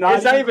 Like,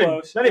 it's not even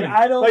close. Not even.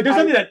 There's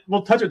something that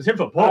will touch with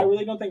 10-foot pole. I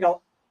really don't think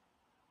I'll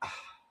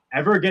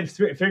ever again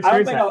experience that. I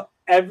don't think I'll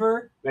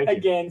ever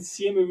again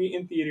see a movie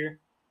in theater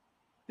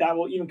that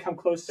will even come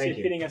close to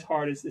hitting as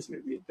hard as this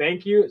movie.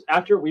 Thank you.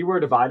 After we were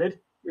divided.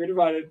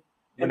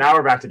 But now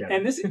we're back together.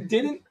 And this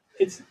didn't,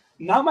 it's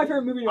not my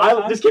favorite movie of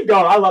all time. Just keep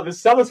going. I love this.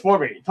 Sell this for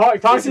me.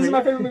 This isn't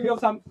my favorite movie of all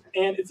time.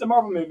 And it's a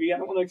Marvel movie. I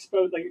don't want to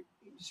expose,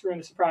 just ruin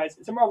the surprise.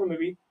 It's a Marvel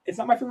movie. It's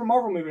not my favorite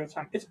Marvel movie of all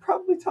time. It's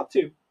probably top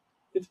 2.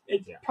 It's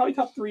probably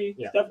top 3.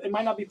 Yeah. It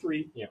might not be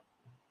 3.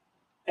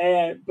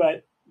 Yeah.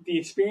 But the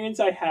experience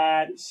I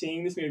had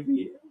seeing this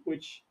movie,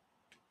 which,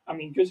 I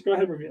mean, just go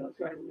ahead and reveal it.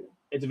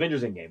 It's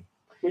Avengers Endgame.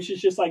 Which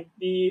is just like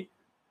the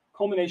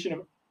culmination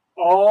of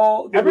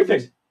all the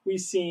movies we've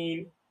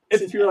seen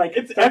since we were like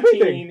 13.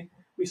 Everything.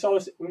 We saw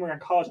this when we were in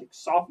college, like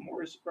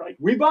sophomores, or like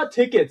we bought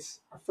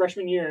tickets our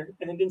freshman year,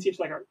 and then didn't see it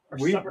like our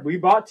summer. We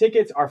bought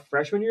tickets our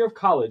freshman year of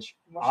college.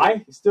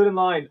 I stood in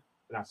line.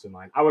 Not stood in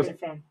line.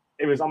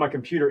 It was on my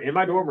computer in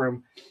my dorm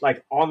room,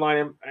 like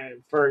online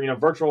for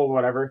virtual or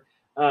whatever,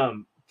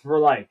 for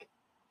like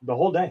the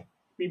whole day.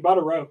 We bought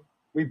a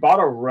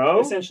row.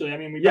 Essentially. I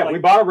mean, we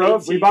bought a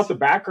row. We bought the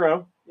back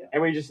row,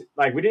 and we just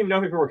we didn't even know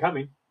if people were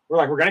coming. We're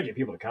like, we're gonna get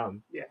people to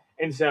come. Yeah.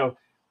 And so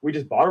we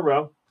just bought a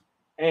row,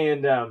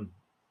 and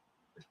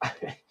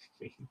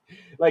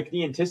like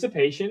the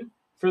anticipation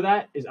for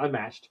that is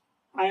unmatched.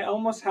 I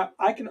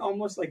can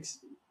almost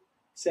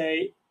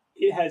say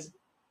it has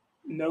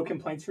no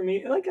complaints for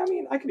me. Like, I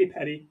mean, I can be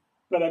petty,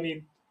 but I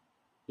mean,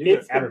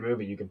 it's every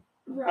movie you can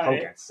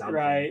poke at something.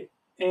 Right.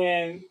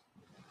 And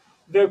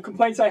the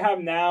complaints I have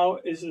now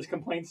is just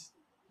complaints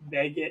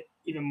they get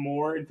even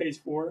more in Phase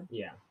 4.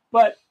 Yeah.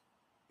 But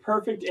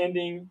perfect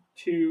ending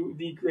to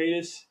the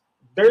greatest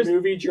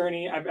movie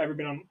journey I've ever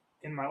been on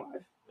in my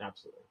life.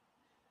 Absolutely.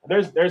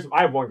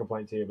 I have one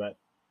complaint too, but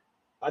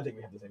I think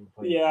we have the same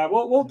complaint. Yeah,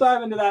 we'll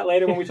dive into that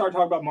later when we start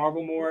talking about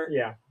Marvel more.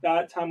 Yeah.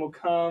 That time will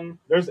come.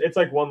 It's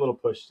like one little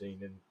push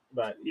scene,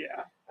 but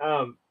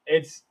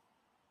it's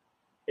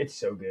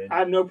so good. I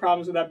have no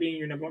problems with that being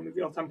your number 1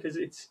 movie of all time because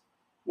it's,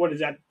 what is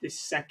that, the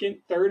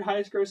third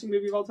highest grossing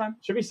movie of all time?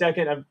 Should be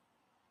second.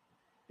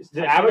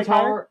 Did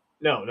Avatar?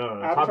 No.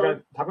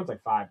 Avatar? Top Gun's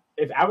like 5.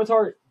 If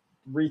Avatar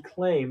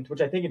reclaimed, which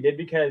I think it did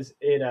because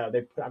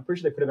I'm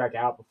pretty sure they put it back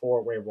out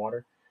before Way of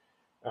Water.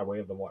 Way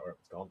of the Water, whatever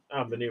it's called.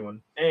 The new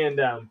one.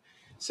 And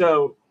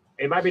so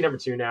it might be number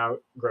 2 now,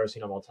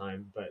 grossing of all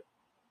time, but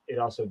it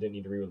also didn't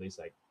need to re-release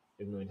like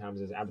as many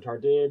times as Avatar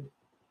did.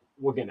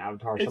 We'll get an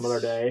Avatar some other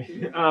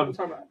day.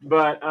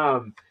 But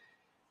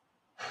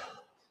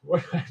where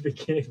do I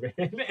begin,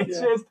 man? It's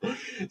just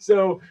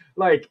so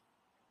like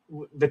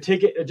the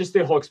ticket, just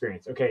the whole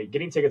experience. Okay,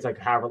 getting tickets like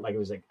however, like it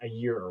was like a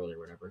year early or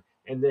whatever,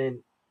 and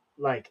then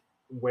like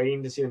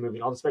waiting to see the movie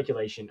and all the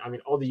speculation. I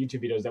mean, all the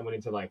YouTube videos that went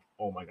into like,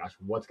 oh my gosh,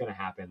 what's gonna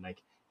happen?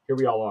 Like, here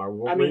we all are.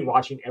 We're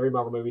watching every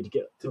Marvel movie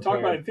to talk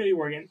about Infinity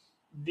War again.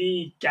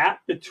 The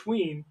gap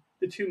between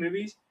the 2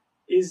 movies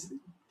is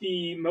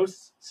the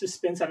most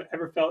suspense I've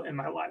ever felt in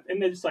my life,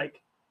 and it's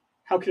like,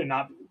 how could it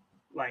not be?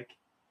 Like,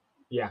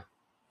 yeah.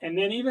 And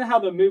then even how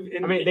the movie...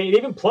 they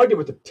even plugged it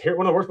with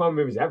one of the worst Marvel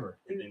movies ever.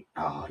 And then,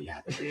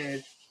 they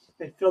did.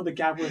 They filled the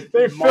gap with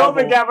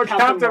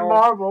Captain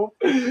Marvel.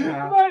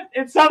 Yeah. But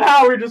it's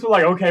somehow we just were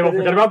like, okay, we'll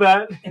forget about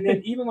that. And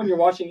then even when you're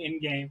watching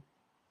Endgame,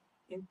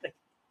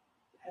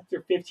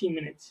 after 15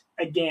 minutes,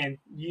 again,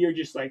 you're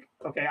just like,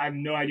 okay, I have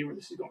no idea where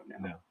this is going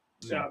now.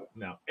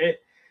 No. It's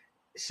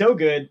so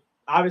good.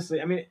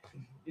 Obviously, I mean,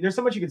 there's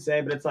so much you could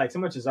say, but it's like so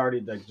much is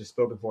already like just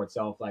spoken for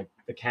itself. Like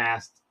the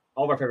cast,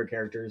 all of our favorite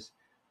characters,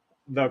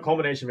 the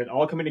culmination of it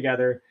all coming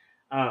together.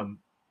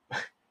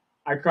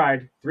 I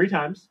cried 3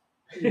 times.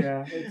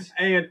 Yeah,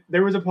 and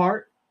there was a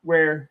part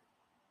where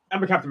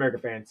I'm a Captain America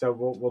fan,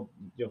 so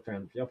you'll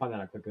find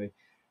that out quickly.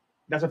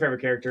 That's my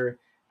favorite character.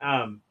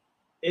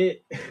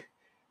 It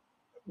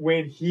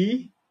when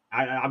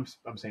I'm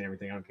saying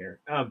everything. I don't care.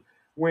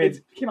 When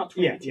it came out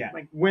 2018. Yeah.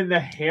 Like when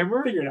the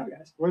hammer, figure it out,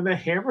 guys. When the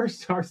hammer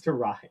starts to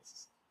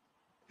rise,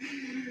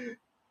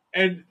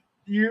 and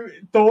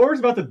Thor's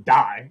about to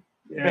die.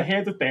 Yeah. The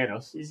hands of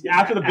Thanos. He's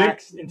after the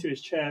axe into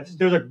his chest.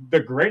 There's the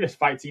greatest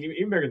fight scene,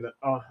 even bigger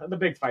than the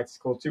big fight's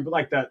cool too. But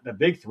like the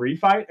big 3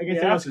 fight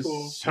against Thanos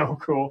is so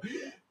cool.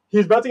 Yeah.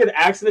 He's about to get an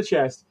axe in the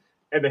chest,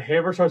 and the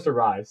hammer starts to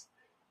rise,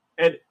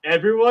 and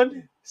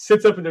everyone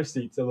sits up in their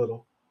seats a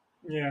little.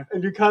 Yeah.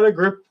 And you kind of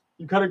grip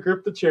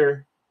the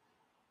chair,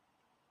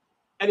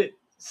 and it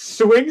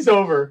swings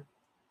over,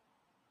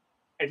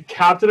 and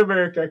Captain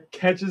America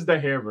catches the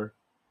hammer.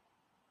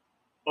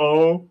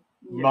 Oh.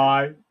 Yeah.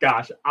 My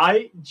gosh,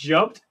 I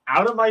jumped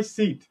out of my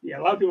seat. Yeah,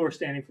 a lot of people were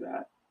standing for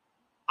that.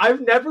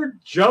 I've never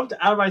jumped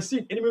out of my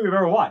seat in any movie I've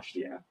ever watched.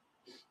 Yeah.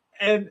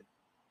 And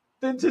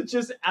then to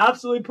just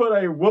absolutely put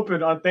a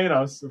whooping on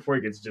Thanos before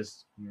he gets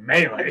just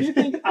melee. I do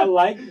think I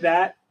like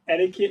that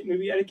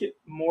movie etiquette,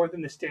 more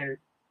than the standard.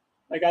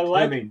 Like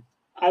it's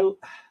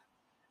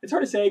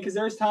hard to say because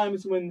there's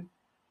times when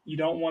you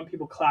don't want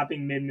people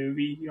clapping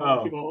mid-movie. You don't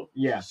want people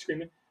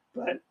screaming.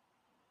 But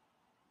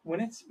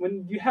when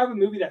you have a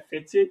movie that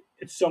fits it,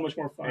 it's so much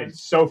more fun.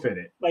 It's so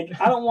fitted. Like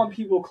I don't want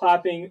people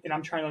clapping and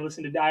I'm trying to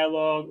listen to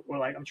dialogue or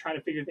like I'm trying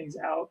to figure things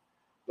out.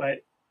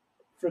 But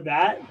for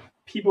that,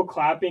 people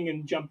clapping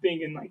and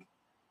jumping and like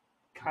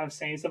kind of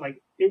saying stuff, like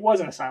it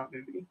wasn't a silent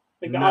movie.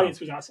 Like the audience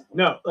was not silent.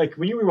 No, like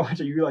when you rewatch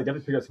it, you like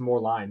definitely pick up some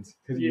more lines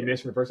because you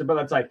missed from the first one. But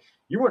that's like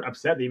you weren't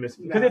upset that you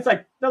missed because it's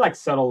like they're like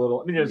subtle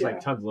little. I mean, there's like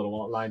tons of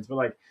little lines, but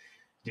like,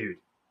 dude,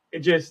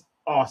 it just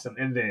awesome.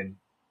 And then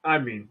I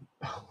mean.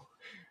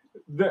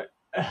 Gosh,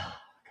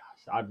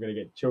 I'm gonna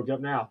get choked up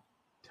now.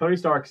 Tony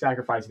Stark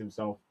sacrificing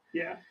himself.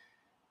 Yeah.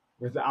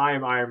 With the I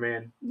am Iron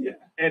Man. Yeah.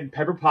 And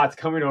Pepper Potts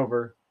coming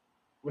over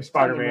with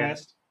Spider-Man.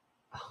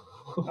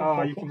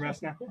 Oh, you can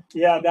rest now.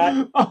 Yeah,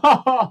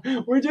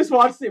 that. We just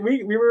watched it.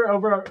 We were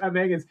over at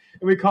Megan's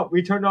and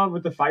we turned on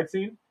with the fight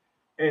scene,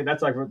 and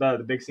that's like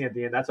the big scene at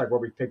the end. That's like where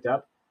we picked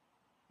up.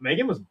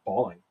 Megan was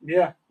bawling.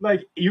 Yeah.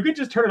 Like you could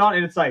just turn it on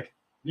and it's like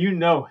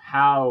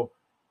how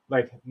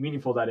like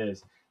meaningful that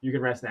is. You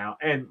can rest now.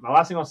 And my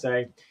last thing I'll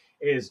say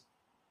is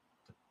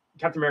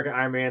Captain America and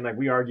Iron Man, like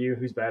we argue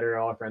who's better,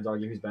 all our friends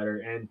argue who's better.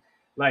 And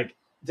like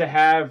to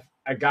have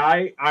a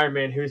guy, Iron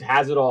Man, who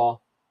has it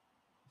all,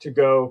 to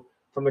go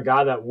from the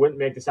guy that wouldn't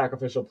make the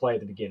sacrificial play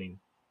at the beginning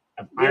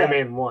of Iron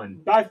Man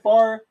 1. By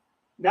far,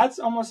 that's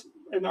almost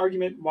an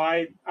argument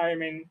why Iron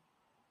Man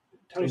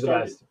Tony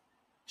Stark,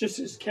 just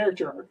his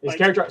character arc. His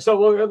character arc. So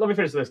let me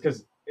finish this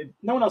because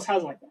no one else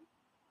has it like that.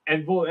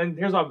 And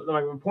here's my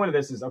point of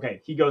this is,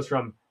 okay, he goes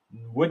from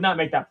would not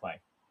make that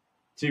play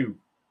to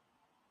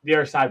the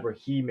other side where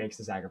he makes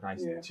the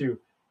sacrifice to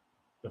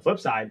the flip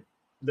side,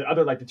 the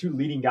other, like the 2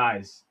 leading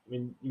guys. I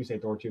mean, you can say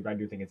Thor too, but I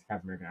do think it's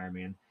Captain America and Iron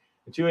Man.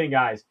 The 2 leading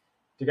guys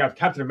to have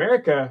Captain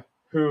America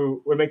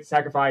who would make the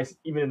sacrifice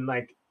even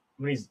like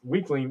when he's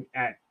weakling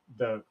at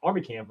the army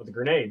camp with the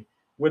grenade,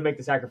 would make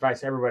the sacrifice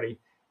to everybody,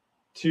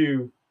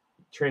 to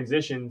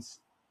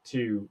transitions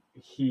to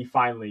he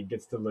finally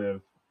gets to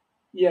live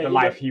the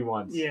life he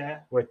wants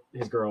with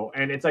his girl.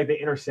 And it's like they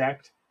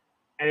intersect.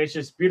 And it's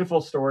just beautiful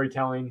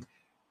storytelling.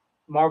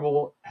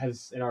 Marvel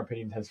has, in our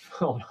opinion, has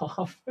fallen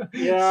off.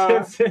 Yeah.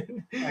 Like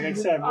I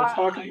said, we'll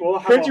talk. We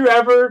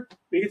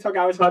can talk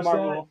hours about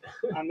Marvel.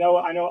 I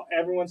know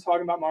everyone's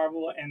talking about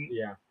Marvel, and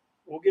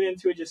we'll get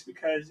into it just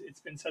because it's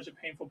been such a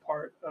painful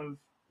part of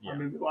our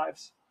movie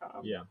lives.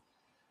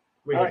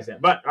 We hate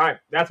that. But all right,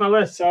 that's my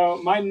list.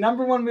 So my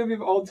number 1 movie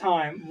of all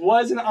time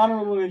was an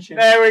honorable mention.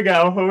 There we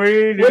go.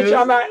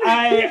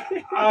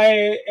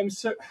 I am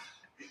so.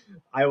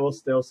 I will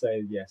still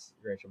say yes.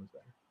 Rachel was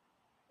better.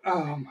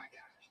 Oh my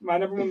gosh! My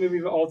number 1 movie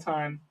of all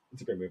time.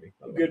 It's a great movie.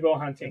 Good Will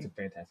Hunting. It's a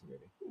fantastic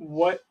movie.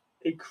 What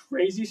a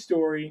crazy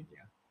story!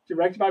 Yeah.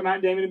 Directed by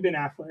Matt Damon and Ben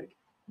Affleck.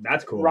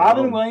 That's cool.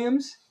 Robin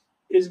Williams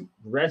is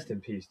rest in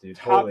peace, dude.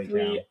 Top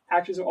 3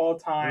 actors of all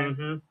time.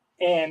 Mm-hmm.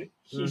 And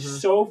he's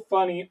so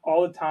funny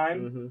all the time.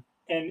 Mm-hmm.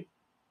 And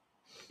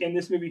in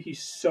this movie,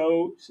 he's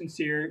so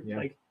sincere. Yeah.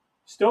 Like,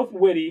 still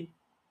witty,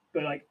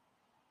 but like...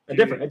 It's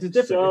different. It's a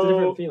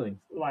different feeling.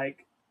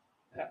 Like,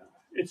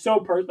 it's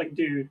so like,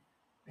 dude,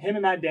 him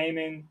and Matt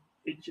Damon,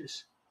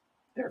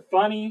 they're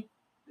funny.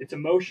 It's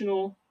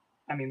emotional.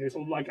 I mean, there's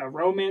like a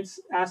romance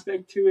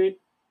aspect to it.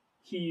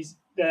 He's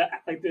the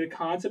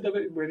concept of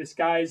it where this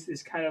guy's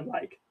this kind of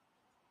like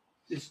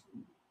this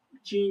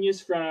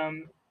genius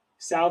from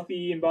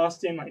Southie in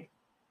Boston, like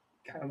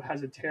kind of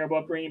has a terrible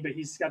upbringing, but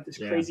he's got this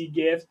crazy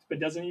gift, but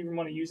doesn't even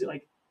want to use it.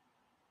 Like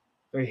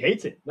He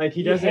hates it. Like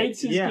he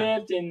hates his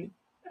gift, and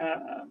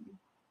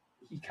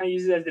he kind of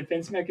uses it as a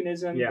defense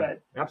mechanism. Yeah,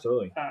 but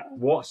absolutely.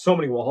 So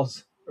many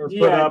walls are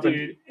put up,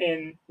 dude.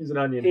 And he's an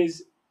onion.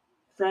 His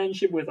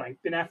friendship with like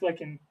Ben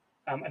Affleck and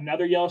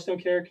another Yellowstone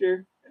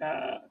character,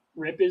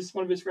 Rip is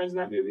one of his friends in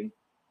that movie.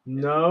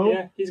 No.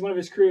 Yeah, he's one of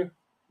his crew.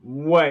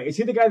 Wait, is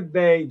he the guy that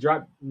they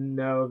drop?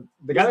 No,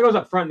 the guy that goes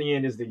up front in the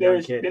end is the young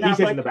kid. He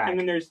sits in the back. And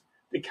then there's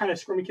the kind of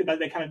squirmy kid that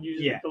they kind of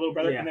use the little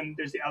brother, and then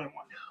there's the other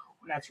one,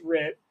 and that's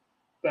Rip.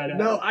 But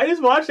no, I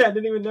just watched that.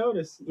 Didn't even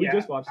notice. We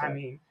just watched that. I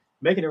mean,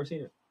 Macon never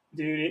seen it.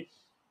 Dude, it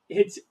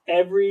hits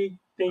everything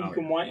you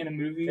can want in a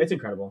movie. It's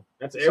incredible.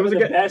 It was the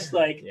best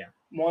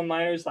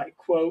one-liners, like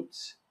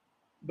quotes.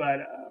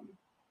 But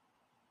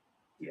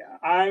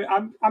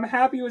I'm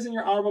happy it was in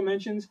your honorable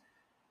mentions.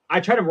 I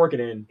try to work it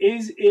in.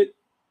 Is it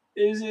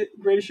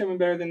Greatest Showman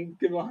better than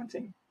Good Will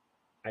Hunting?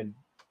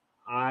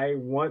 I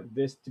want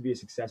this to be a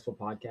successful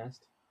podcast.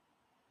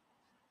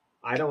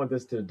 I don't want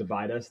this to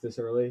divide us this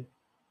early.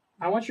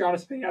 I want your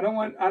honest opinion. I don't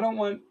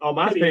want. Oh,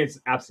 my opinion is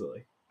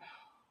absolutely.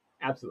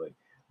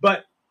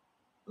 But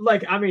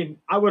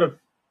I would have.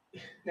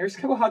 There's a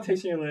couple hot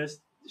takes on your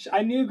list.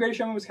 I knew Greatest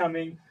Showman was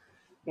coming.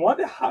 One of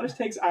the hottest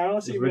takes I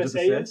honestly would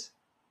say is,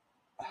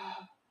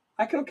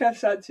 I could have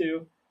catch that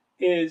too,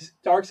 is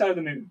Dark Side of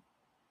the Moon.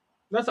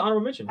 That's an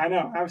honorable mention. I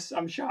know.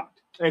 I'm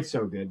shocked. It's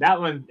so good. That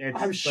one.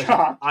 I'm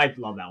shocked. I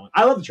love that one.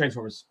 I love the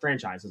Transformers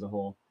franchise as a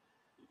whole.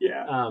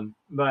 Yeah.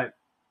 But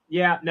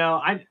yeah,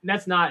 no,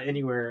 that's not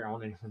anywhere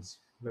on anyone's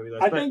movie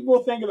list. I think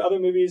we'll think of other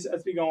movies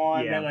as we go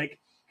on that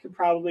could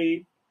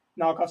probably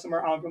knock off some of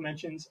our honorable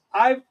mentions.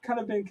 I've kind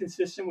of been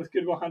consistent with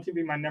Good Will Hunting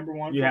being my number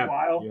one for a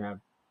while. You have.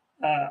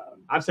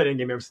 I've said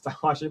Endgame ever since I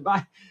watched it.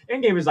 But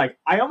Endgame is I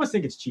almost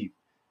think it's cheap.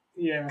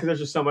 Yeah. Because there's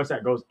just so much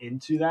that goes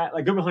into that.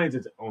 Like Good Will Hunting is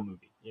its own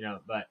movie,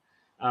 But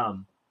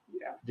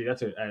dude,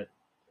 that's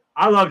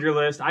I loved your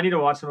list. I need to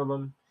watch some of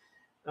them.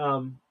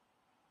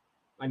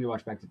 I need to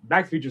watch Back to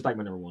the Future is like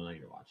my number one. I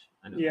need to watch.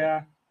 I know.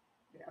 Yeah,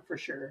 for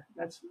sure.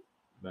 That's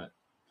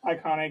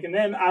iconic. And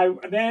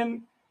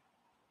then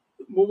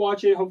we'll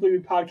watch it. Hopefully, we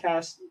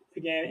podcast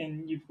again,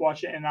 and you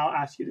watch it, and I'll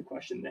ask you the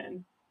question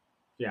then.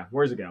 Yeah,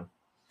 where's it go?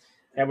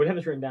 Yeah, we have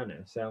this written down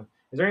now. So,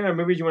 is there any other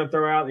movies you want to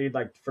throw out that you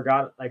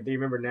forgot, do you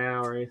remember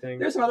now or anything?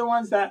 There's some other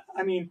ones that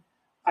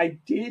I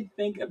did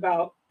think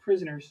about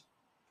Prisoners.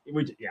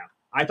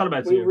 I thought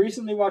about it too. We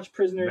recently watched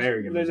Prisoners.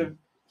 Very good. There's a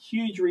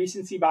huge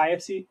recency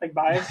bias.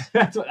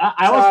 That's what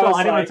I always felt.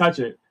 I didn't want to touch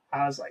it.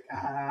 I was like,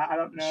 I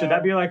don't know. Should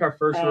that be our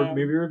first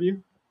movie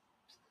review?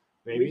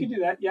 Maybe we could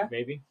do that. Yeah,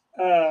 maybe.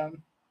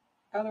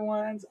 Other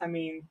ones.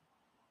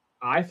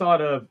 I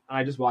thought of.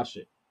 I just watched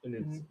it, and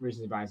it's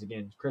recency bias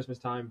again. Christmas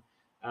time.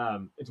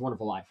 It's a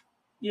Wonderful Life.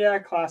 Yeah,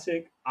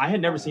 classic. I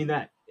had never seen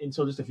that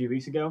until just a few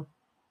weeks ago.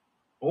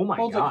 Oh my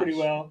gosh. Holds up pretty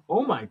well.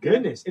 Oh my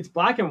goodness. It's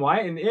black and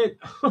white, and it.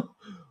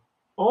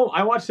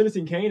 I watched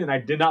Citizen Kane, and I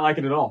did not like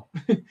it at all.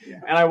 And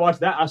I watched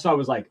that, so I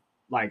was like,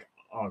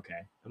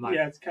 okay.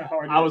 It's kind of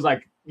hard. I was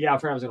like, I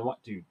forgot I was gonna watch.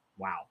 Dude,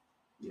 wow.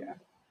 Yeah.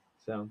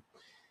 So.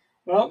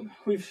 Well,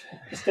 we've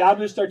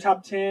established our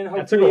top 10.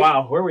 Hopefully, that took a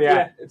while. Where are we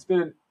at? It's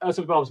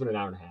almost been an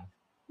hour and a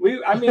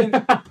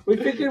half. We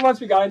figured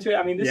once we got into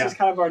it. This is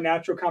kind of our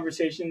natural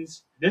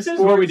conversations. This is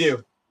what we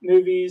do.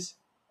 Movies.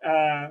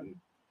 So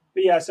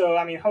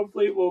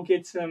hopefully we'll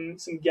get some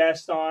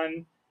guests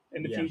on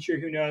in the future.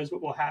 Who knows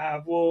what we'll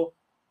have? We'll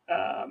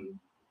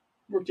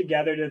work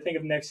together to think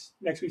of next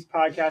week's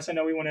podcast. I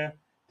know we want to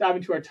dive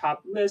into our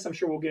top list. I'm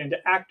sure we'll get into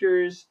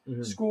actors,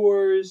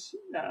 scores,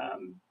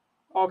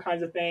 all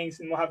kinds of things,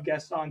 and we'll have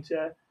guests on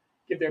to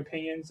give their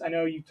opinions. I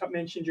know you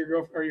mentioned your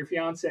girlfriend or your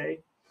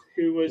fiance,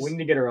 who was. We need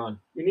to get her on.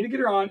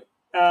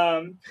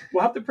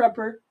 We'll have to prep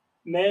her.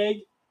 Meg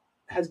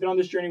has been on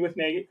this journey with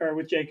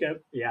Jacob,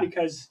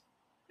 because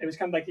it was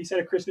kind of like he said,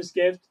 a Christmas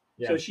gift.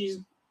 Yeah. So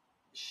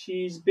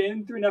she's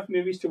been through enough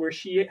movies to where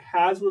she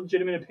has a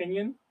legitimate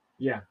opinion.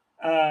 Yeah.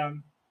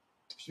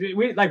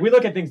 We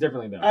look at things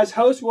differently though. As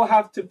hosts, we'll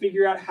have to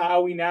figure out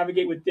how we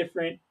navigate with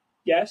different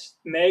guests.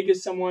 Meg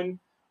is someone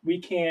we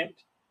can't.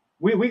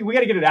 We got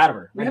to get it out of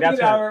her. We have to get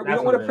it out of her. We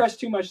don't want to press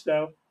too much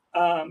though.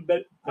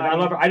 But I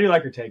love her. I do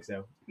like her takes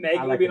though.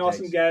 Meg will be an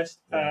awesome guest.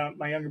 Yeah.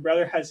 My younger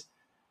brother has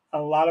a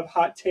lot of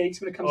hot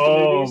takes when it comes to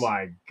movies. Oh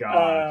my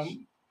gosh.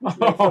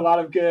 A lot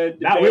of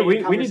good.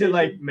 We need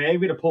to Meg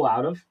we to pull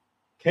out of.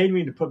 Kane we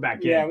need to put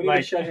back in. Yeah, we need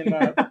to shut him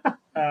up.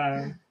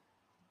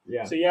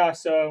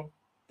 So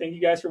thank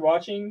you guys for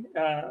watching.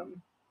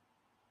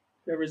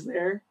 Whoever's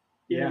there,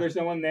 even if there's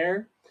no one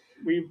there,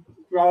 we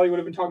probably would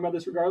have been talking about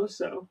this regardless.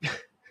 So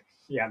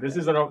this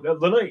is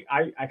literally.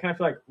 I kind of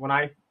feel like when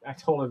I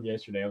told him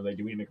yesterday, I was like,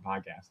 "Do we need to make a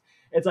podcast?"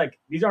 It's like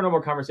these are no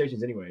more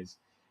conversations, anyways.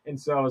 And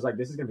so I was like,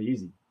 "This is gonna be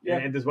easy." Yeah,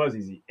 and this was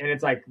easy. And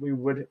it's like we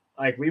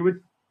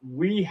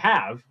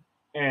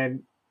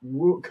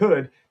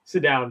could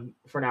sit down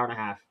for an hour and a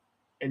half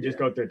and just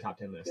go through the top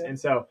 10 list. Yeah. And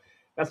so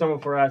that's normal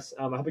for us.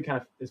 I hope it kind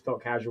of just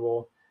felt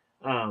casual.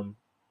 What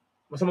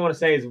something I want to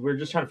say is we're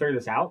just trying to figure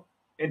this out.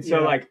 And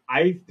so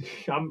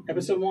I'm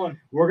episode 1.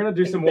 We're gonna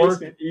do some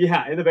work.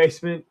 Yeah, in the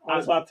basement on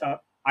his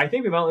laptop. I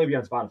think we might only be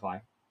on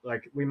Spotify.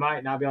 like we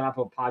might not be on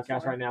Apple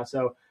Podcasts right now.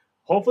 So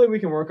hopefully we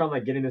can work on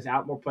like getting this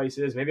out more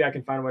places. Maybe I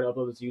can find a way to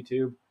upload this to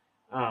YouTube.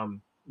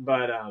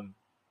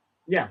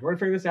 Yeah, we're gonna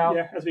figure this out.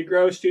 Yeah, as we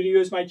grow,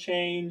 studios might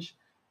change,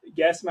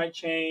 guests might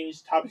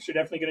change, topics are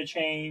definitely going to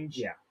change.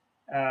 Yeah.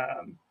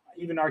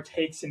 Even our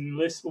takes and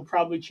lists will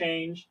probably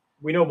change.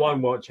 We know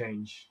one won't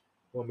change.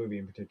 One movie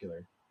in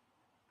particular.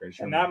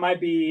 And that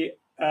might be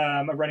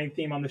a running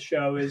theme on the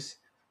show is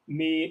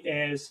me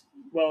as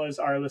well as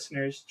our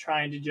listeners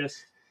trying to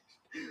just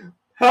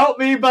help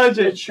me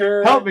budget,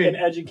 mature, help me, and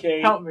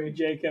educate. Help me,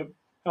 Jacob.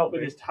 Help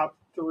with me. His top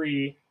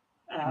 3.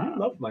 You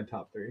love my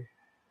top 3.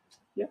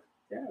 Yeah,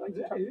 I like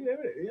that.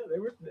 Yeah, they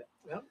were.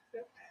 Yeah.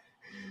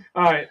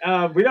 All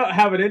right, we don't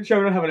have an intro,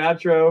 we don't have an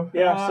outro.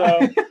 Yeah,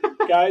 so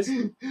guys,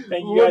 thank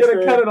you guys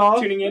for cut it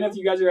off. tuning in if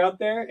you guys are out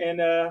there,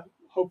 and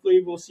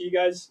hopefully we'll see you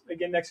guys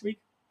again next week.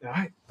 All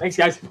right, thanks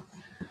guys.